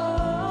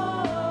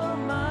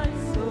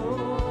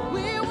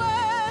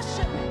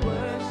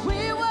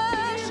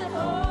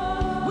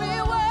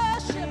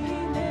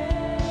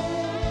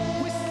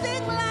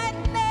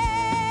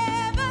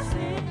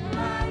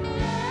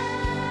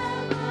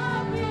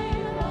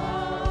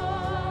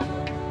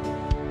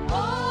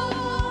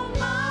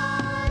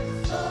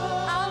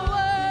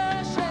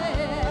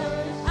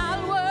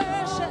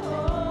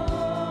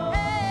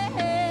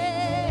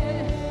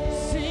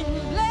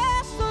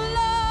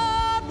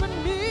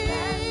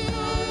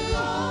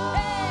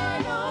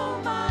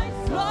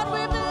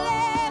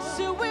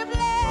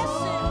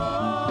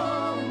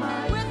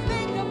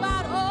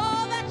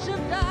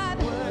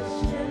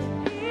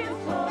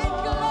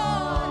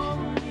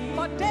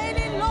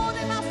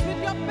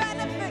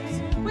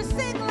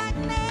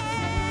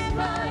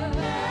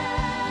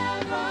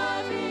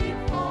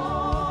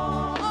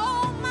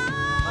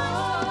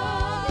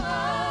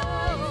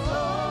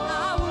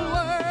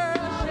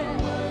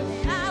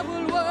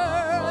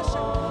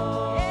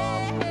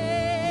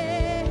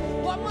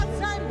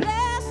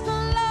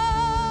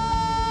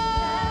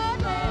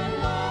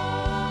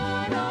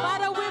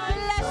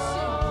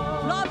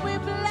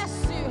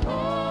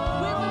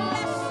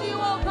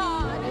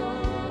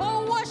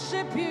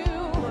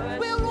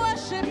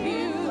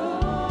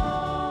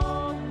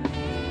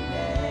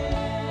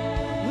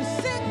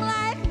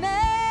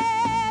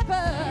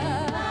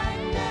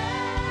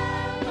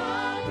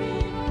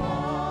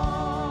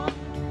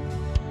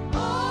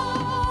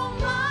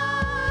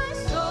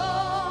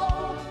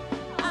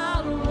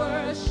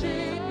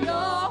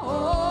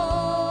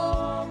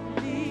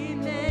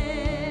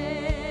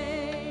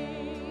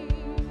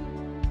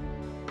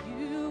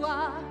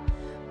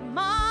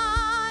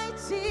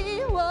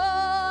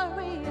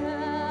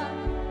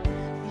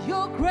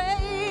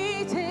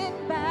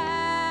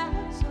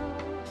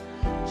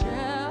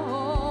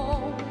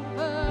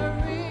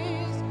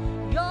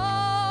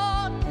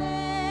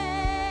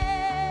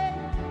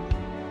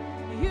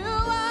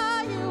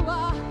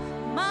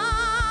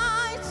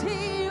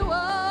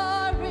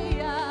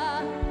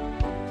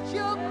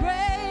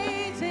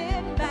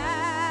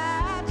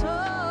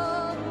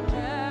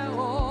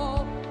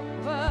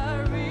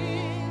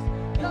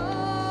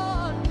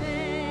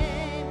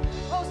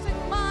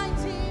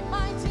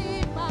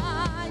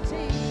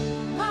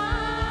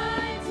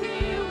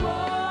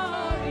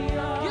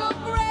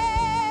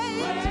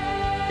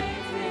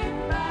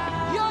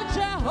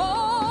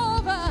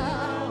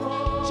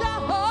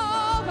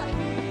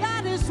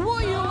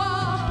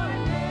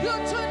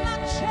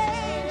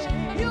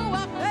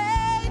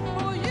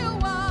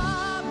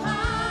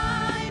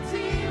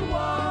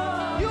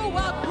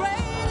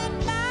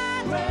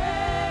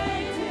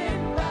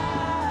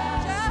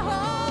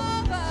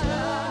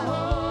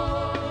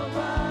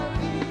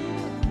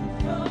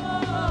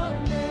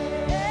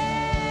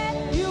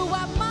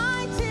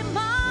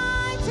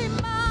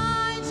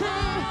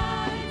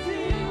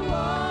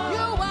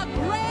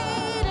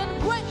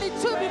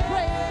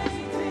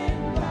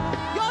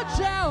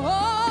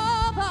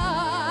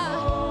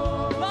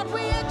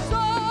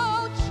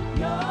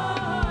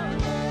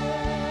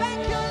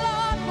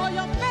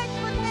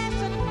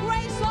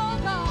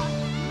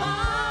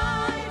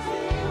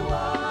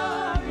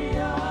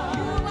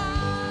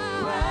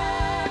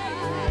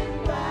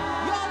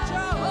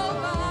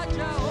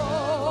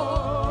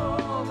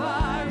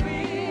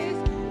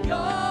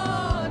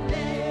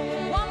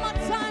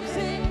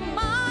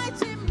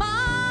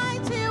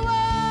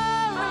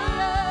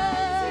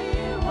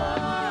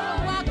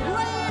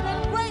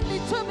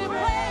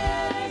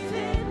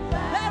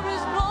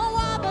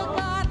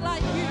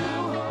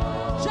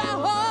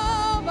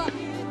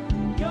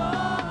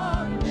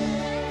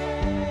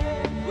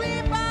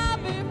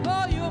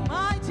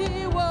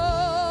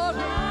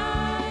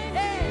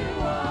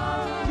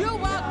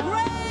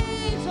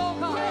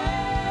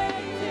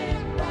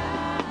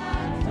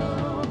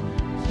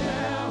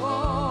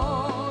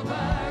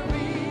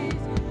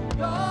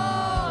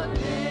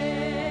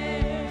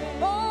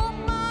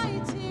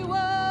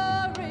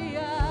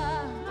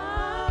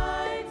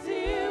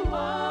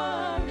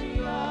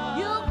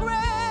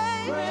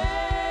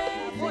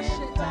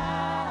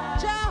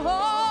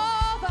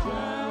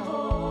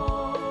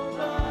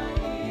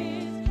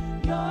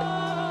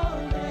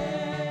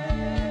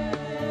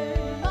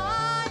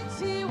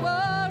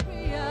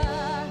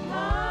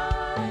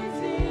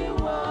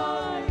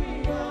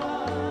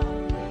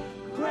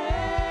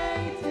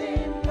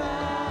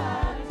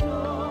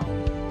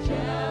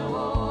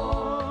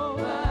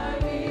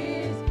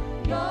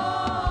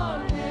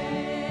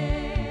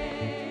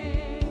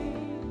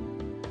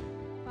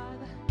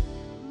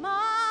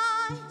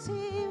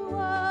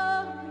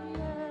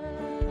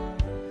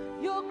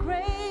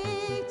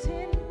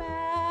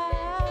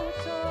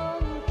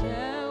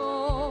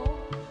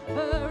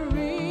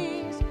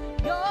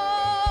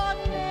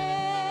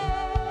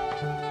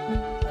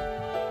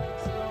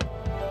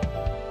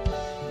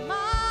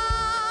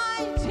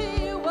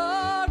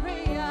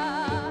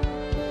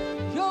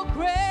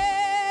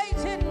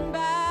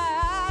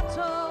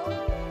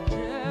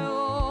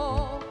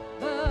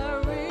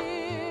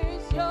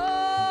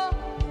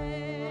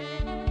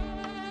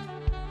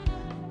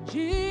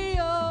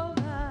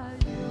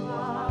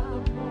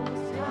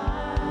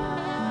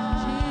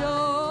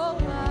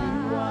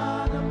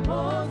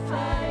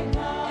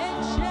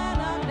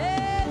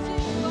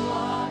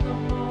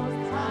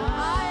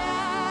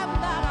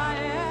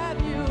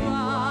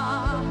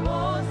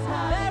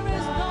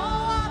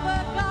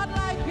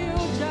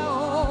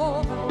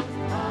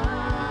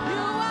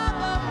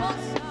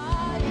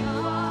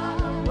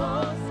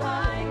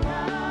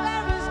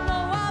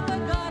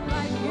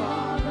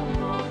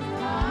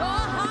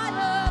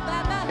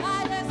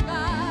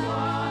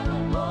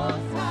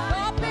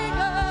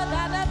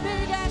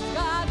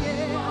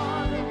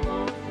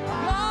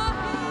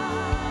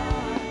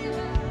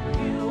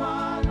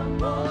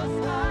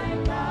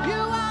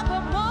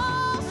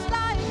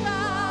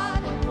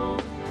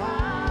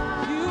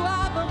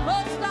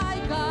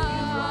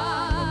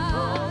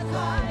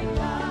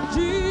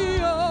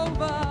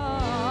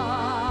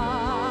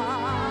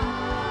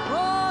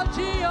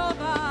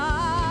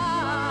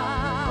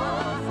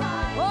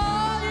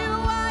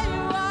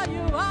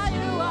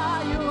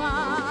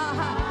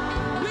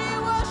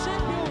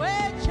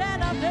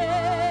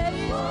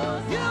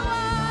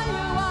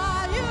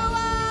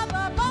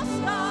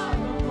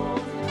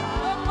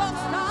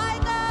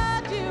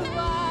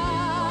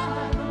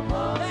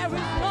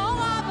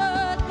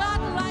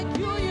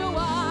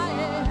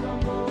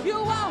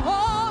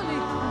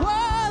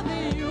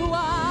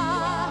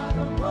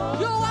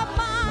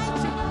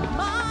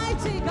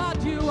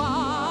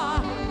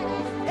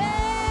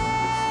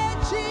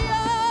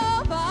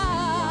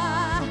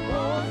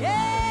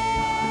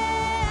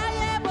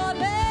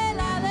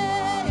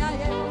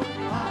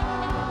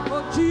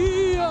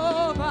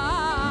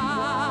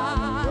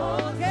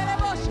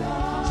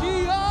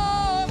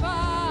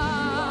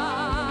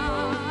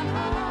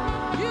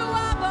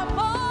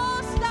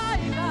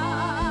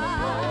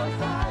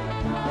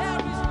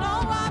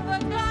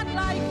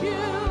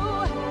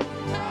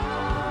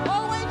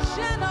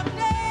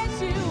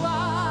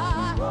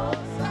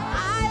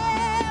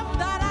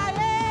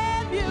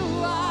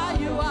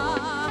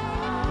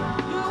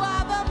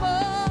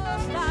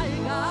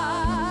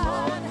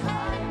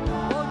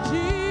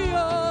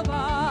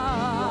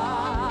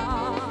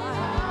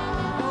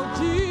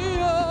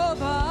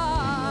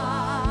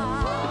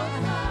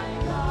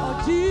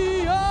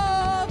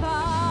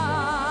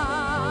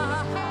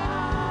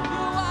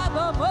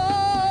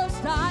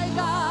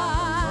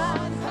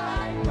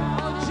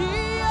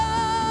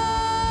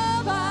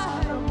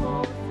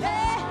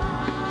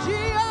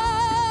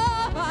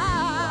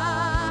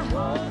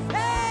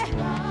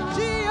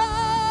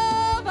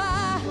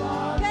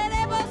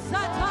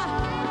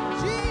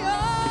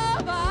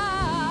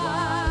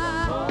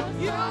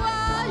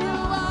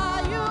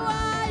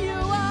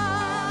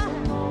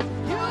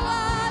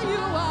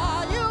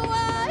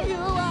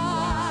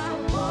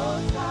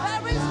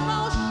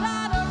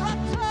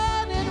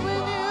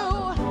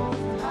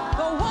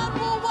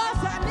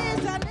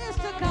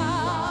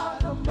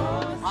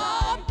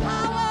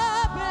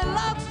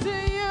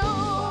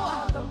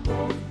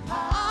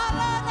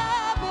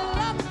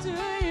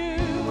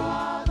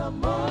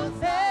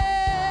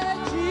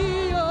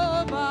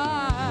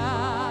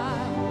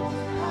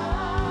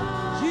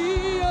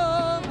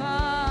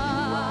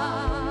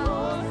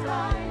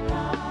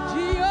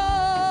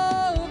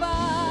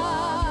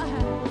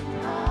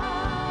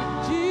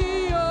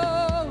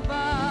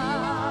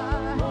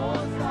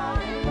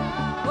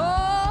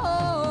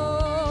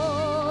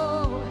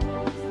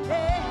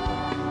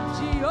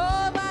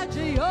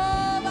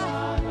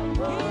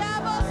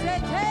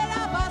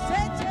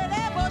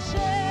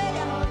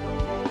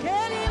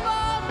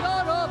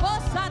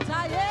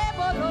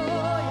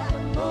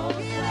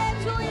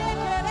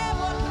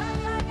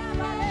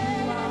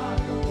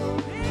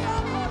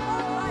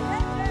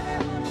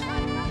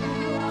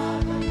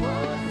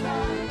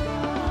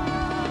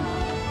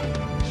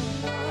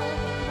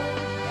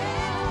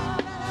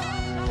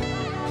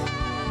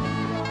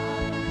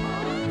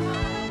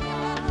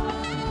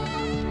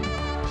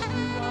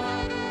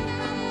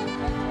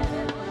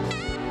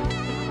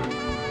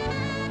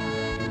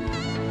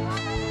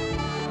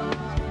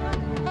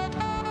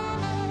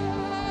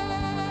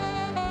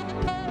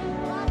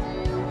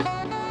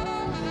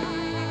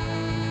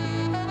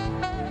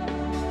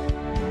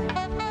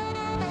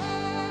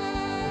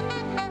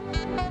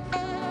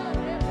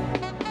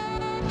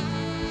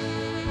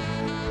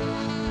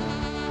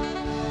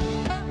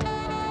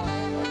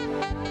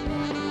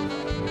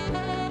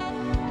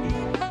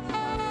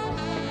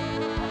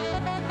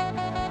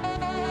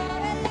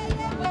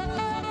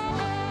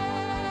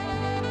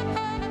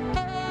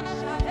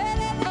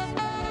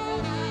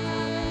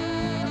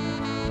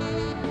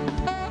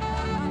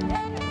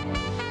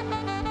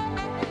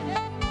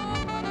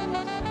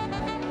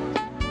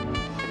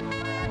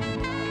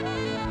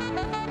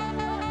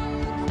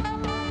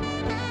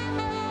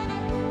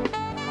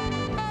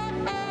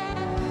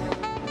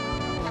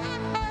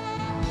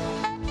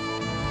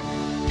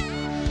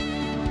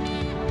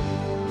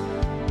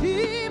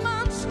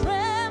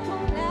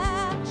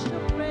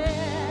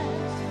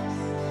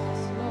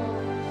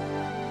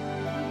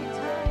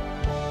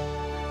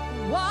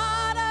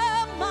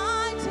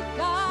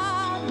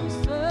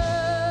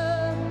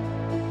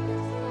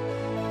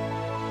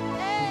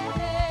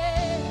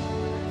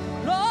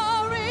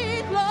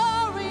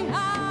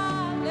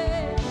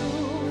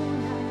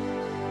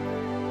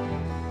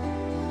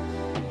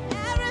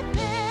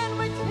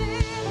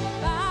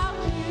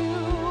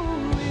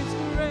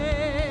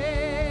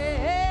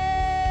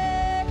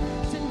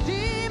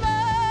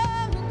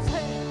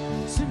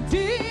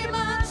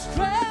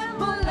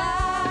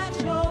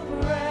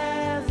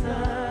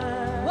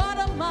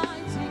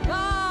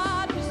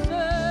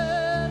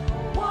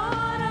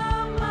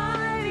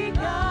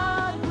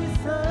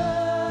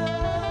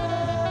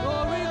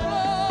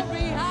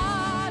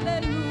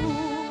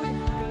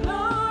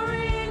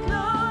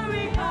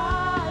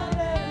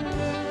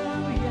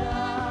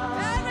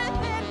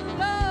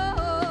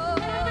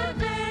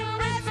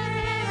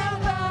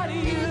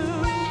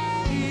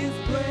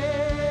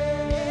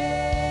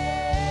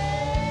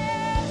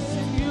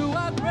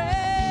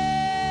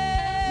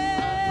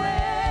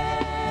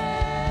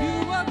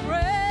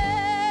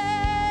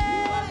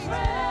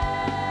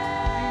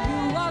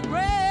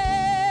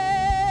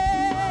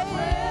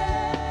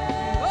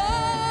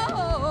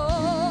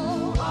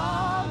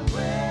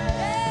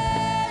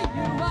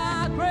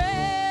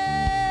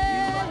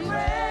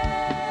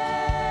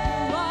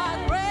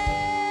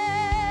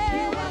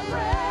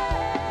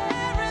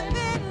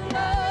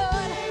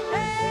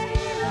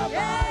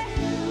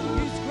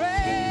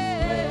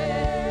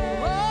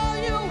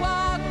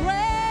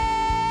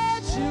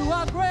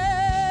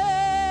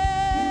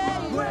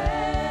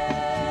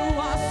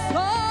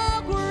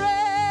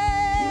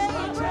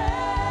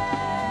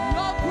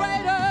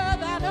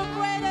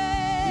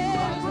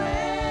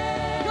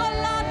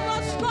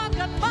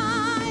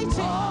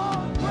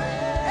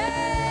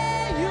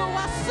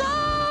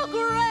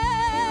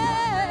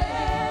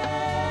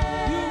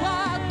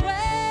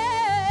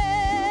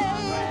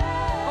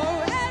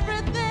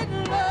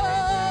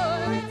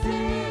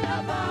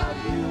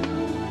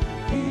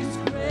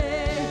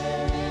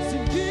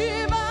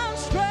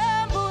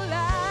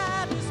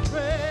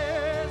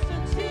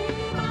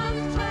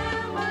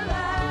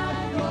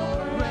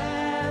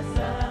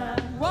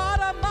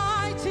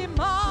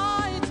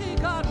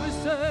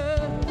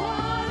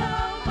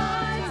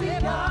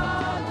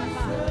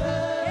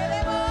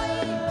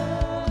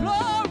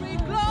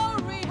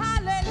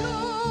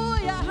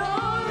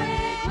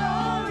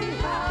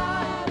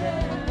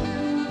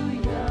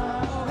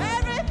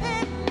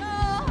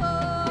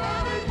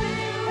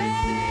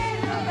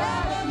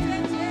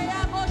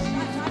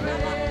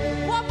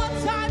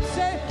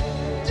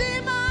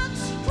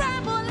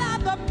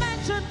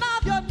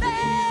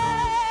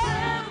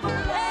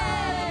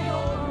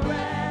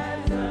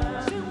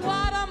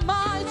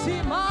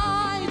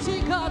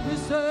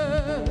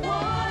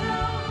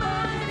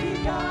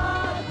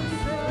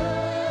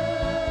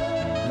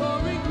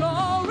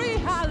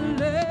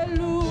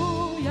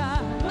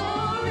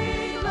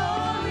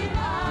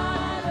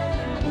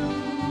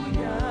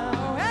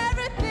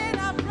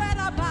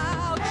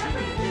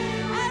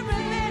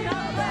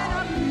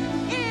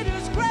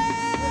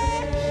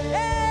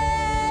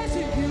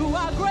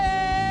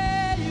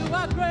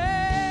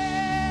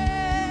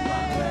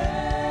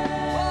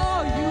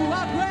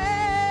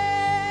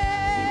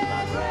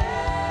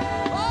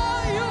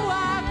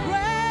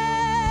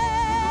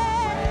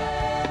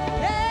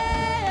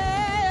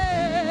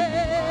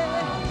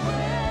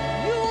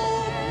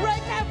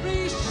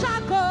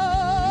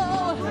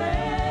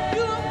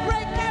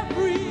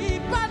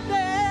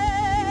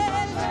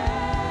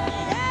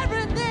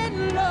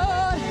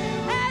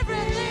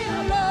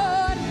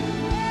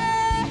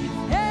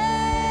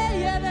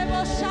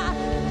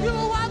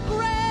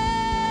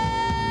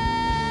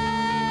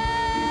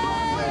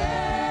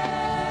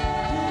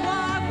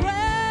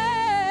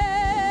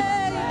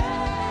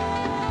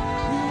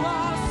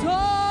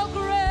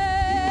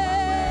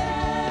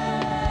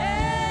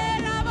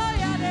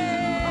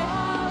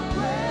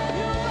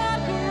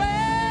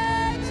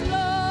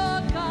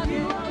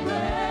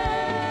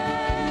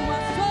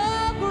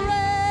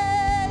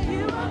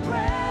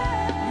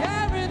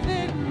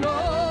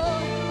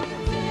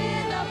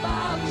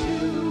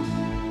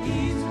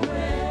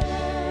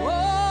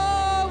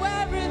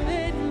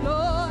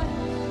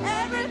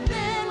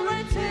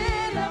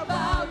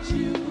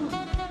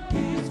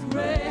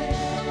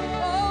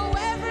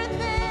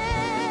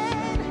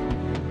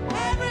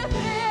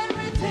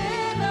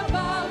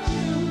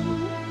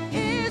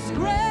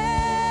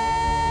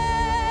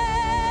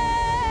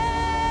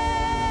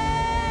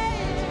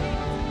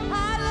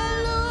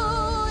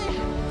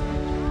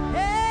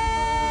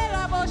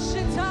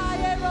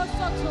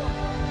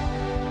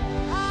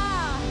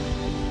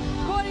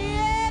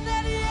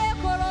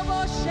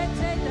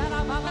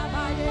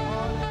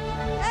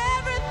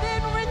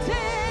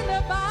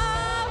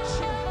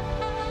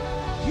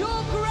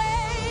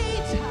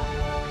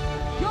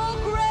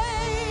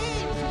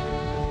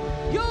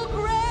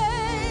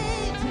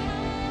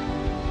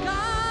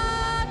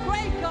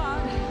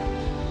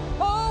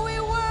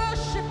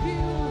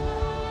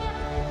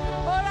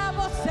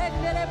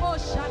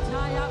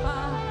 shatayaba.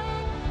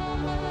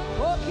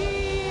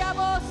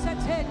 Okiyabo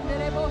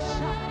setendere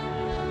bosha.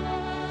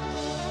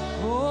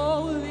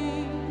 Holy,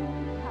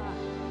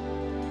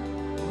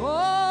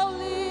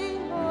 holy,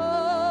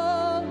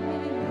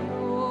 holy,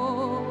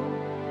 holy.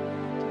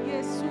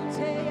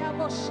 Yesute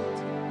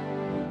aboshete.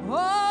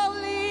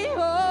 Holy,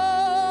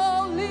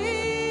 holy,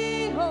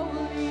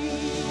 holy.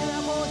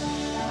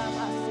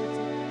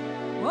 Raboshirabasete.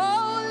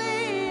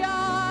 Holy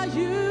are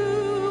you,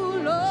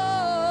 Lord.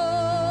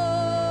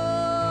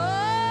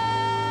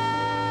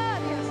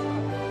 Yes,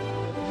 Lord.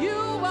 You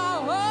are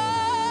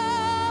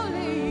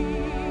holy.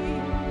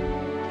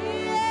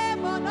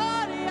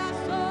 Yemonoria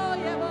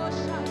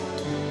soyebosha.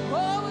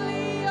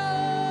 Holy,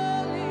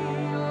 holy,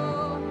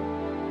 holy.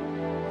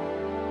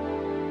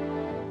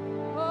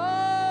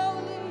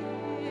 Holy,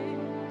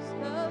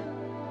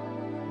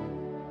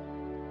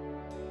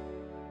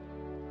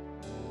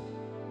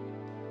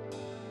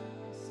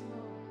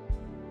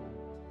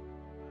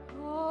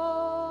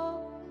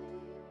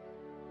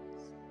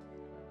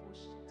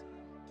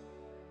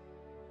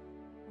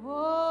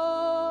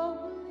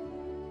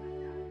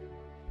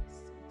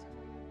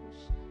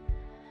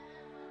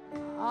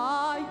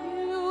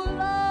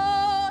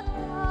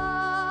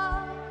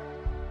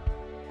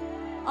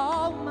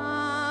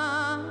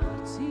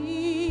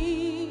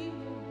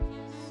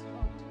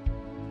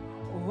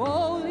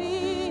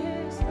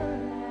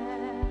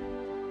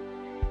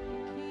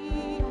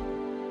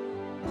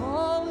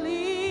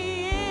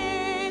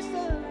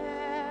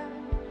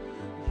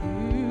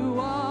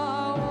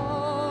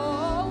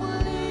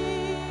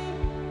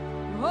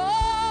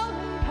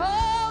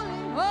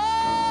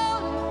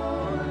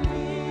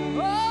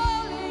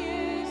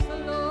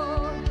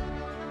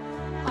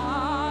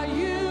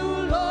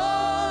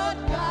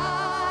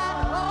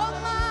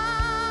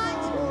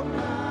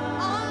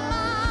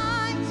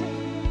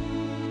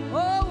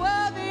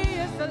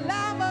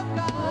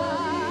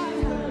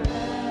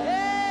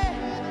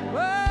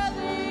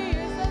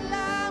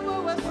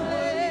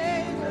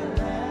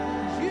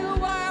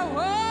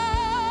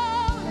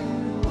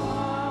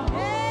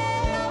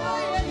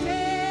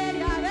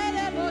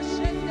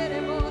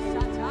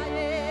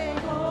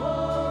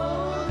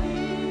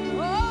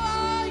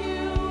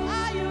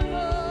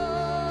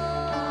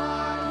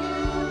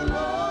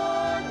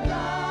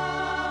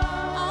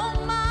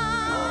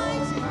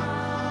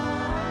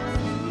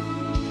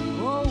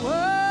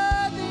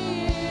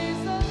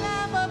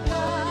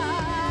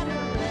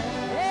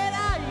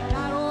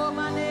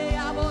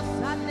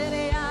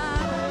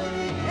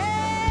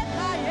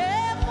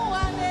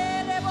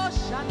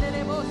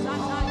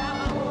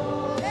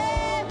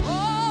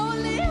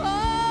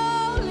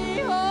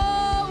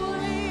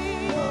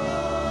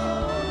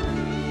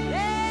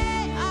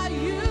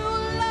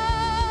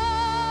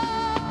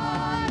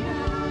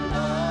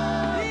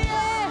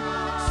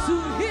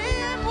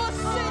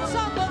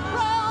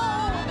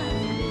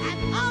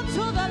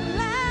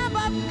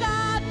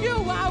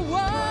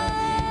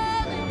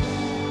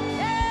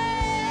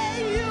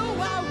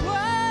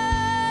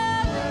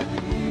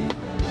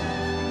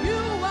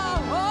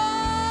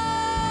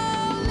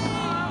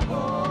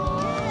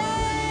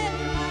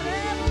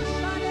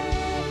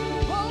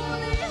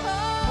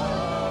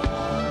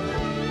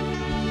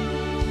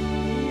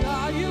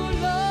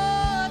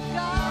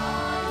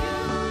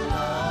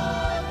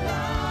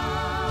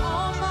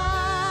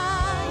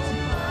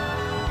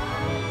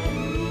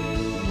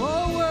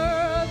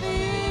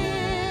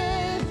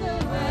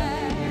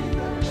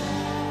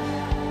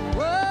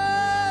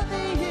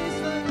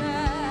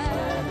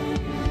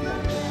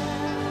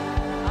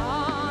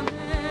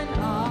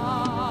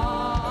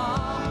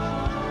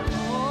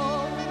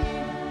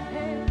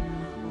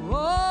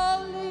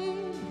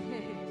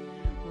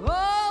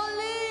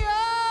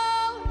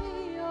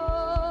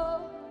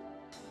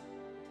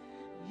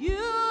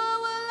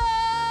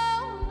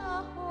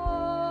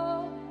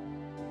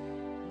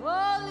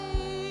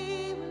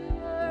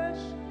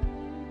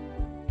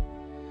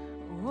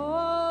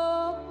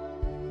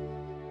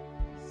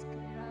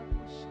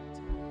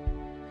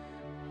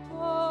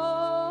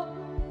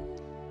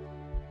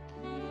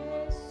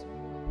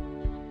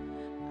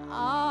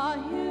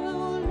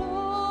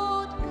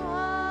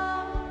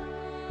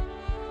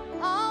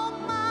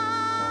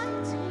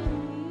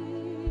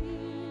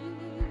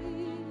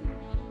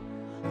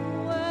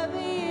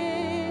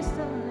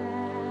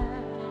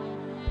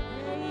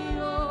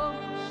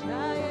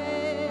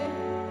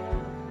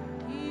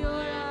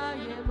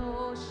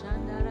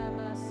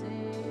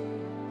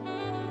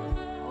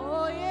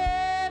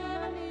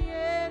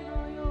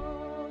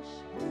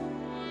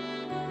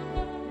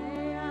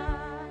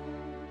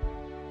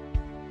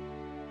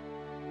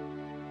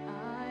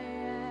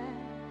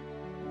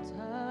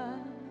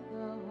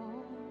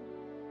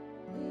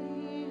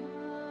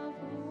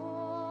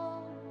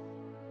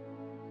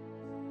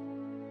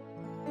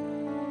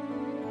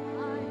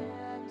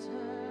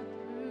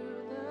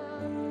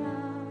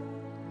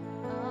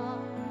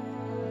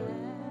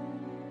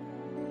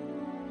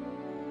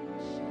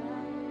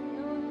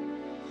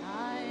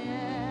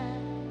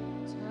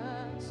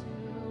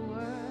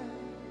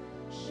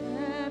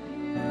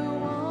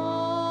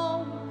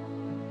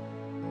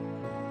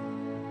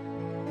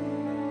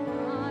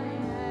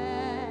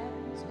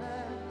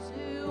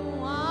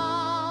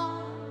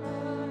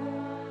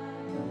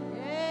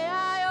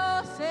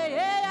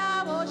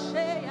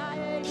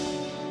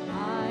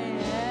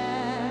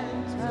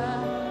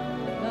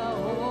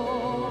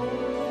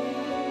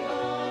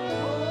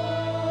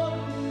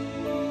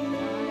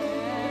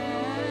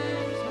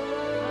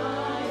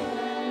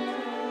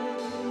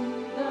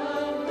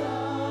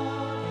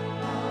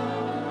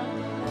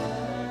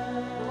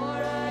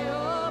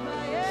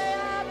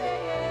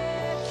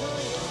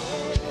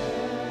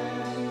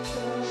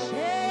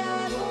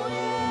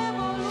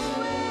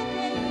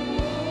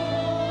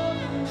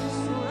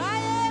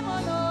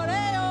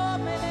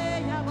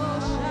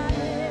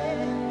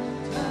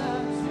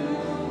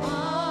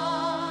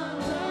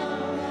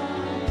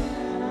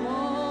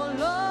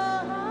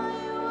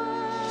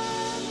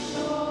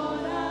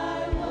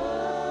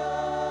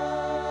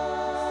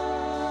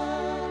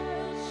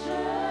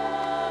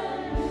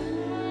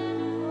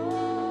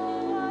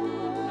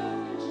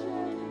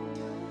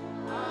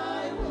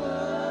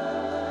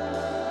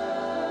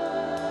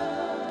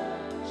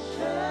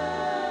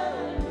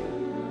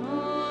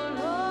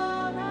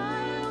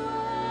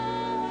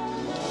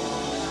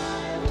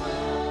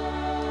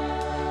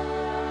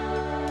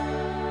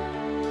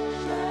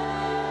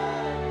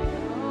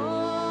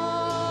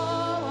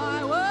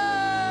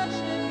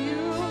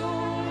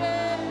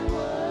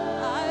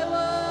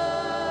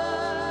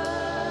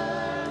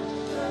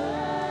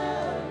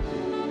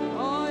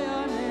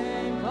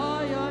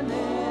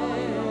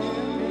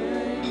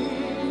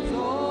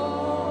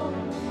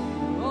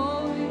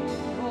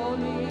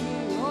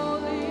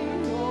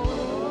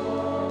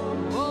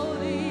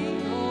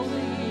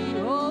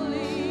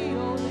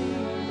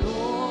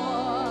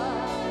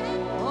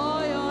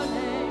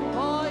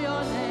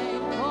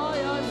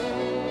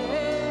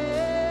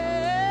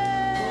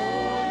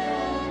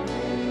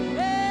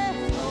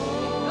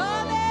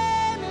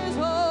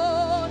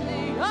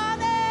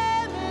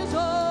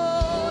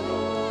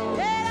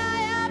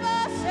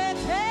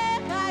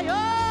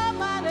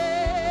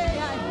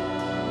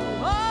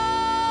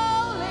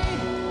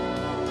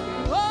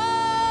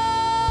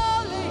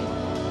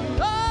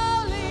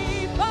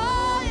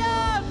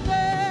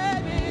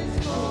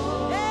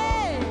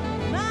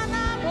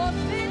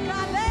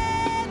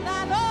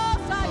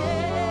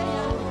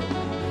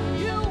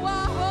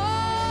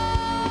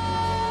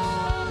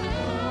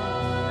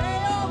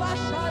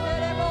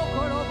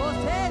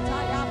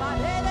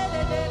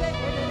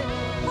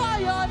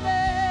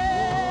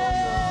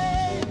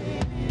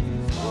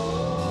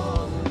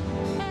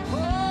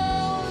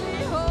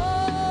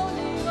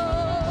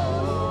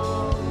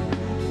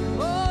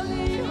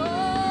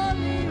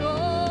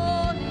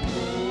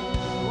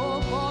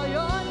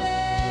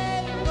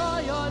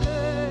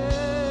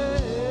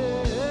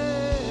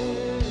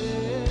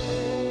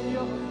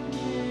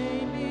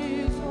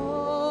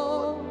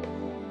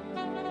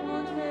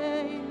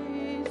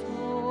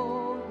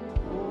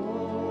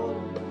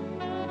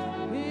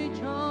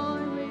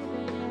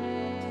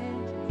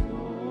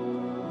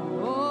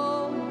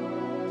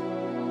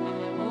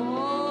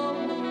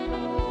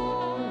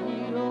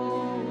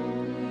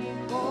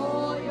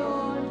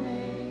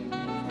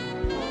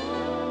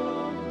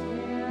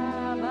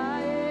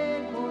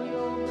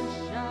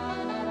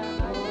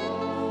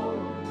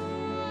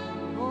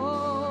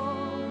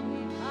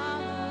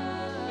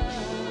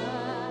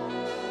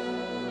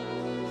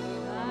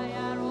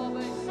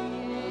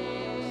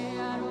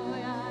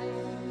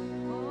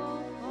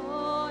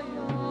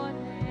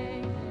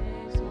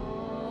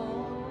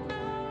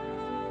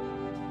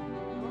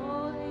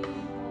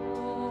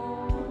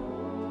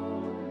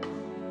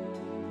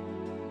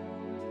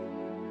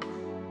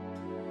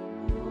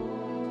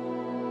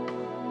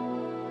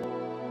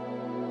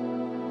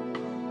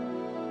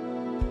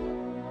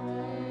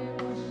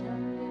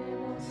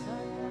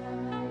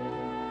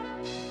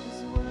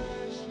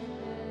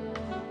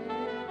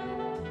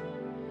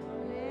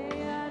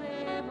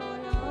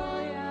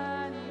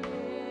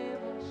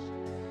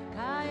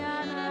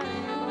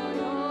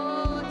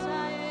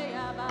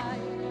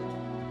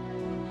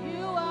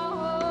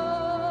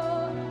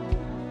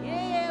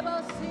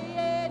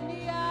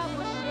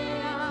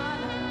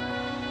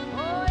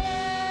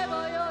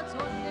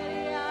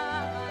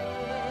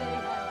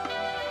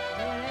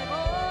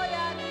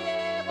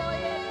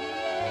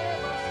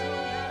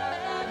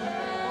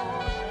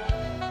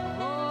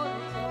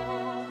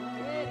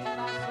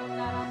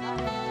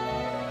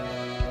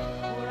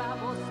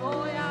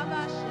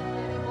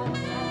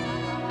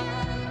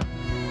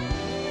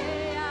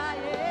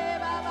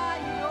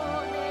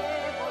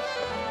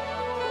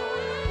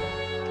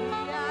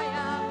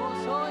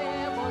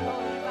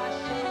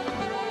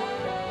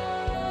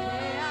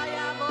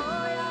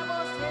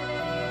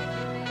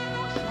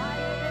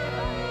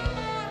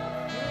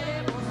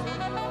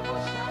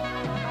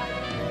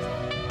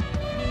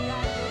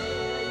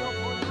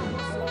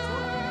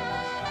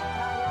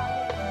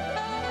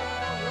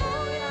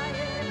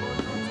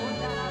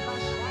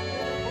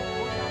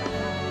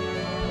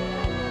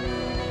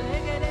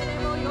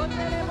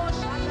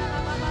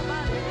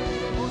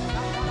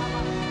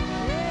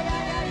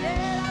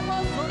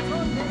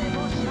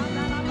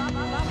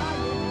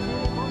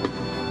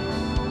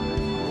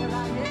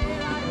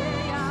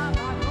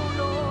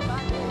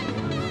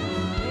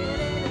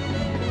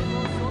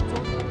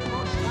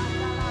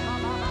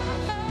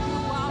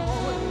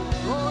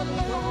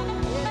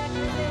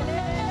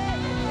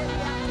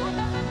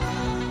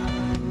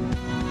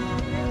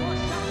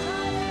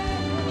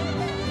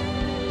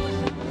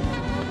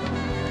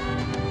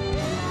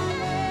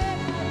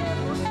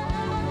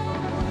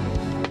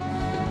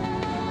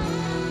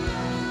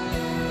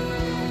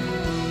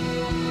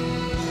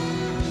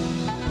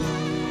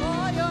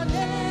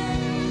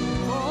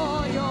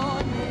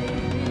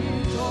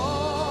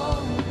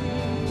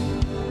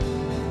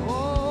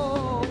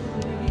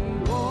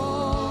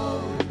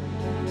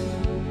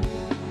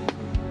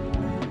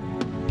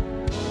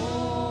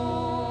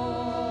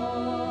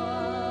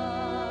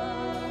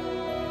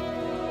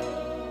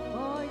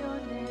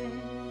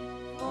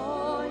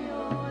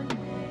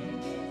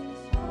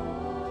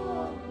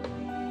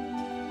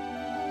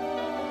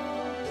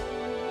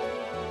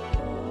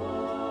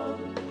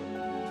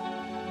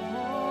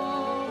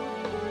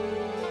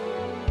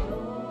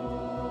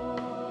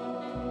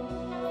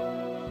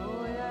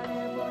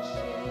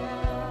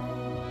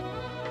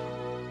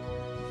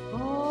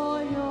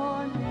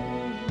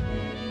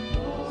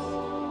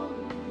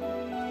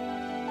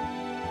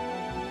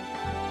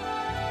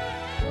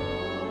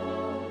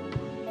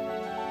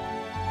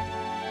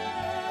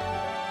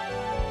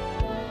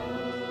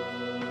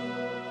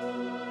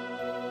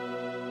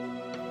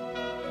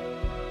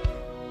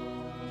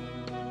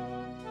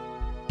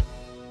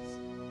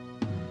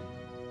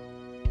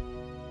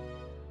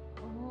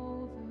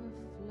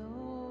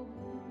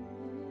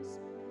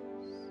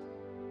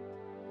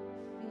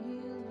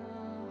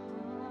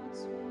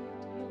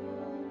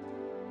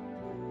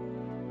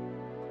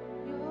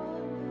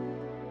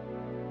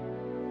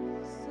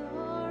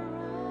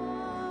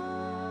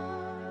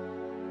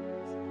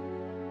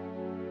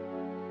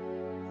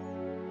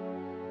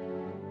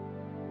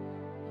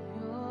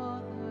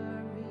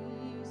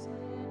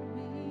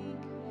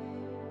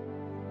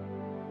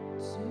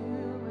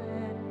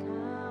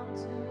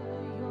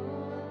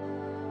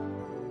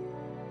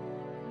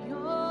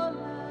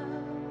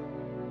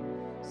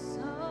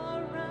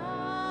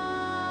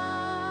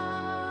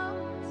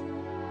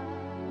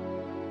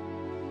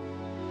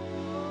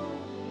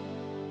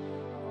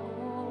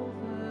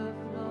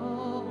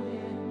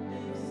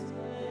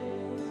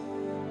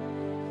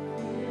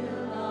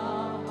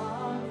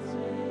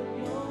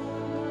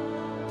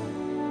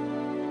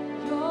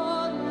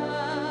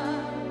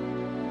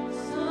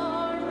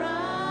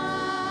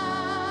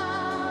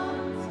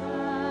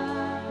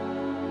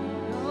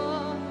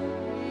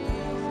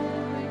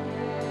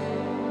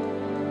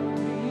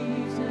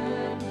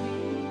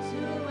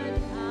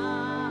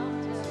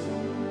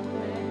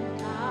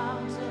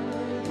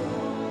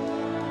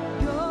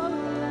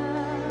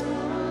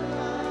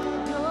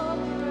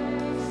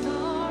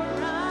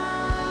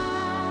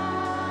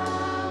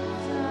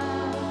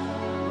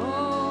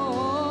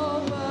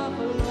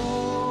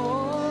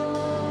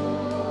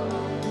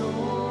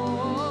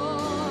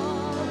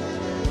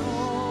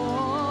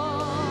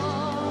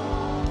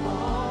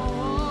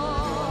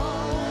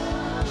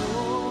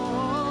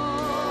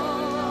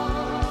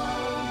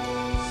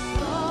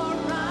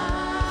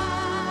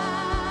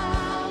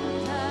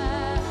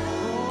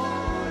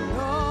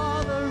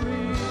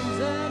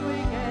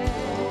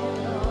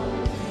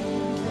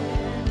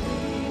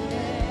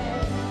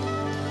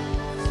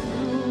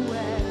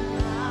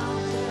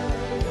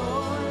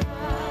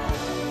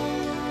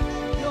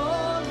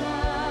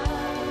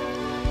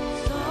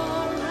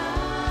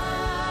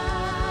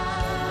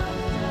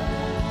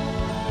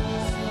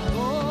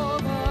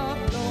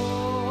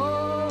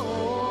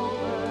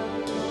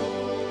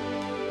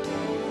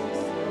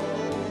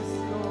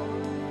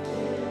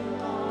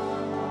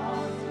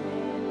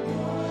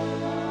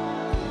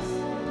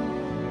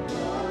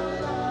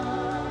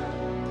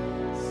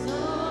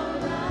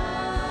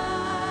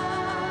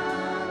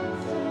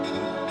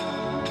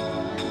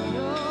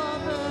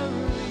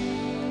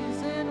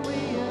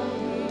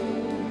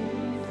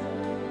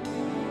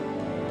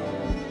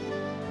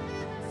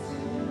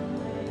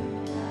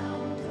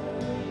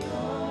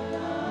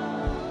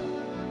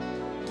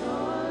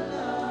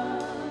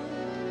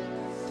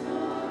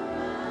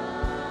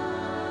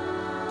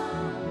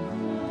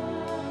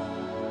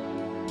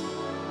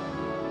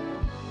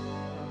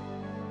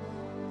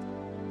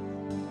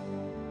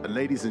 And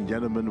ladies and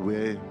gentlemen,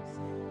 we're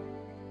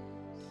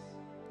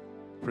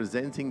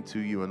presenting to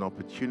you an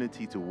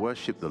opportunity to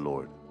worship the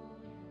Lord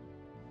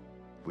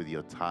with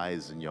your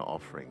tithes and your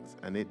offerings,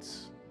 and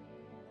it's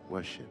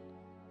worship.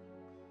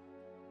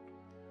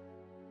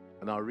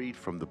 And I'll read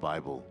from the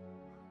Bible.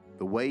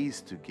 The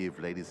ways to give,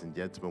 ladies and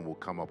gentlemen, will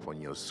come up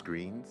on your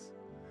screens.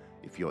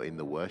 If you're in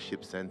the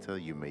worship center,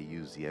 you may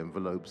use the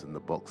envelopes, and the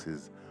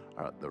boxes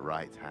are at the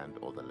right hand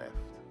or the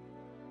left.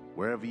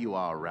 Wherever you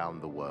are around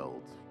the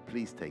world,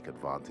 please take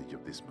advantage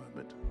of this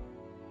moment.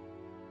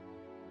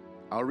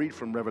 I'll read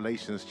from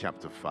Revelations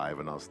chapter 5,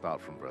 and I'll start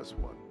from verse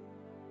 1.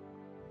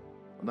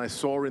 And I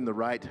saw in the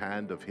right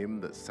hand of him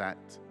that sat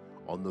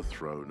on the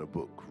throne a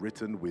book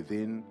written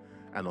within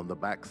and on the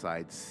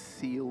backside,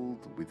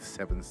 sealed with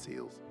 7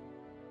 seals.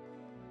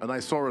 And I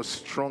saw a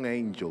strong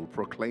angel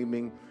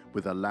proclaiming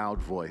with a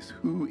loud voice,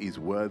 "Who is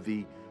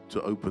worthy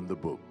to open the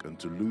book and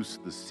to loose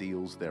the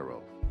seals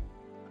thereof?"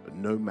 And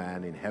no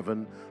man in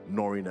heaven,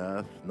 nor in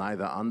earth,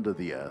 neither under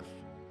the earth,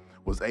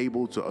 was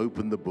able to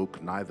open the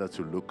book, neither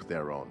to look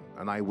thereon.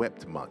 And I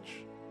wept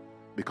much,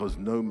 because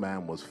no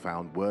man was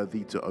found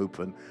worthy to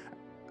open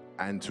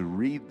and to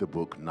read the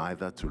book,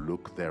 neither to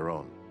look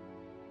thereon.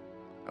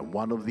 And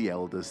one of the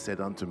elders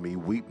said unto me,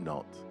 "Weep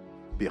not.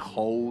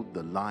 Behold,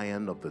 the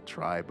Lion of the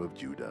tribe of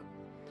Judah,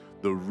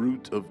 the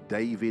Root of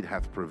David,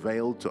 hath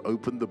prevailed to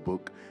open the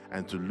book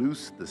and to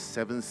loose the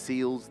 7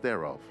 seals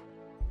thereof."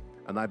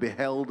 And I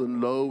beheld, and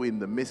lo, in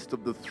the midst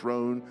of the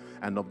throne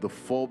and of the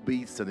 4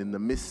 beasts, and in the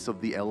midst of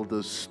the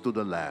elders, stood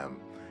a lamb,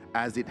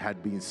 as it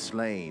had been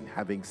slain,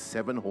 having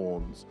 7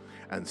 horns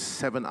and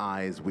 7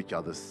 eyes, which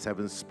are the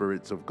 7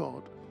 spirits of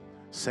God,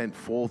 sent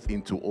forth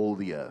into all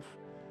the earth.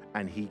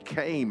 And he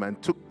came and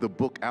took the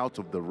book out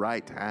of the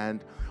right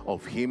hand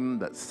of him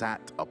that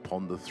sat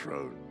upon the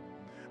throne.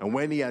 And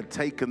when he had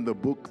taken the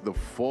book, the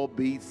 4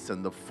 beasts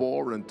and the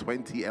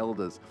 24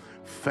 elders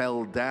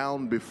fell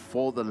down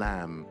before the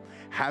Lamb,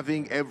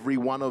 having every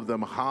one of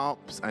them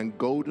harps and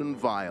golden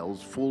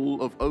vials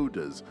full of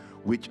odors,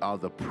 which are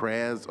the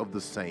prayers of the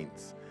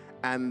saints.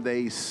 And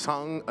they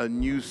sung a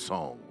new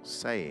song,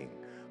 saying,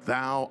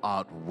 "Thou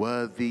art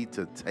worthy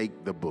to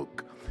take the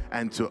book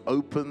and to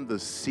open the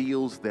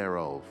seals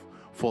thereof.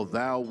 For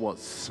thou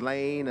wast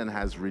slain and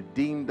hast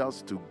redeemed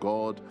us to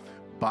God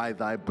by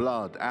thy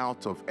blood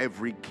out of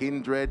every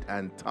kindred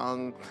and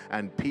tongue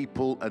and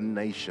people and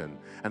nation,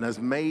 and has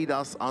made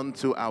us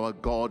unto our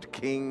God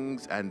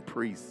kings and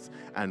priests,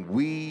 and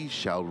we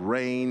shall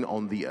reign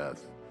on the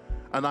earth."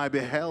 And I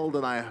beheld,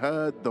 and I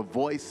heard the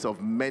voice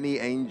of many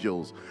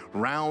angels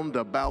round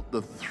about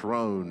the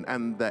throne,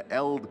 and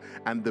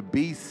the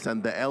beasts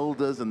and the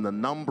elders, and the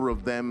number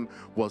of them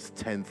was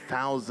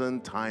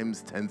 10,000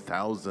 times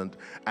 10,000,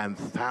 and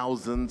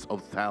thousands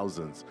of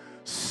thousands,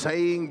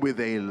 saying with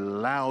a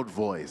loud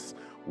voice,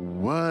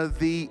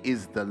 "Worthy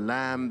is the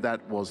Lamb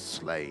that was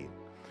slain,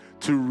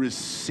 to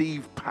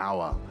receive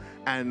power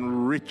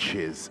and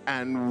riches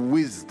and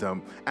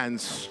wisdom and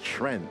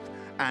strength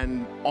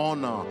and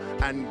honor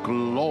and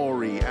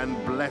glory and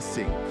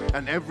blessing."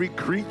 And every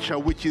creature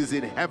which is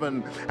in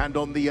heaven and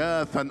on the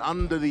earth and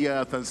under the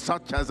earth, and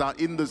such as are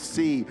in the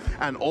sea,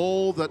 and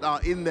all that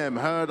are in them,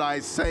 heard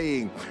I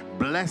saying,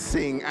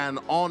 "Blessing and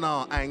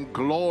honor and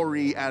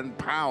glory and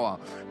power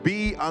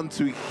be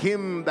unto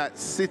him that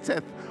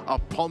sitteth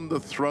upon the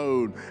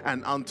throne,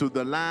 and unto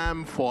the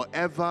Lamb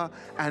forever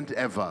and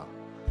ever."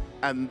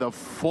 And the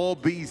 4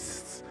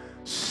 beasts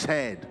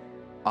said,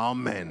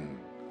 "Amen."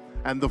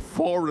 And the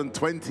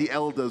 24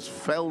 elders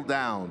fell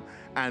down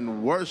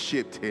and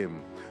worshipped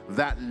him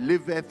that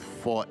liveth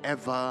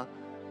forever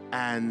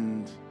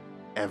and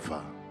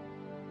ever.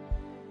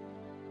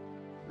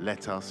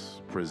 Let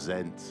us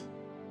present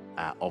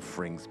our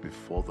offerings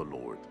before the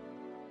Lord.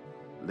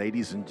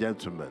 Ladies and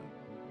gentlemen,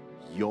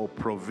 your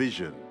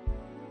provision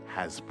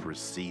has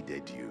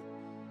preceded you.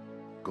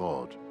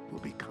 God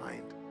will be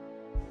kind.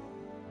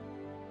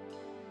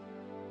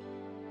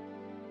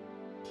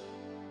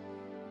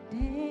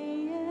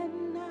 Day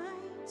and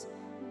night,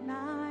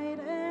 night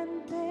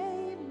and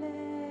day,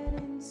 let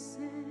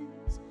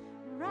incense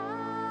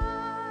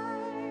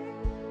rise.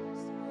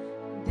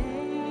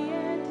 Day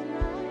and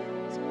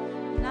night,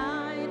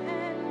 night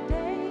and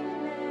day,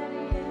 let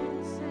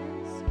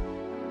incense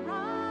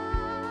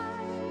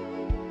rise.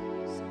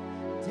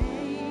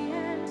 Day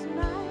and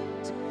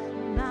night,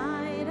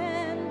 night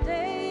and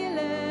day,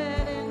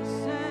 let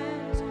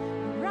incense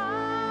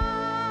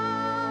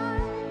rise.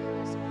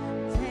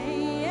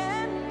 Day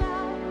and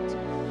night.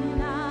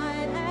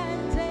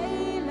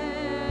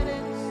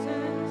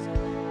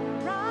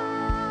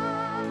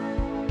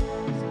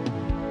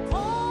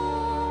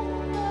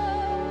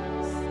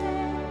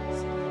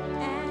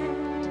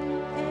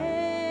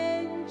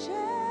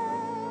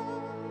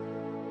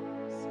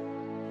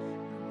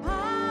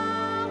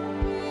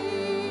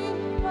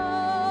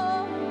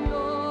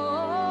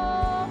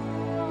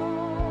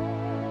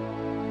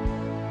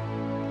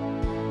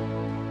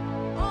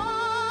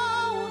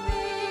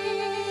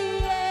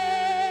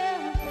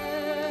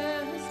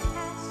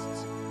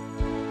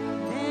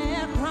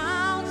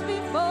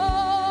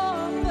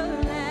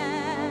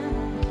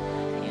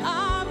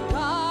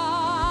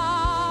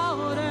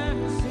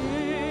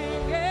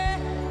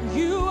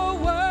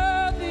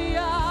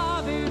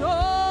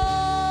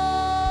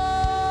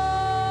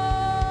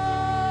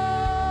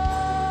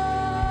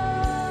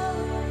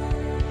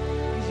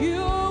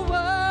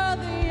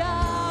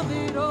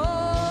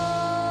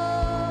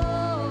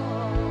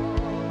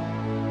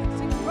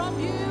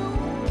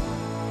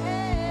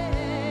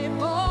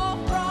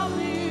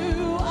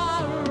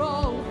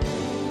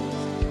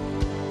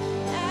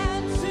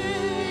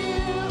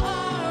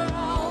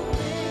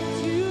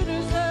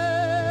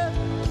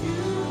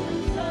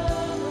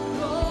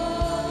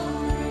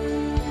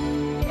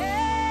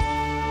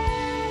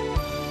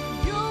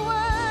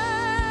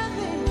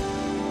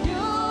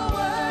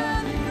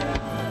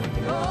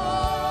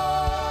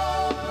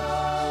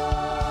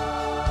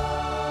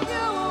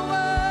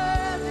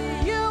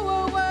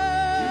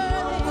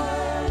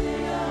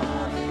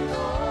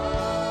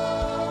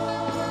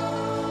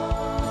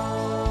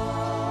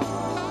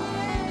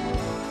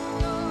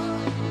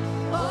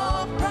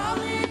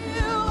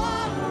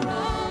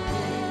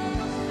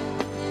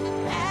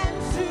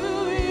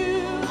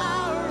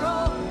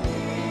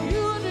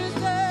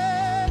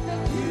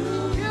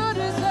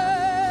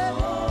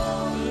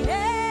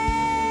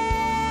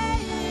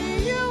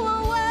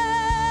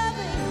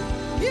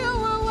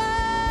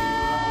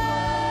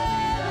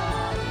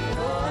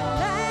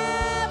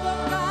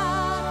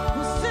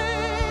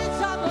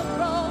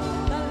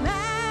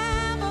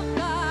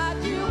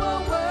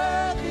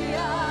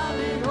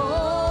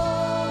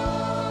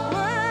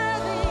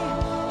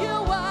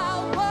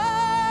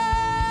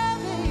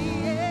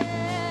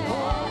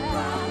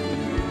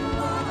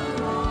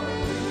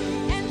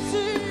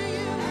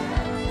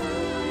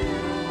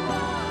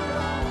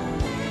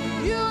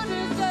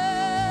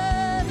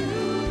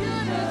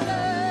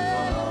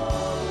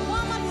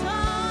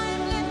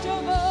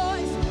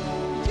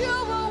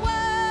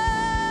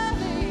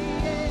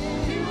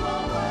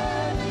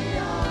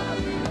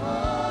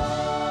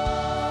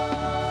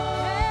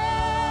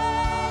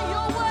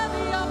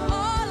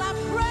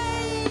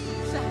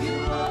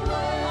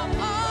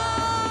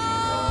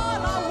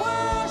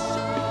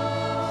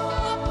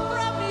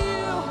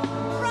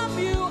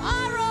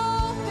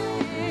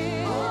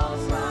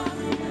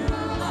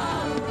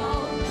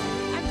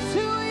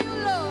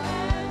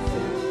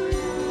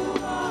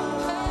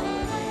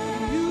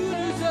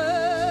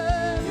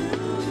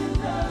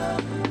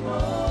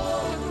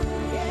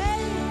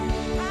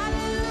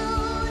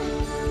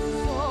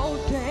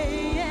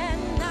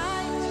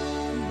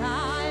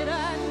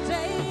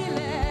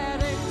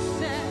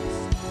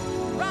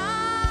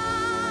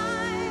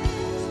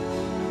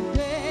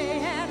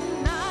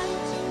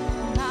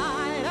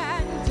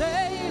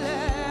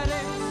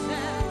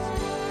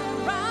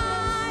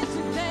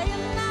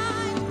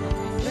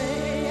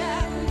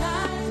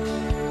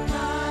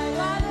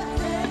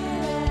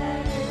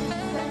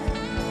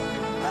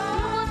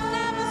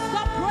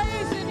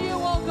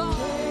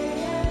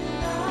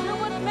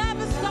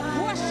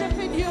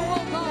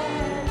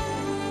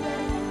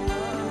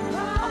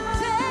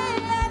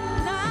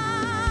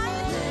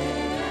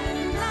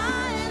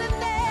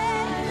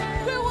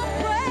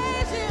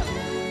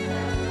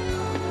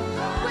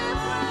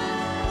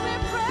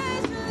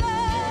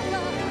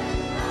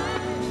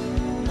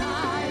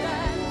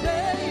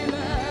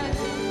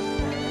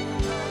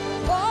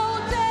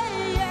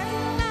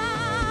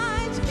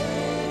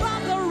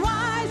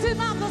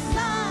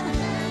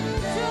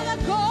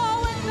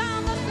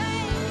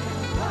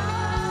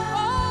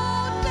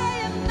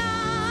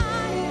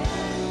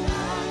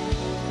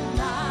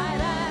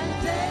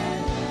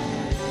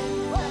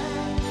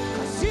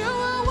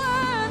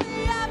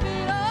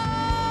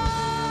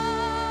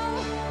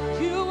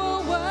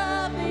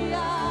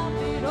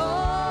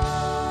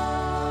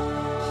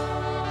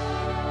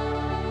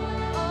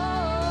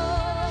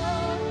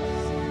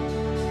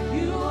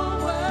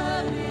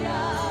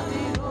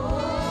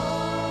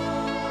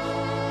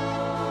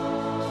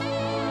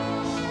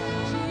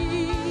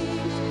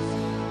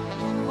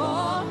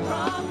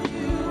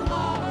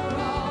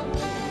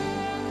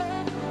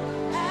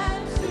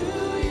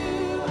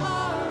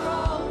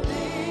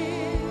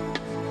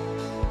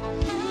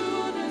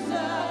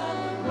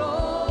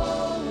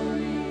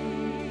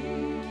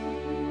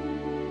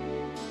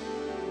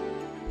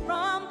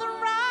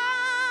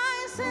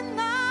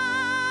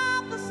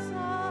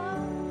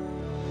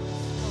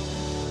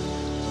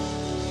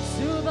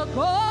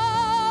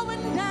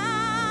 going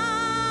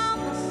down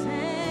the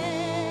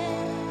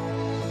sand.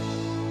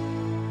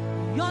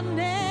 Your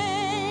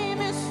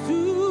name is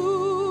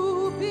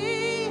to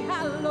be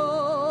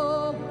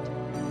hallowed.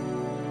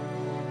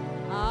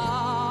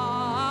 Adonai.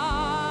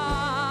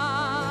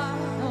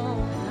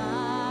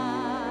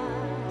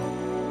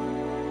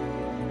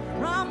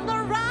 From the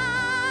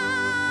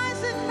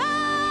rising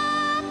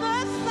of the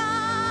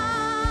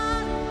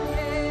sun,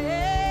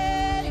 yeah,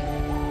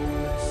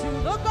 to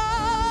the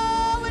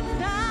going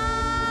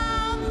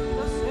down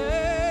the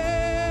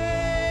same.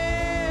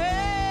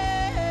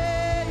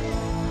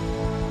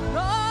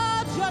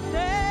 Lord, your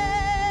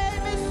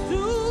name is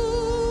to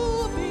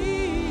be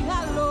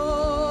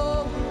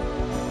hallowed.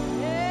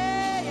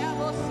 Yeah, I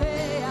will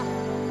say,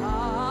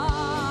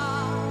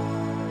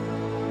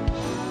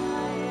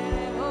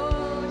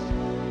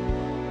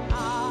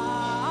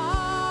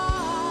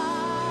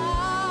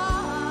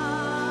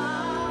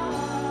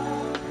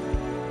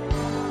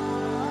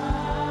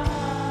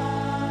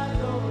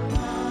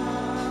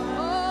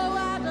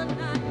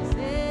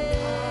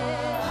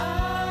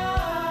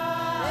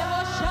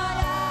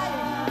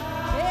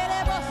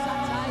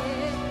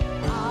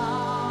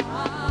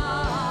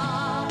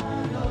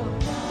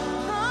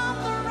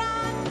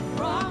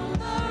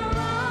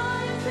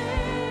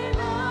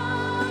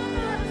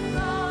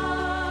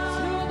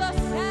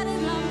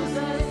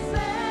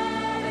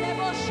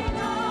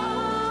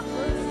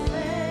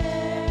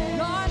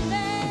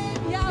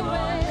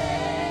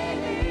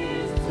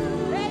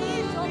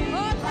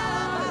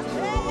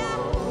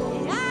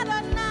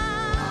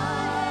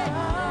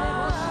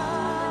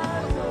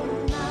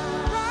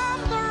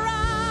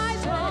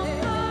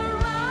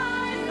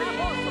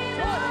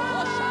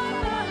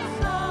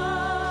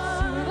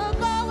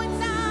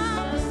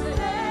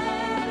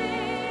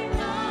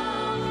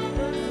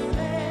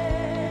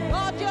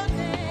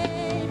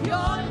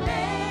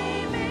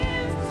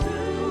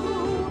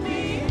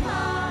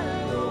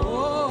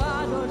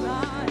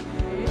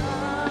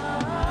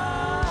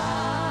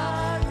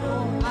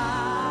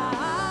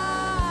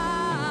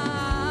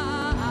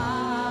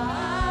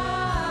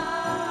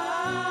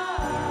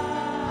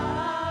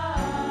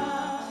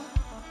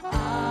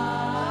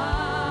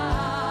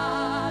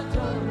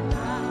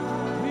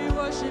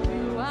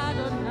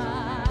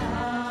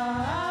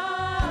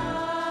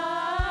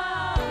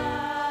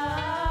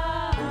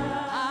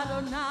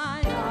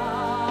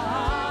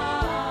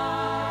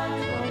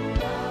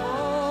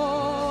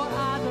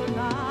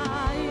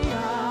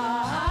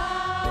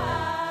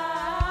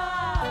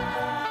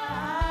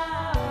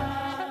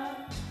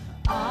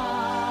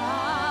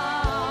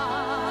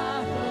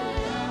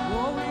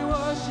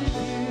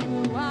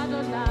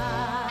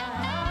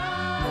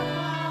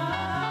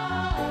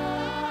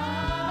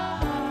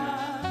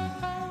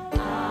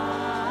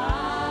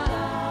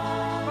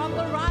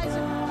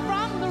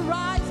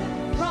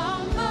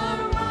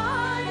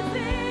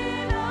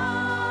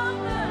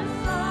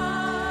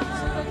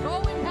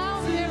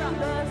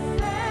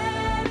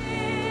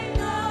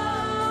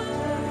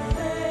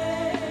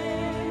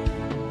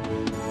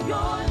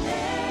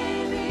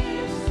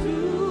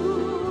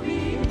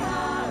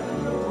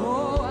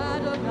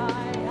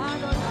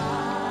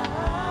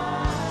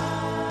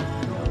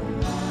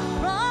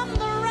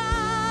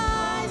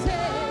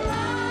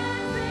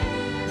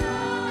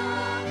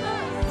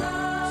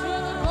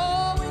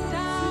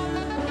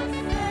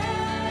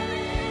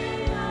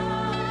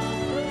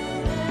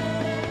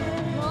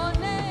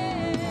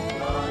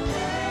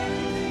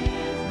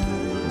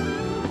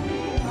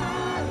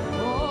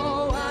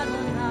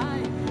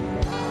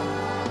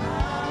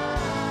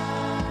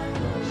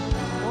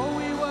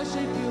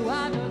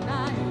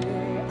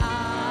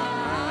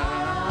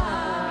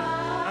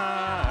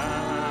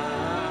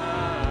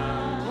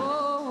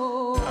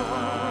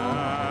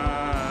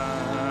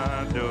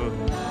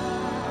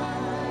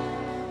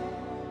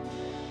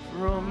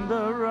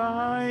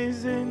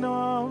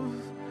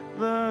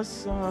 the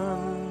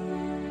sun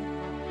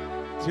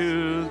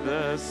to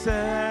the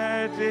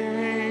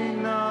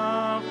setting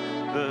of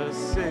the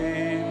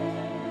same.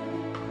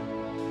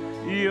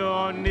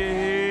 Your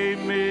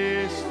name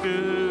is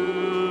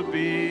to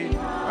be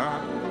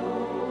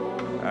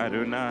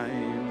Adonai.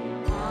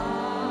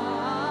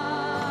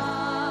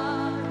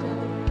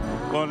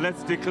 God,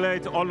 let's declare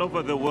it all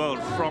over the world,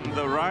 from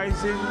the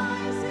rising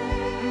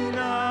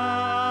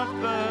of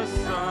the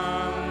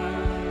sun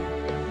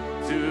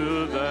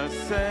to the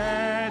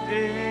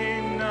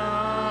setting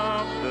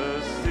of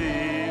the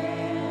same.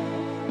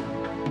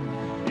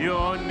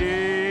 Your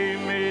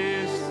name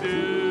is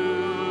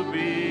to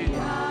be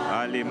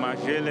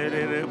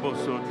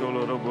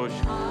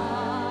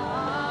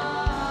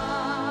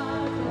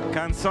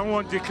Can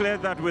someone declare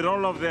that with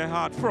all of their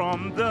heart?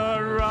 From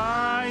the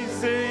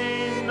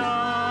rising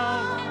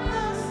of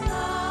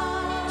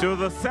to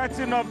the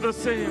setting of the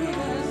same.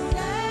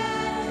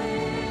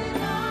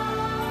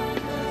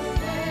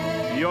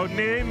 Your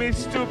name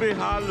is to be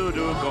hallowed,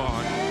 O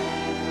God.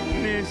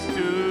 Is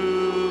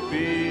to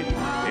be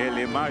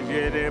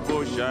Elimajere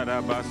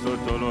Boshara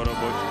Basotoloro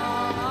Bosh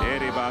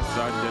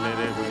Eribasa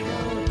Telere.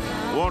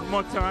 One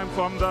more time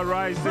from the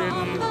rising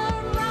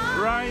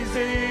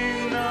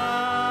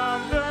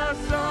of the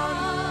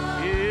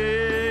sun,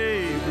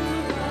 yeah,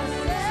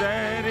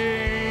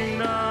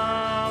 setting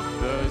of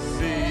the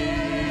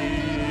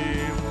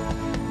sea.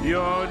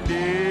 Your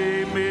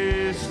name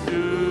is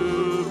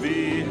to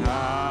be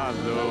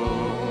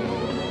hallowed.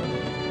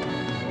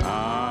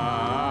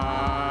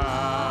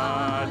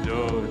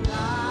 Adonai.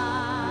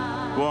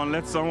 Go on,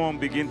 let someone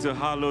begin to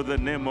hallow the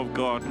name of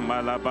God.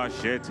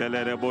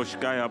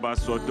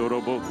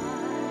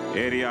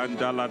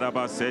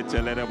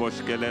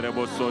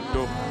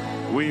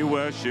 We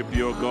worship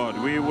your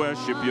God. We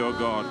worship your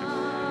God.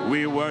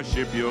 We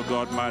worship your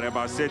God.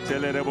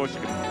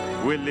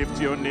 We lift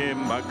your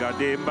name.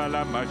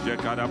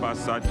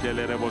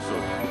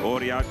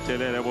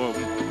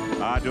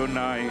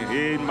 Adonai,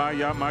 in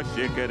Maya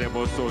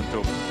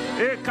Mashekerebosoto,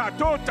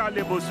 Ekatota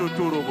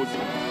Lebosoturobos,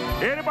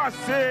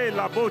 Erebase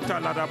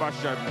Labota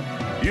Ladabasha.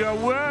 You are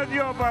worthy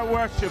of our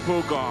worship,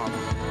 O God.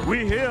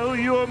 We hail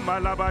you,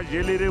 Malaba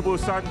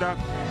Jelerebosanda.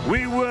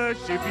 We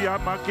worship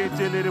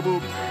Yamaketelerebu,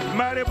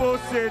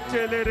 Maribose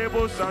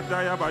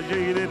Telerebosadaya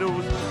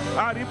Bajerebos,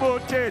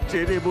 Aribote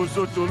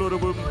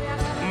Telebosotolorum,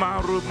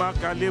 Maruma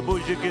Kalebo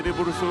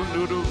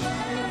Jekerebusundu,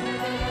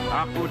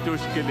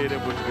 Akotosh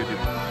Kelereboskedim.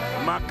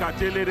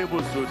 Makatelere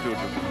bosoto.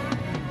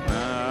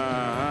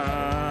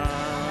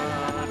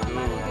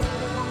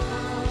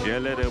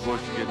 Jelere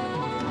boshke.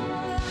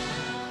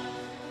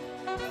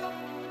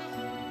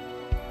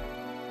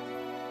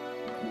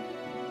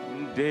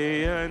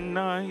 Day and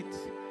night,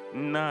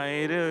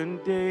 night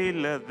and day,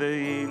 let the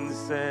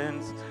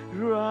incense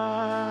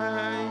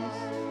rise.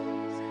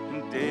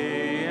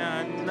 Day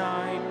and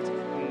night,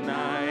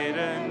 night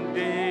and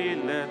day,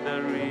 let the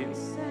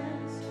incense.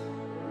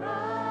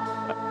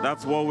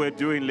 That's what we're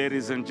doing,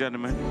 ladies and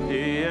gentlemen.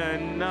 Day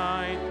and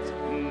night,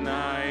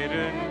 night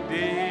and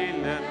day,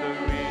 let the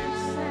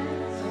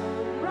incense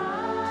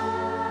rise.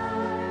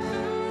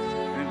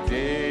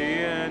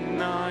 Day and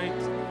night,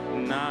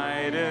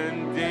 night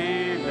and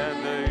day,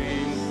 let the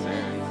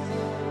incense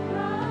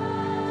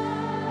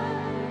rise.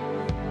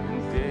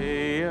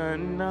 Day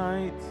and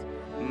night,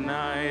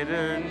 night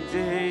and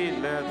day,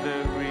 let the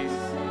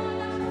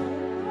incense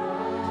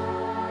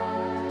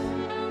rise.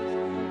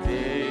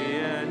 Day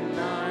and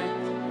night.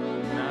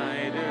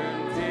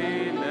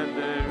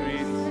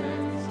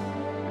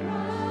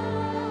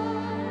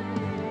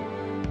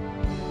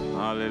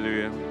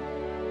 Hallelujah.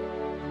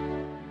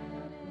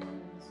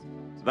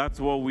 That's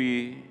what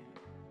we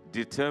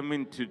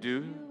determined to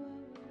do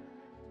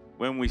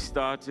when we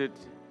started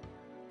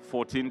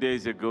 14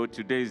 days ago.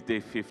 Today is day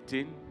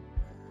 15.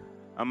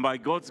 And by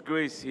God's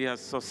grace, He has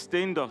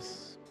sustained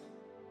us.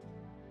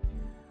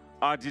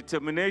 Our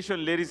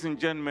determination, ladies and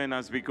gentlemen,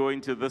 as we go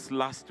into this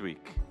last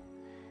week,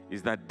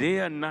 is that day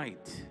and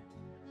night,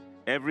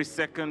 every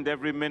second,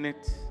 every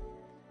minute,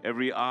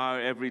 every hour,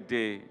 every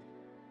day,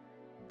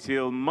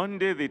 till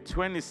Monday the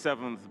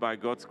 27th, by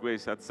God's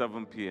grace, at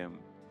 7 p.m.,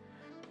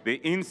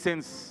 the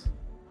incense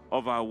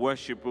of our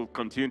worship will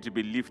continue to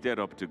be lifted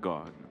up to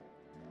God.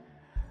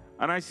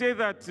 And I say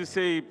that to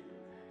say,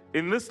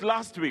 in this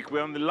last week,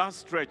 we're on the last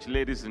stretch,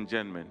 ladies and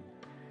gentlemen,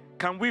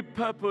 can we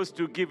purpose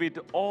to give it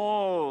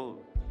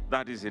all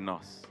that is in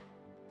us?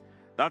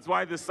 That's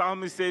why the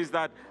psalmist says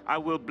that I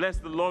will bless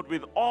the Lord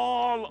with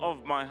all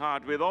of my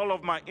heart, with all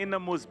of my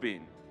innermost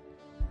being.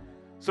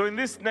 So in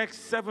this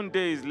next 7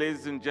 days,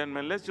 ladies and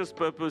gentlemen, let's just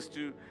purpose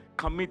to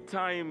commit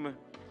time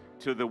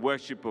to the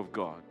worship of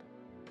God.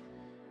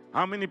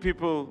 How many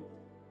people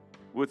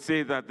would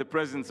say that the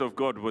presence of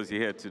God was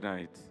here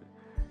tonight?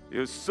 It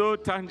was so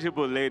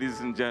tangible,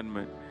 ladies and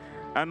gentlemen.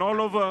 And all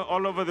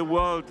over the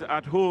world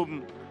at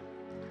home,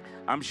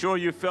 I'm sure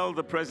you felt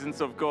the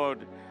presence of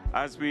God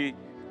as we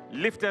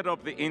lifted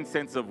up the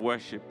incense of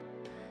worship.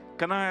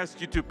 Can I ask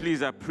you to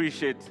please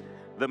appreciate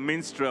the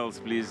minstrels,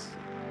 please?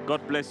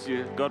 God bless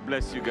you. God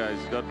bless you guys.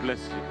 God bless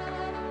you.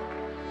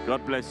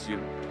 God bless you.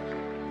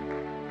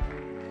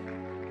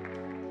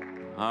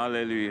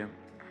 Hallelujah.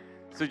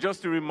 So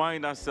just to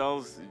remind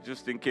ourselves,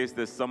 just in case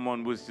there's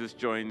someone who's just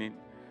joining,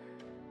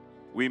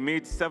 we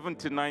meet 7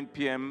 to 9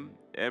 p.m.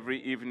 every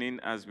evening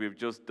as we've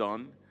just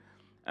done.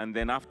 And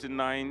then after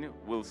 9,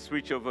 we'll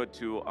switch over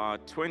to our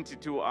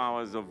 22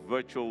 hours of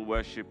virtual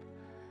worship,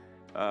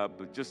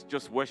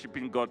 just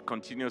worshiping God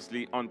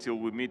continuously until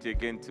we meet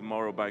again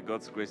tomorrow by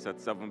God's grace at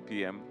 7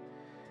 p.m.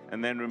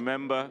 And then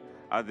remember,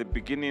 at the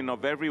beginning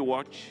of every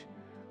watch,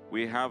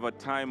 we have a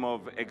time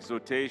of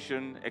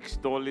exhortation,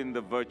 extolling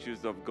the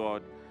virtues of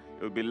God.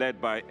 It will be led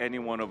by any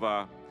one of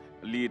our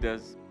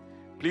leaders.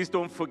 Please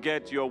don't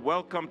forget, you're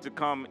welcome to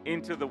come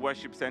into the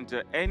worship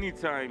center any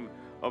time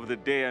of the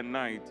day and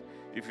night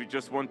if you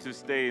just want to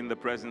stay in the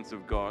presence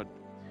of God.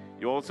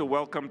 You're also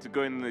welcome to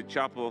go in the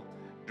chapel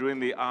during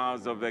the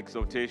hours of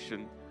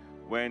exhortation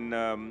when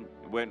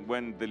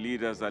the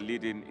leaders are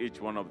leading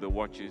each one of the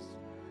watches.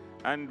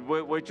 And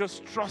we're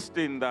just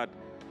trusting that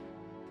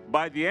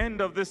by the end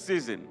of this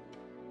season,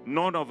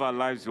 none of our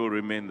lives will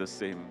remain the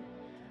same.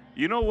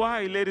 You know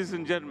why, ladies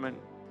and gentlemen?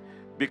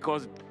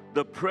 Because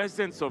the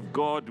presence of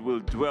God will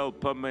dwell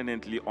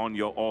permanently on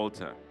your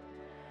altar,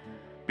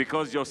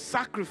 because your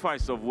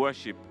sacrifice of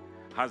worship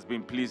has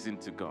been pleasing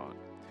to God.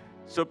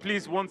 So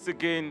please, once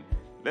again,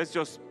 let's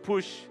just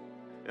push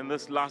in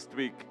this last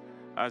week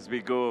as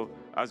we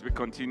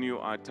continue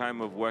our time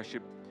of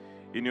worship.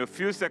 In a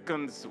few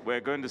seconds,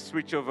 we're going to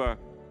switch over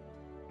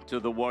to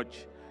the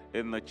watch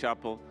in the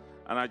chapel.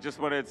 And I just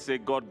wanted to say,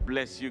 God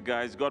bless you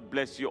guys. God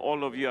bless you,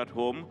 all of you at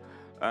home.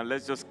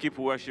 Let's just keep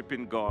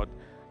worshiping God.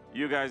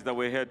 You guys that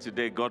were here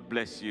today, God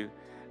bless you.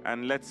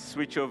 And let's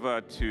switch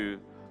over to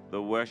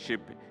the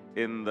worship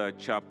in the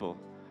chapel.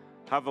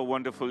 Have a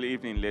wonderful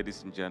evening,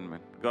 ladies and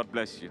gentlemen. God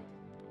bless you.